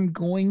what I'm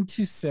going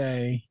to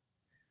say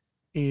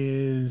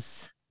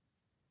is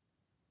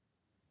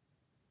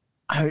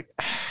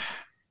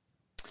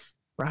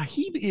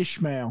Raheem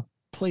Ishmael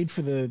played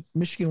for the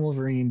Michigan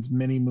Wolverines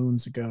many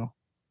moons ago.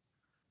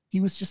 He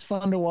was just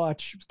fun to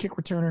watch. Kick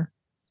returner.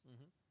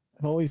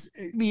 I've always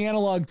the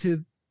analog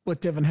to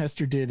what Devin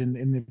Hester did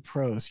in the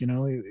pros.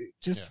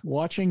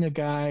 Watching a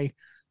guy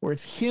where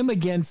it's him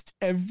against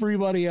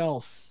everybody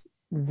else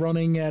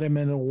running at him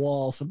in the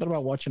wall. Something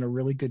about watching a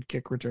really good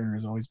kick returner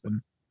has always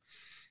been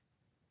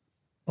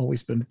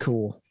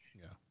cool.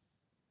 Yeah.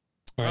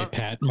 All right,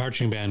 Pat,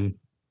 marching band.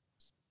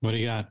 What do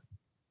you got?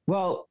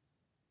 Well,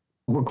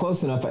 we're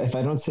close enough. If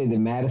I don't say the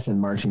Madison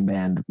marching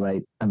band,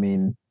 right? I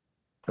mean,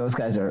 those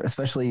guys are,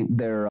 especially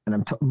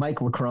Mike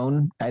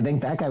LeCrone. I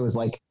think that guy was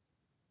like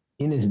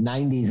in his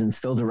 90s and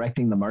still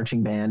directing the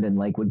marching band, and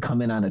like would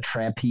come in on a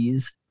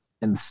trapeze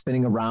and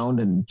spinning around,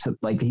 and so,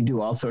 like he'd do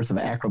all sorts of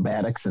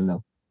acrobatics in the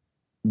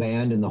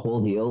band and the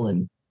whole deal.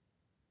 And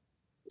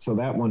so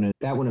that one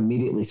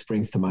immediately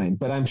springs to mind.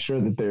 But I'm sure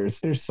that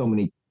there's so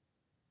many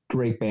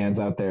great bands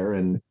out there,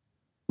 and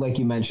like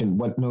you mentioned,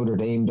 what Notre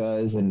Dame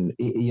does, and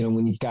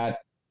when you've got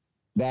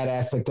that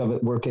aspect of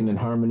it working in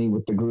harmony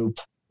with the group,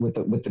 with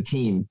the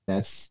team,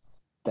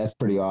 that's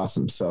pretty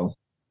awesome. So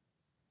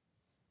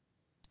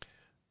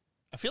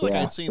I feel like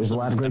I'd seen some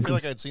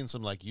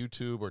like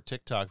YouTube or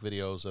TikTok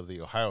videos of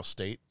the Ohio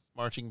State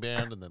marching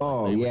band, and then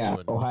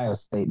Ohio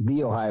State,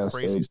 Ohio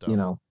State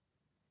stuff.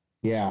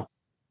 Yeah,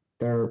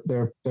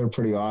 they're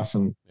pretty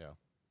awesome. Yeah.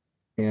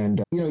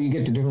 And you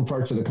get to different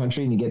parts of the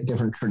country, and you get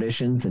different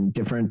traditions and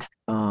different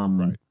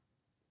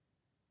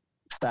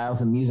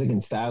styles of music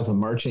and styles of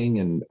marching,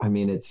 and I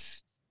mean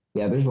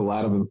there's a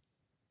lot of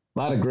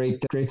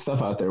great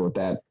stuff out there with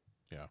that.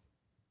 Yeah.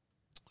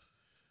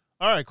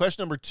 All right,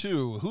 question number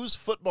 2. Whose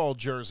football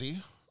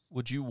jersey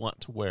would you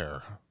want to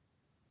wear?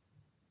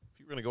 If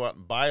you were going to go out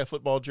and buy a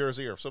football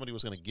jersey, or if somebody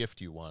was going to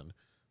gift you one,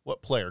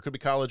 what player? Could be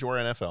college or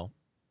NFL.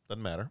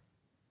 Doesn't matter.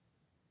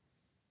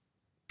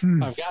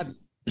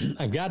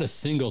 I've got a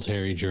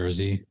Singletary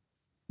jersey.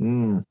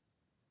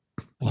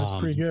 That's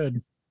pretty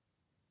good.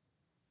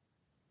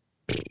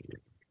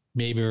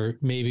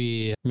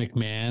 Maybe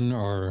McMahon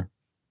or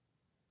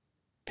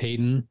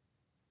Peyton.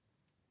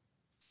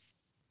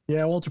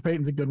 Yeah, Walter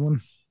Payton's a good one.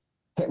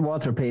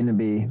 Walter Payton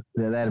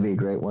that'd be a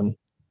great one.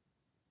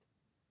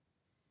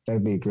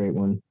 That'd be a great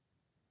one.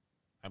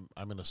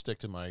 I'm going to stick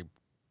to my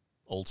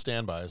old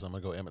standbys. I'm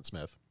going to go Emmitt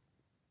Smith.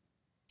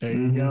 There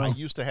you go. I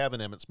used to have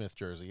an Emmitt Smith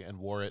jersey and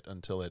wore it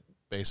until it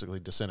basically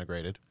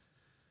disintegrated.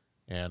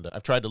 And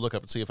I've tried to look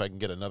up and see if I can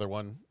get another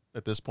one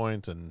at this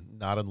point, and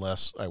not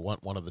unless I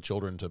want one of the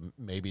children to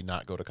maybe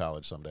not go to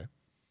college someday.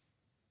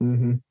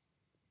 Mm-hmm.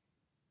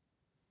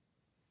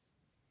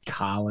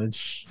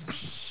 College.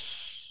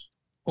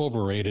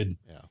 Overrated.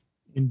 Yeah.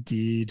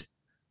 Indeed.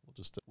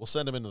 We'll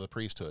send them into the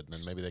priesthood, and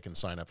then maybe they can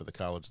sign up for the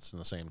college that's in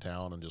the same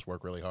town and just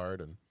work really hard,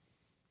 and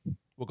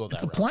we'll go that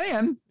route. It's a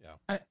plan.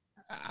 Yeah.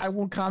 I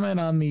won't comment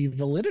on the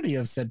validity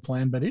of said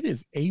plan, but it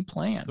is a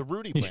plan. The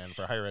Rudy plan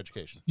for higher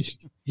education.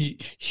 You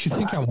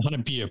think I want to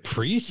be a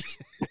priest?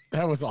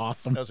 That was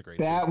awesome. That was a great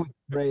That was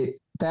great.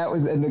 That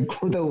was, and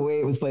the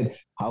way it was played.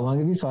 How long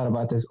have you thought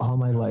about this? All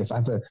my life.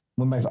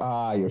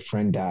 Your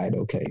friend died.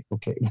 Okay.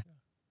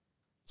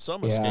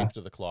 Some escaped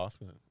to the cloth.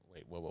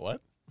 Wait,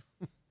 what?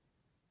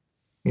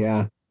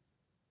 Yeah.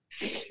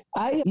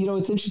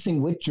 It's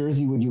interesting. What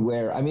jersey would you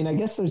wear? I mean, I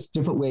guess there's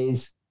different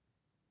ways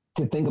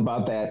to think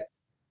about that.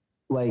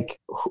 Like,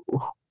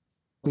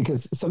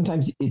 because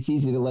sometimes it's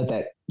easy to let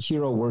that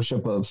hero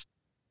worship of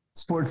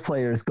sports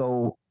players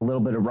go a little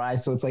bit awry.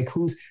 So it's like,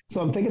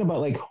 so I'm thinking about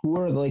like, who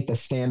are like the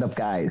stand-up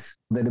guys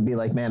that'd be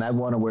like, man, I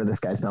want to wear this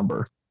guy's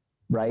number.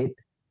 Right.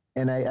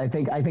 And I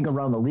think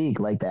around the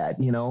league like that,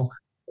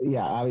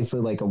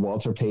 obviously like a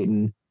Walter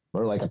Payton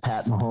or like a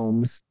Pat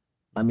Mahomes.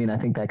 I mean, I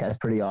think that guy's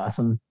pretty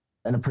awesome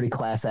and a pretty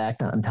class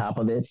act on top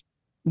of it,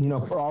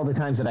 for all the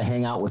times that I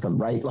hang out with him.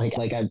 Right.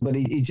 But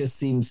he just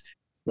seems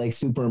like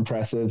super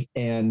impressive.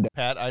 And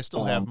Pat, I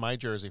still have my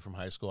jersey from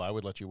high school. I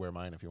would let you wear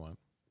mine if you want.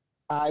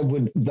 I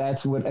would.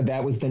 That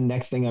was the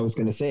next thing I was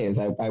going to say is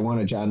I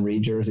want a John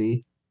Reed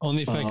jersey.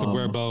 Only if I could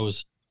wear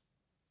bows.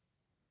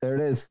 There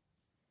it is.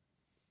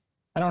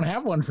 I don't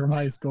have one from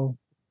high school.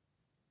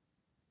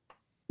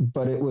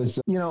 But it was,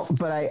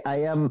 but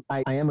I am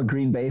a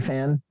Green Bay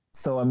fan.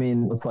 So, I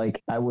mean, it's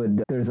like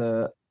there's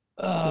a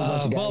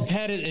bunch of guys. Well,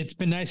 Pat, it's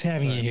been nice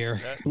having you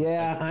here.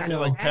 Yeah, I feel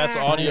like Pat's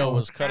audio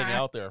was cutting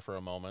out there for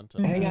a moment.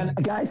 Hang on,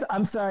 guys.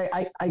 I'm sorry.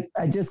 I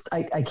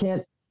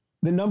can't.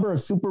 The number of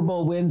Super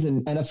Bowl wins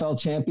and NFL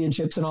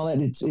championships and all that,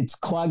 it's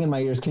clogging my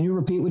ears. Can you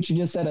repeat what you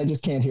just said? I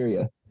just can't hear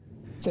you.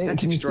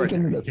 Can you speak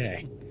into the...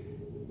 Okay.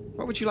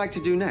 What would you like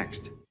to do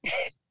next?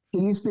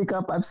 Can you speak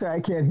up? I'm sorry, I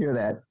can't hear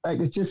that.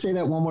 Just say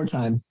that one more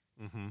time.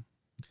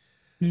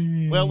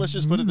 Mm-hmm. Well, let's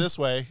just put it this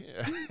way.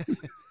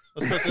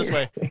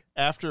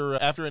 After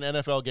an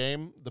NFL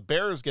game, the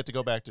Bears get to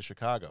go back to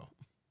Chicago.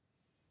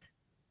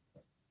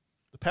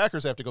 The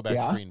Packers have to go back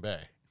to Green Bay.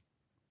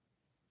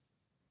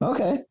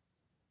 Okay.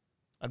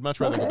 I'd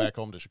much rather go back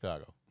home to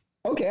Chicago.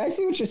 Okay, I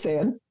see what you're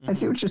saying. Mm-hmm. I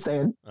see what you're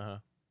saying. Uh-huh.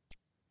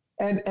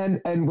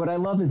 And what I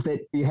love is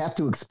that you have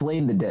to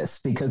explain the diss,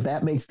 because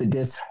that makes the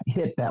diss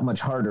hit that much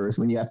harder is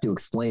when you have to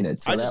explain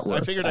it. So that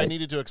works. I figured I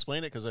needed to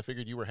explain it because I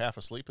figured you were half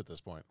asleep at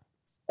this point.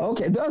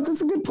 Okay,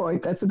 that's a good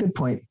point. That's a good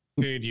point.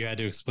 Dude, you had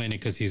to explain it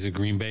because he's a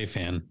Green Bay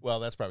fan. Well,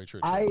 that's probably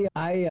true. I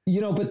I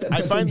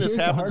find this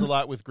happens a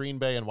lot with Green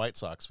Bay and White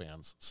Sox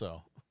fans.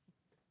 So.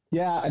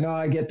 Yeah, I know.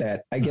 I get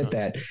that.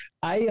 That.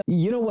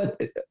 You know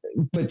what?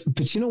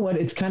 But you know what?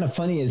 It's kind of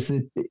funny is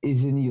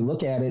when you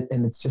look at it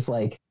and it's just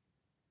like,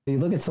 you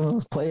look at some of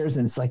those players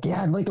and it's like,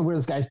 yeah, I'd like to wear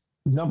this guy's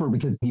number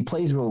because he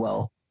plays real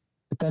well.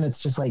 But then it's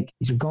just like,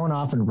 you're going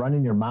off and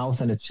running your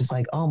mouth and it's just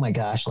like, oh my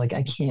gosh, like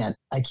I can't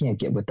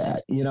get with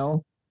that, you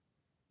know?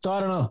 So I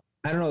don't know.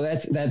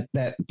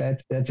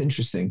 That's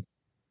interesting.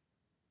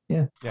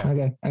 Yeah.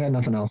 Okay. I got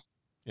nothing else.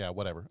 Yeah,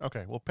 whatever.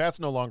 Okay. Well, Pat's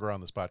no longer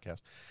on this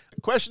podcast.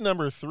 Question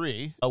number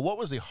 3. What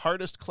was the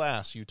hardest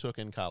class you took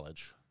in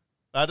college?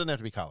 It doesn't have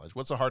to be college.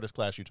 What's the hardest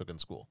class you took in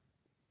school?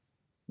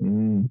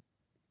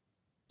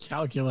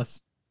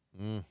 Calculus.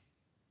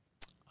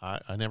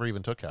 I never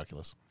even took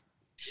calculus.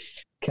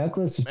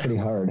 Calculus is pretty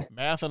hard.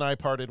 Math and I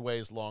parted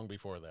ways long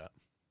before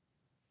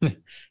that.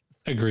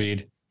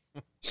 Agreed.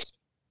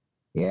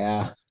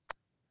 Yeah.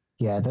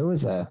 Yeah, there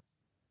was it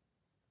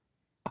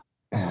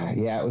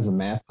was a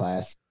math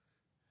class.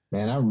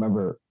 Man, I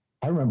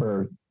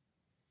remember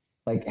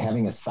like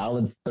having a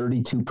solid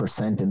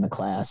 32% in the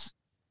class.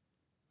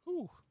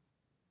 Ooh.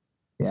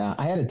 Yeah,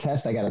 I had a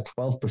test I got a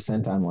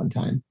 12% on one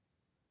time.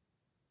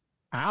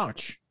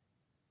 Ouch.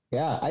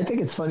 Yeah, I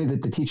think it's funny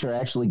that the teacher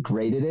actually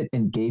graded it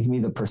and gave me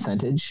the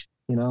percentage,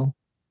 you know.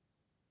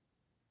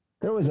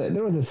 There was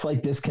a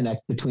slight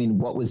disconnect between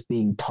what was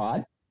being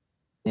taught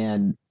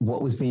and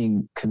what was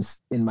being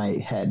in my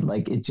head.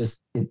 Like it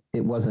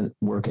wasn't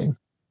working.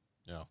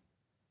 Yeah.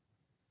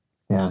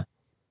 Yeah.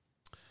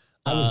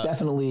 I was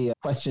definitely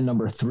question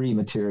number 3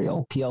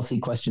 material,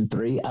 PLC question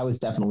 3. I was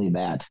definitely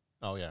that.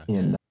 Oh yeah.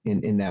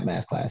 In that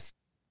math class.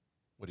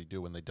 What do you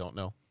do when they don't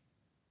know?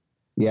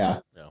 Yeah.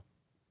 Yeah.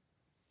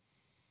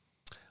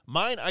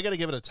 Mine, I got to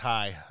give it a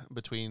tie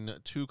between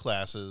 2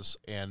 classes,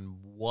 and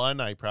one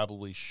I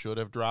probably should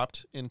have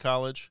dropped in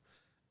college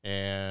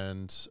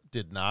and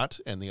did not,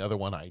 and the other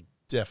one I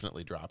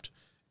definitely dropped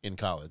in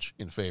college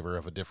in favor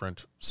of a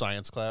different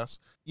science class.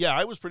 Yeah,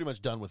 I was pretty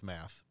much done with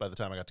math by the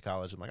time I got to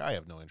college. I'm like, I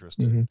have no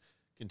interest in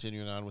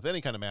continuing on with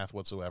any kind of math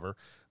whatsoever.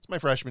 It's my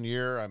freshman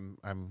year.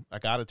 I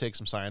got to take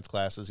some science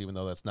classes, even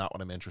though that's not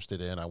what I'm interested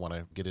in. I want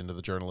to get into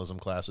the journalism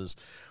classes.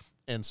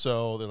 And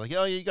so they're like,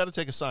 yeah, you got to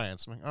take a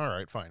science. I'm like, all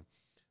right, fine.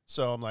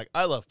 So I'm like,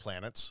 I love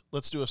planets.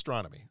 Let's do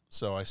astronomy.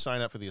 So I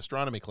sign up for the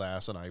astronomy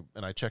class, and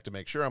I check to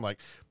make sure. I'm like,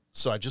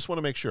 so I just want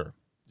to make sure.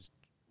 Just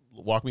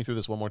walk me through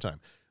this one more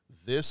time.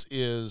 This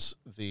is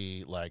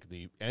the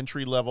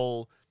entry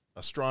level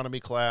astronomy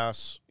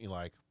class.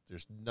 Like,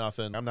 there's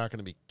nothing. I'm not going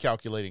to be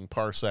calculating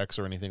parsecs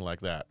or anything like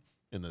that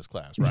in this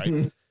class, right?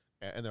 And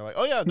they're like,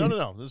 oh yeah,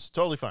 no. This is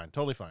totally fine.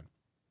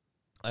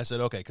 I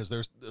said, okay, because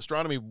there's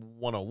Astronomy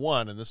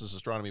 101 and this is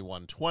Astronomy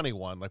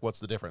 121. Like,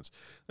 what's the difference?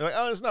 They're like,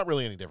 oh, there's not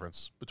really any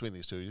difference between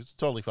these two. It's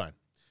totally fine.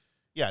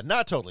 Yeah,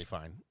 not totally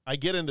fine. I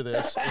get into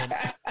this, and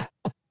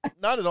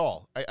not at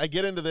all. I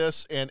get into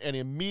this, and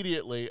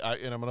immediately,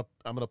 I'm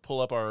gonna pull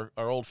up our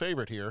old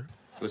favorite here.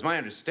 It was my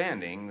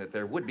understanding that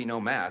there would be no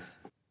math.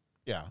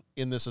 Yeah,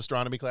 in this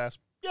astronomy class.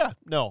 Yeah,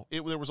 no,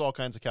 there was all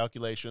kinds of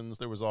calculations.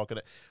 There was all kind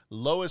of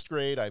lowest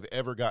grade I've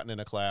ever gotten in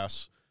a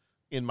class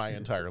in my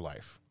entire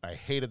life. I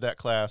hated that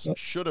class.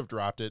 Should have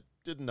dropped it.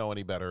 Didn't know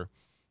any better.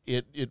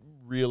 It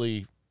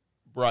really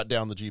brought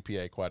down the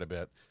GPA quite a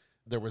bit.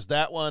 There was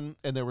that one,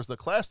 and there was the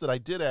class that I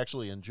did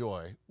actually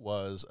enjoy,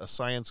 was a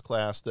science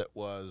class that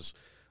was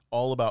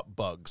all about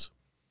bugs.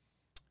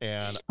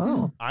 And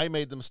I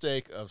made the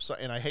mistake of,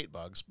 and I hate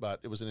bugs, but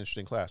it was an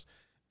interesting class.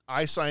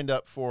 I signed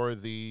up for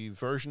the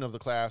version of the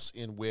class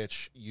in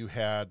which you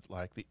had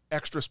like the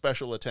extra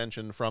special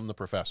attention from the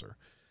professor.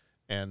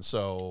 And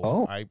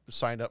so I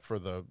signed up for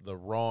the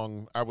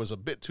wrong, I was a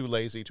bit too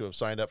lazy to have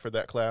signed up for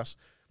that class.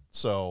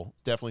 So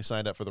definitely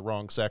signed up for the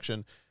wrong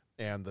section.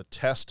 And the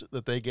test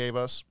that they gave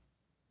us,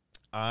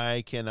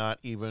 I cannot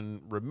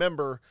even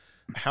remember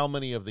how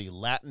many of the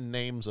Latin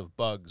names of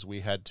bugs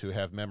we had to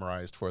have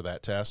memorized for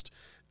that test.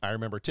 I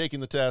remember taking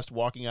the test,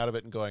 walking out of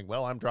it and going,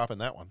 well, I'm dropping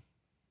that one.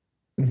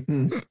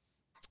 And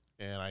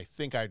I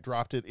think I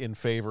dropped it in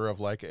favor of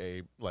like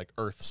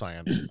earth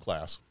science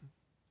class.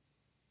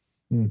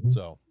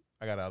 So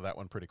I got out of that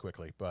one pretty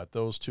quickly. But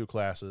those 2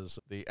 classes,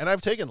 and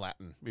I've taken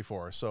Latin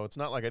before, so it's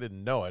not like I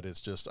didn't know it.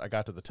 It's just I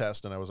got to the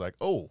test and I was like,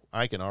 oh,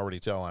 I can already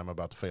tell I'm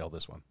about to fail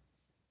this one.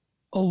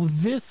 Oh,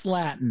 this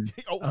Latin.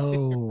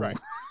 Right.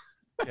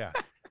 Yeah.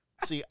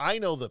 See, I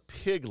know the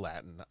pig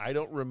Latin. I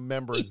don't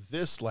remember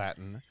this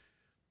Latin.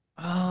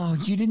 Oh,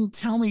 you didn't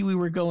tell me we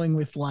were going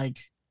with like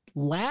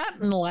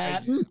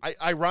Latin.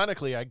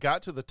 Ironically, I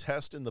got to the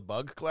test in the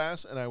bug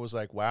class and I was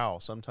like, wow,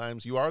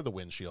 sometimes you are the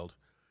windshield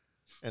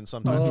and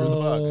sometimes you're the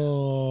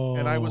bug.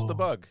 And I was the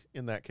bug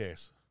in that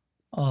case.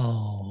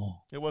 Oh,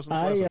 it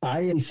wasn't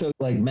pleasant. So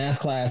like math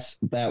class,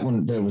 that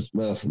one, there was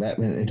that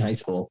in high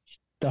school.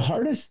 the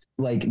hardest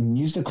like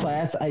music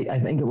class, I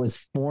think it was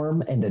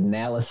form and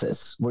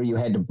analysis, where you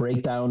had to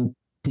break down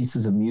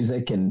pieces of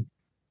music and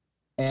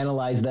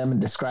analyze them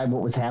and describe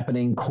what was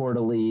happening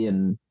chordally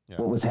and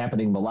what was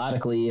happening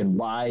melodically and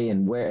why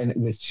and where. And it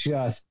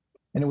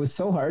was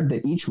so hard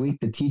that each week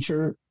the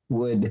teacher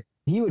would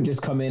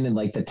just come in and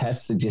like the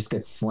tests would just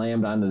get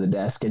slammed onto the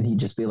desk and he'd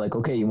just be like,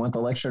 okay, you want the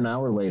lecture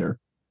now or later?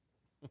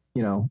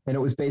 And it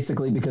was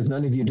basically because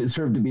none of you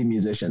deserve to be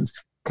musicians,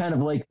 kind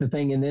of like the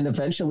thing. And then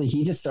eventually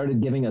he just started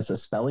giving us a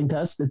spelling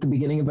test at the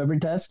beginning of every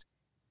test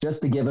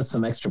just to give us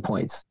some extra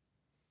points.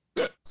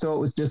 So it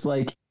was just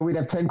like, we'd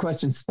have 10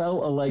 questions,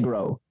 spell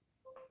allegro,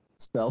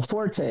 spell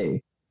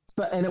forte.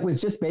 And it was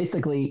just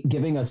basically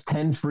giving us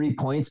 10 free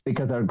points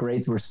because our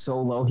grades were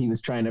so low. He was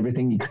trying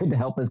everything he could to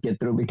help us get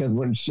through because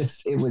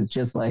it was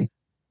just like,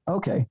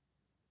 okay.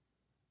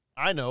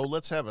 I know.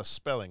 Let's have a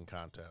spelling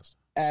contest.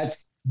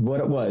 That's what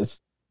it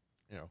was.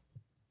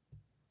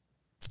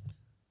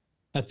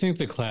 I think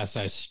the class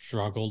I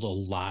struggled a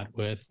lot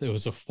with, it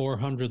was a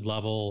 400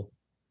 level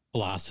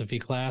philosophy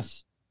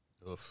class.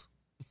 Oof.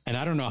 And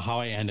I don't know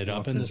how I ended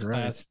up in this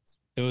class.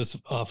 It was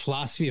a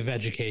philosophy of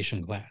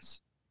education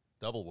class.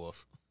 Double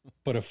woof.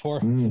 But a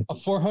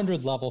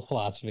 400 level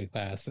philosophy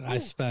class. And I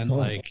spent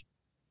I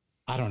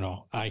don't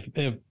know.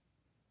 It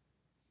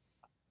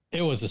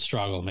was a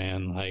struggle,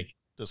 man. Like,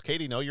 does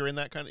Katie know you're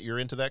into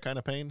that kind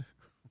of pain?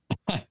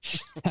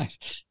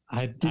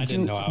 I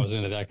didn't know I was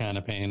into that kind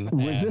of pain.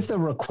 Was this a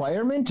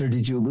requirement or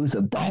did you lose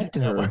a bet?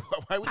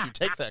 Why would you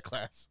take that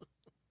class?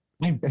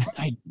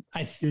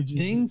 I think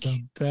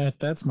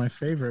that's my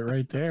favorite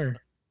right there.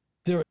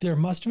 There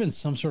must have been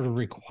some sort of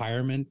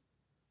requirement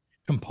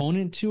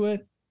component to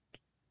it.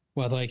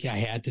 Well, like I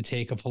had to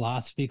take a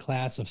philosophy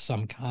class of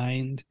some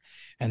kind,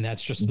 and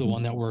that's just the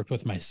one that worked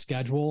with my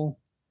schedule.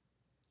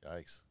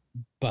 Yikes.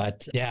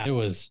 But yeah, it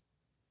was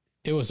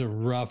a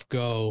rough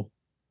go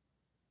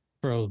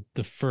for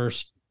the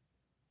first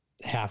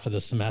half of the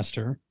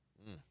semester.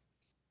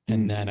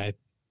 And then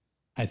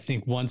I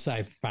think once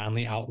I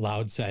finally out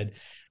loud said,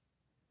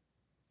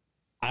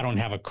 I don't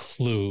have a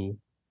clue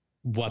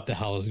what the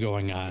hell is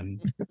going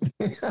on.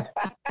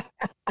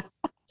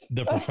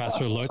 The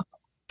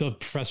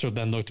professor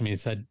then looked at me and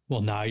said,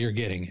 well, now you're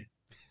getting it.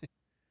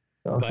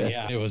 Okay. But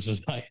yeah, it was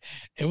just like,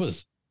 it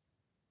was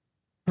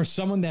for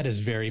someone that is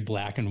very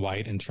black and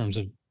white in terms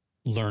of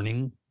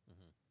learning,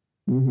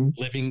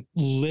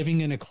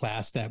 living in a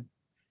class that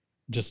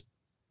just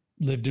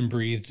lived and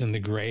breathed in the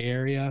gray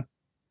area.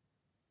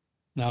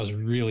 That was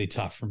really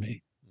tough for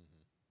me.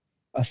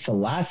 A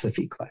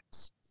philosophy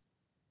class.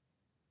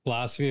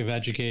 Philosophy of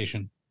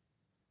education.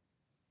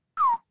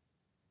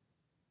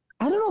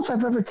 I don't know if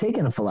I've ever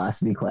taken a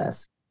philosophy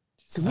class.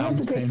 Did we have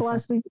to take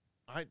philosophy?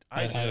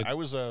 I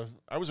was a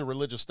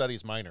religious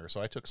studies minor,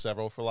 so I took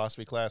several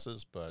philosophy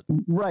classes, but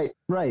right,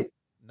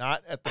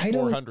 not at the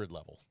 400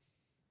 level.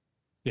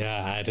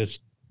 Yeah,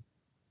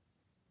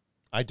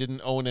 I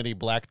didn't own any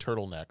black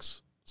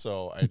turtlenecks,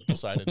 so I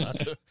decided not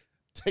to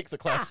take the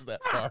classes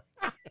that far.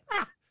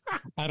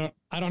 I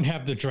don't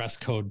have the dress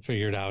code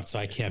figured out, so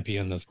I can't be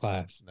in this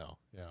class. No.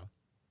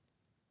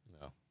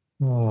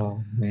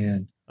 Oh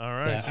man. All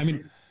right. Yeah, I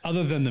mean,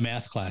 other than the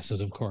math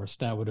classes, of course,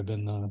 that would have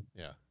been the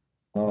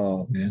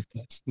math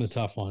class, the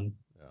tough one.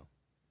 Yeah.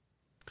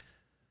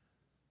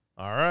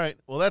 All right.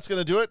 Well, that's going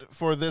to do it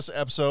for this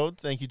episode.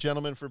 Thank you,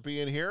 gentlemen, for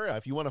being here.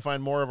 If you want to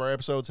find more of our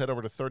episodes, head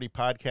over to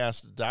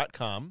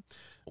 30podcast.com.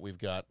 We've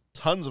got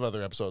tons of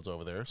other episodes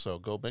over there,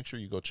 so make sure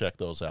you go check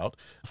those out.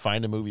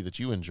 Find a movie that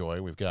you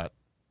enjoy. We've got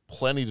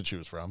plenty to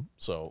choose from,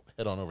 so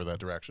head on over that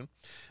direction.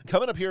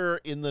 Coming up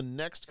here in the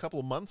next couple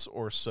of months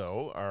or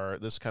so,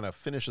 this kind of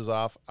finishes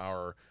off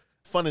our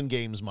Fun and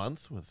Games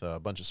month with a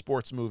bunch of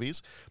sports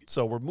movies.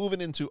 So we're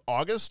moving into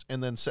August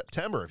and then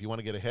September. If you want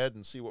to get ahead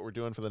and see what we're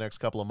doing for the next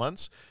couple of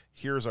months,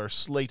 here's our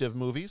slate of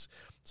movies.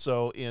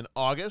 So in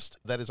August,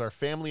 that is our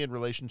Family and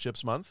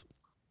Relationships month.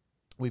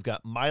 We've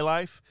got My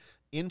Life,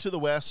 Into the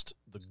West,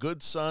 The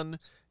Good Son,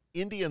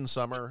 Indian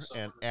Summer,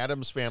 and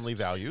Addams Family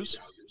Values.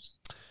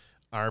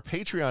 Our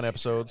Patreon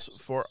episodes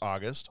for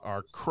August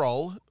are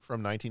Krull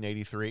from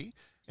 1983,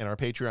 and our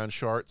Patreon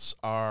shorts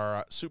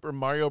are Super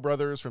Mario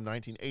Brothers from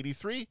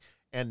 1983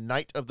 and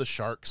Night of the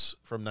Sharks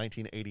from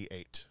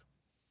 1988.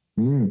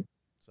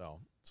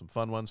 So some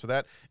fun ones for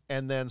that.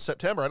 And then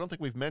September, I don't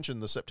think we've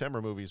mentioned the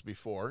September movies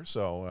before,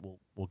 so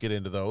we'll get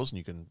into those, and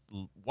you can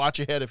watch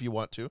ahead if you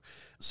want to.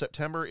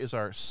 September is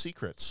our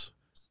Secrets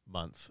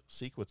month.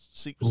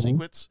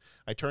 Secrets.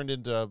 I turned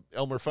into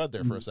Elmer Fudd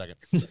there for a second.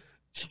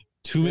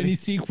 Many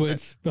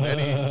sequels.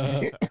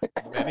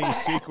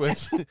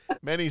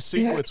 Many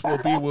sequels will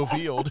be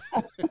revealed.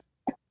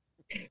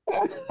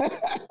 I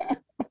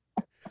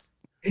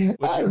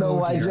don't know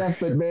why,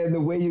 Jeff, but man,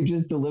 the way you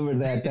just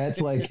delivered that's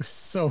like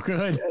so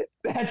good.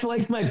 That's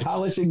like my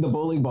polishing the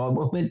bowling ball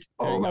moment.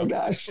 Oh my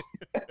gosh.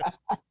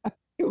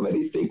 Too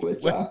many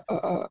sequels.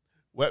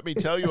 Let me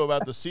tell you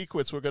about the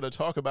sequence we're going to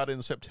talk about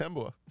in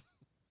September.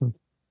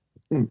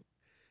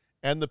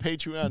 And the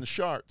Patreon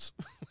charts.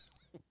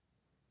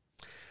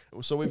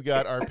 So we've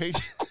got our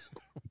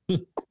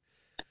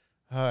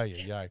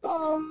Ay.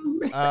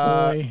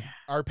 Boy.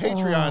 Our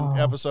Patreon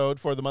episode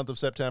for the month of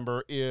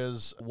September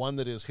is one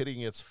that is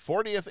hitting its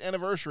 40th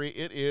anniversary.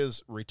 It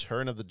is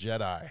Return of the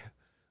Jedi.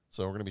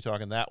 So we're going to be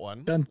talking that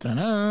one. Dun, dun,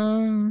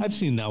 dun. I've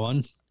seen that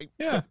one.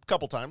 A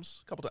couple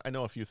times. I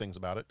know a few things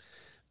about it.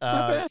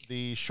 not bad.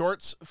 The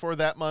shorts for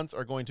that month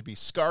are going to be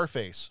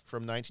Scarface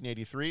from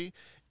 1983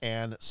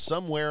 and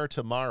Somewhere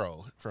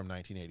Tomorrow from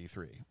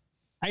 1983.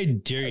 I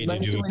dare you to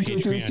do a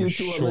Patreon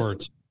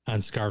short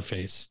on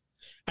Scarface.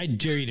 I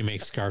dare you to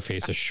make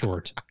Scarface a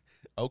short.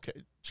 Okay,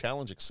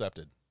 challenge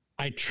accepted.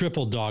 I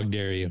triple dog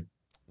dare you.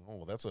 Oh,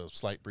 well, that's a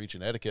slight breach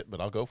in etiquette, but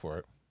I'll go for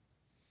it.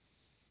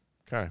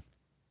 Okay.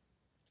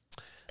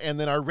 And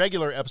then our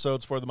regular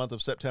episodes for the month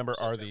of September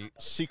are the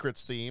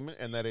Secrets theme,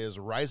 and that is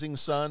Rising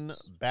Sun,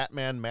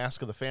 Batman,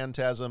 Mask of the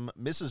Phantasm,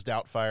 Mrs.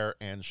 Doubtfire,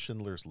 and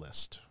Schindler's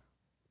List.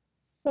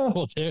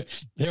 Well,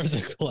 there's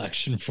a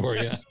collection for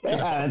you.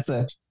 Yeah, that's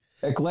a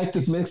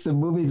eclectic mix of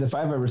movies if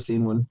I've ever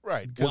seen one.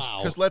 Right,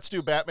 because let's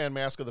do Batman,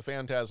 Mask of the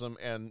Phantasm,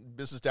 and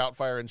Mrs.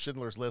 Doubtfire and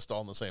Schindler's List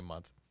all in the same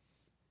month.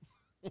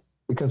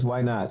 Because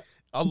why not?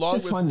 Along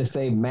it's just fun to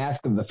say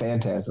Mask of the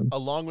Phantasm.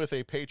 Along with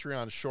a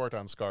Patreon short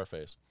on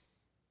Scarface.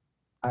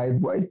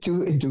 I'd like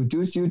to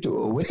introduce you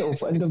to a widow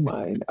friend of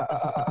mine.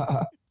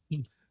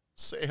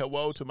 Say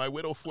hello to my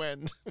widow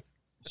friend.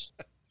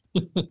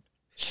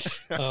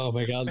 Oh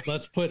my God!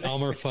 Let's put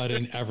Elmer Fudd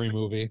in every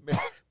movie.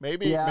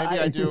 Maybe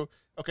I do.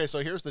 Okay,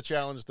 so here's the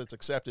challenge that's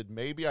accepted.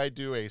 Maybe I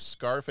do a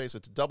Scarface.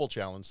 It's a double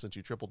challenge since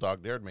you triple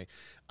dog dared me.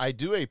 I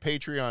do a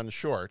Patreon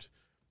short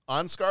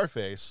on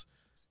Scarface,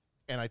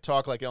 and I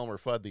talk like Elmer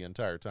Fudd the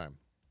entire time.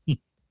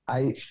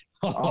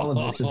 All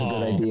of this is a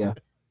good idea.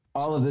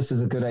 All of this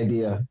is a good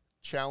idea.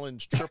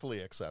 Challenge triply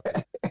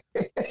accepted.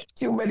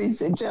 Too many,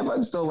 Jeff.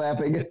 I'm still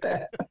laughing at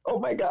that. Oh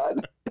my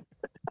God.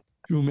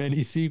 Too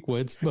many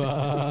sequels.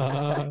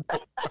 And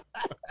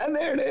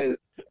there it is.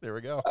 There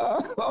we go.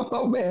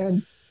 Oh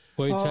man.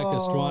 Boy, tech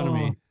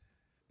astronomy.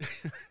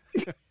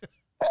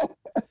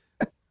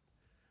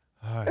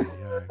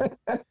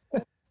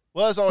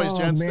 Well, as always,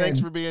 gents, man. thanks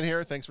for being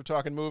here. Thanks for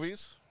talking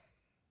movies.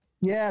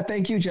 Yeah,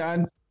 thank you,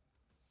 John.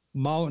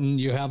 Mountain,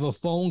 you have a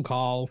phone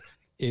call.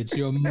 It's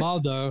your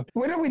mother.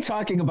 When are we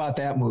talking about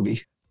that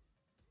movie?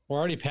 We're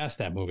already past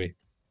that movie.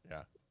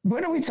 Yeah.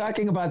 When are we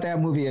talking about that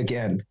movie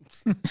again?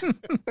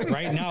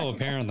 Right now,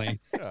 apparently.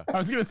 Yeah. I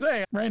was going to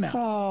say right now.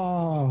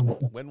 Oh.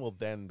 When will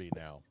then be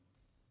now?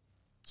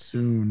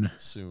 Soon.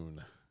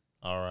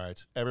 All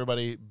right.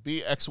 Everybody,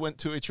 be excellent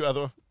to each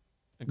other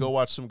and go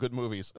watch some good movies.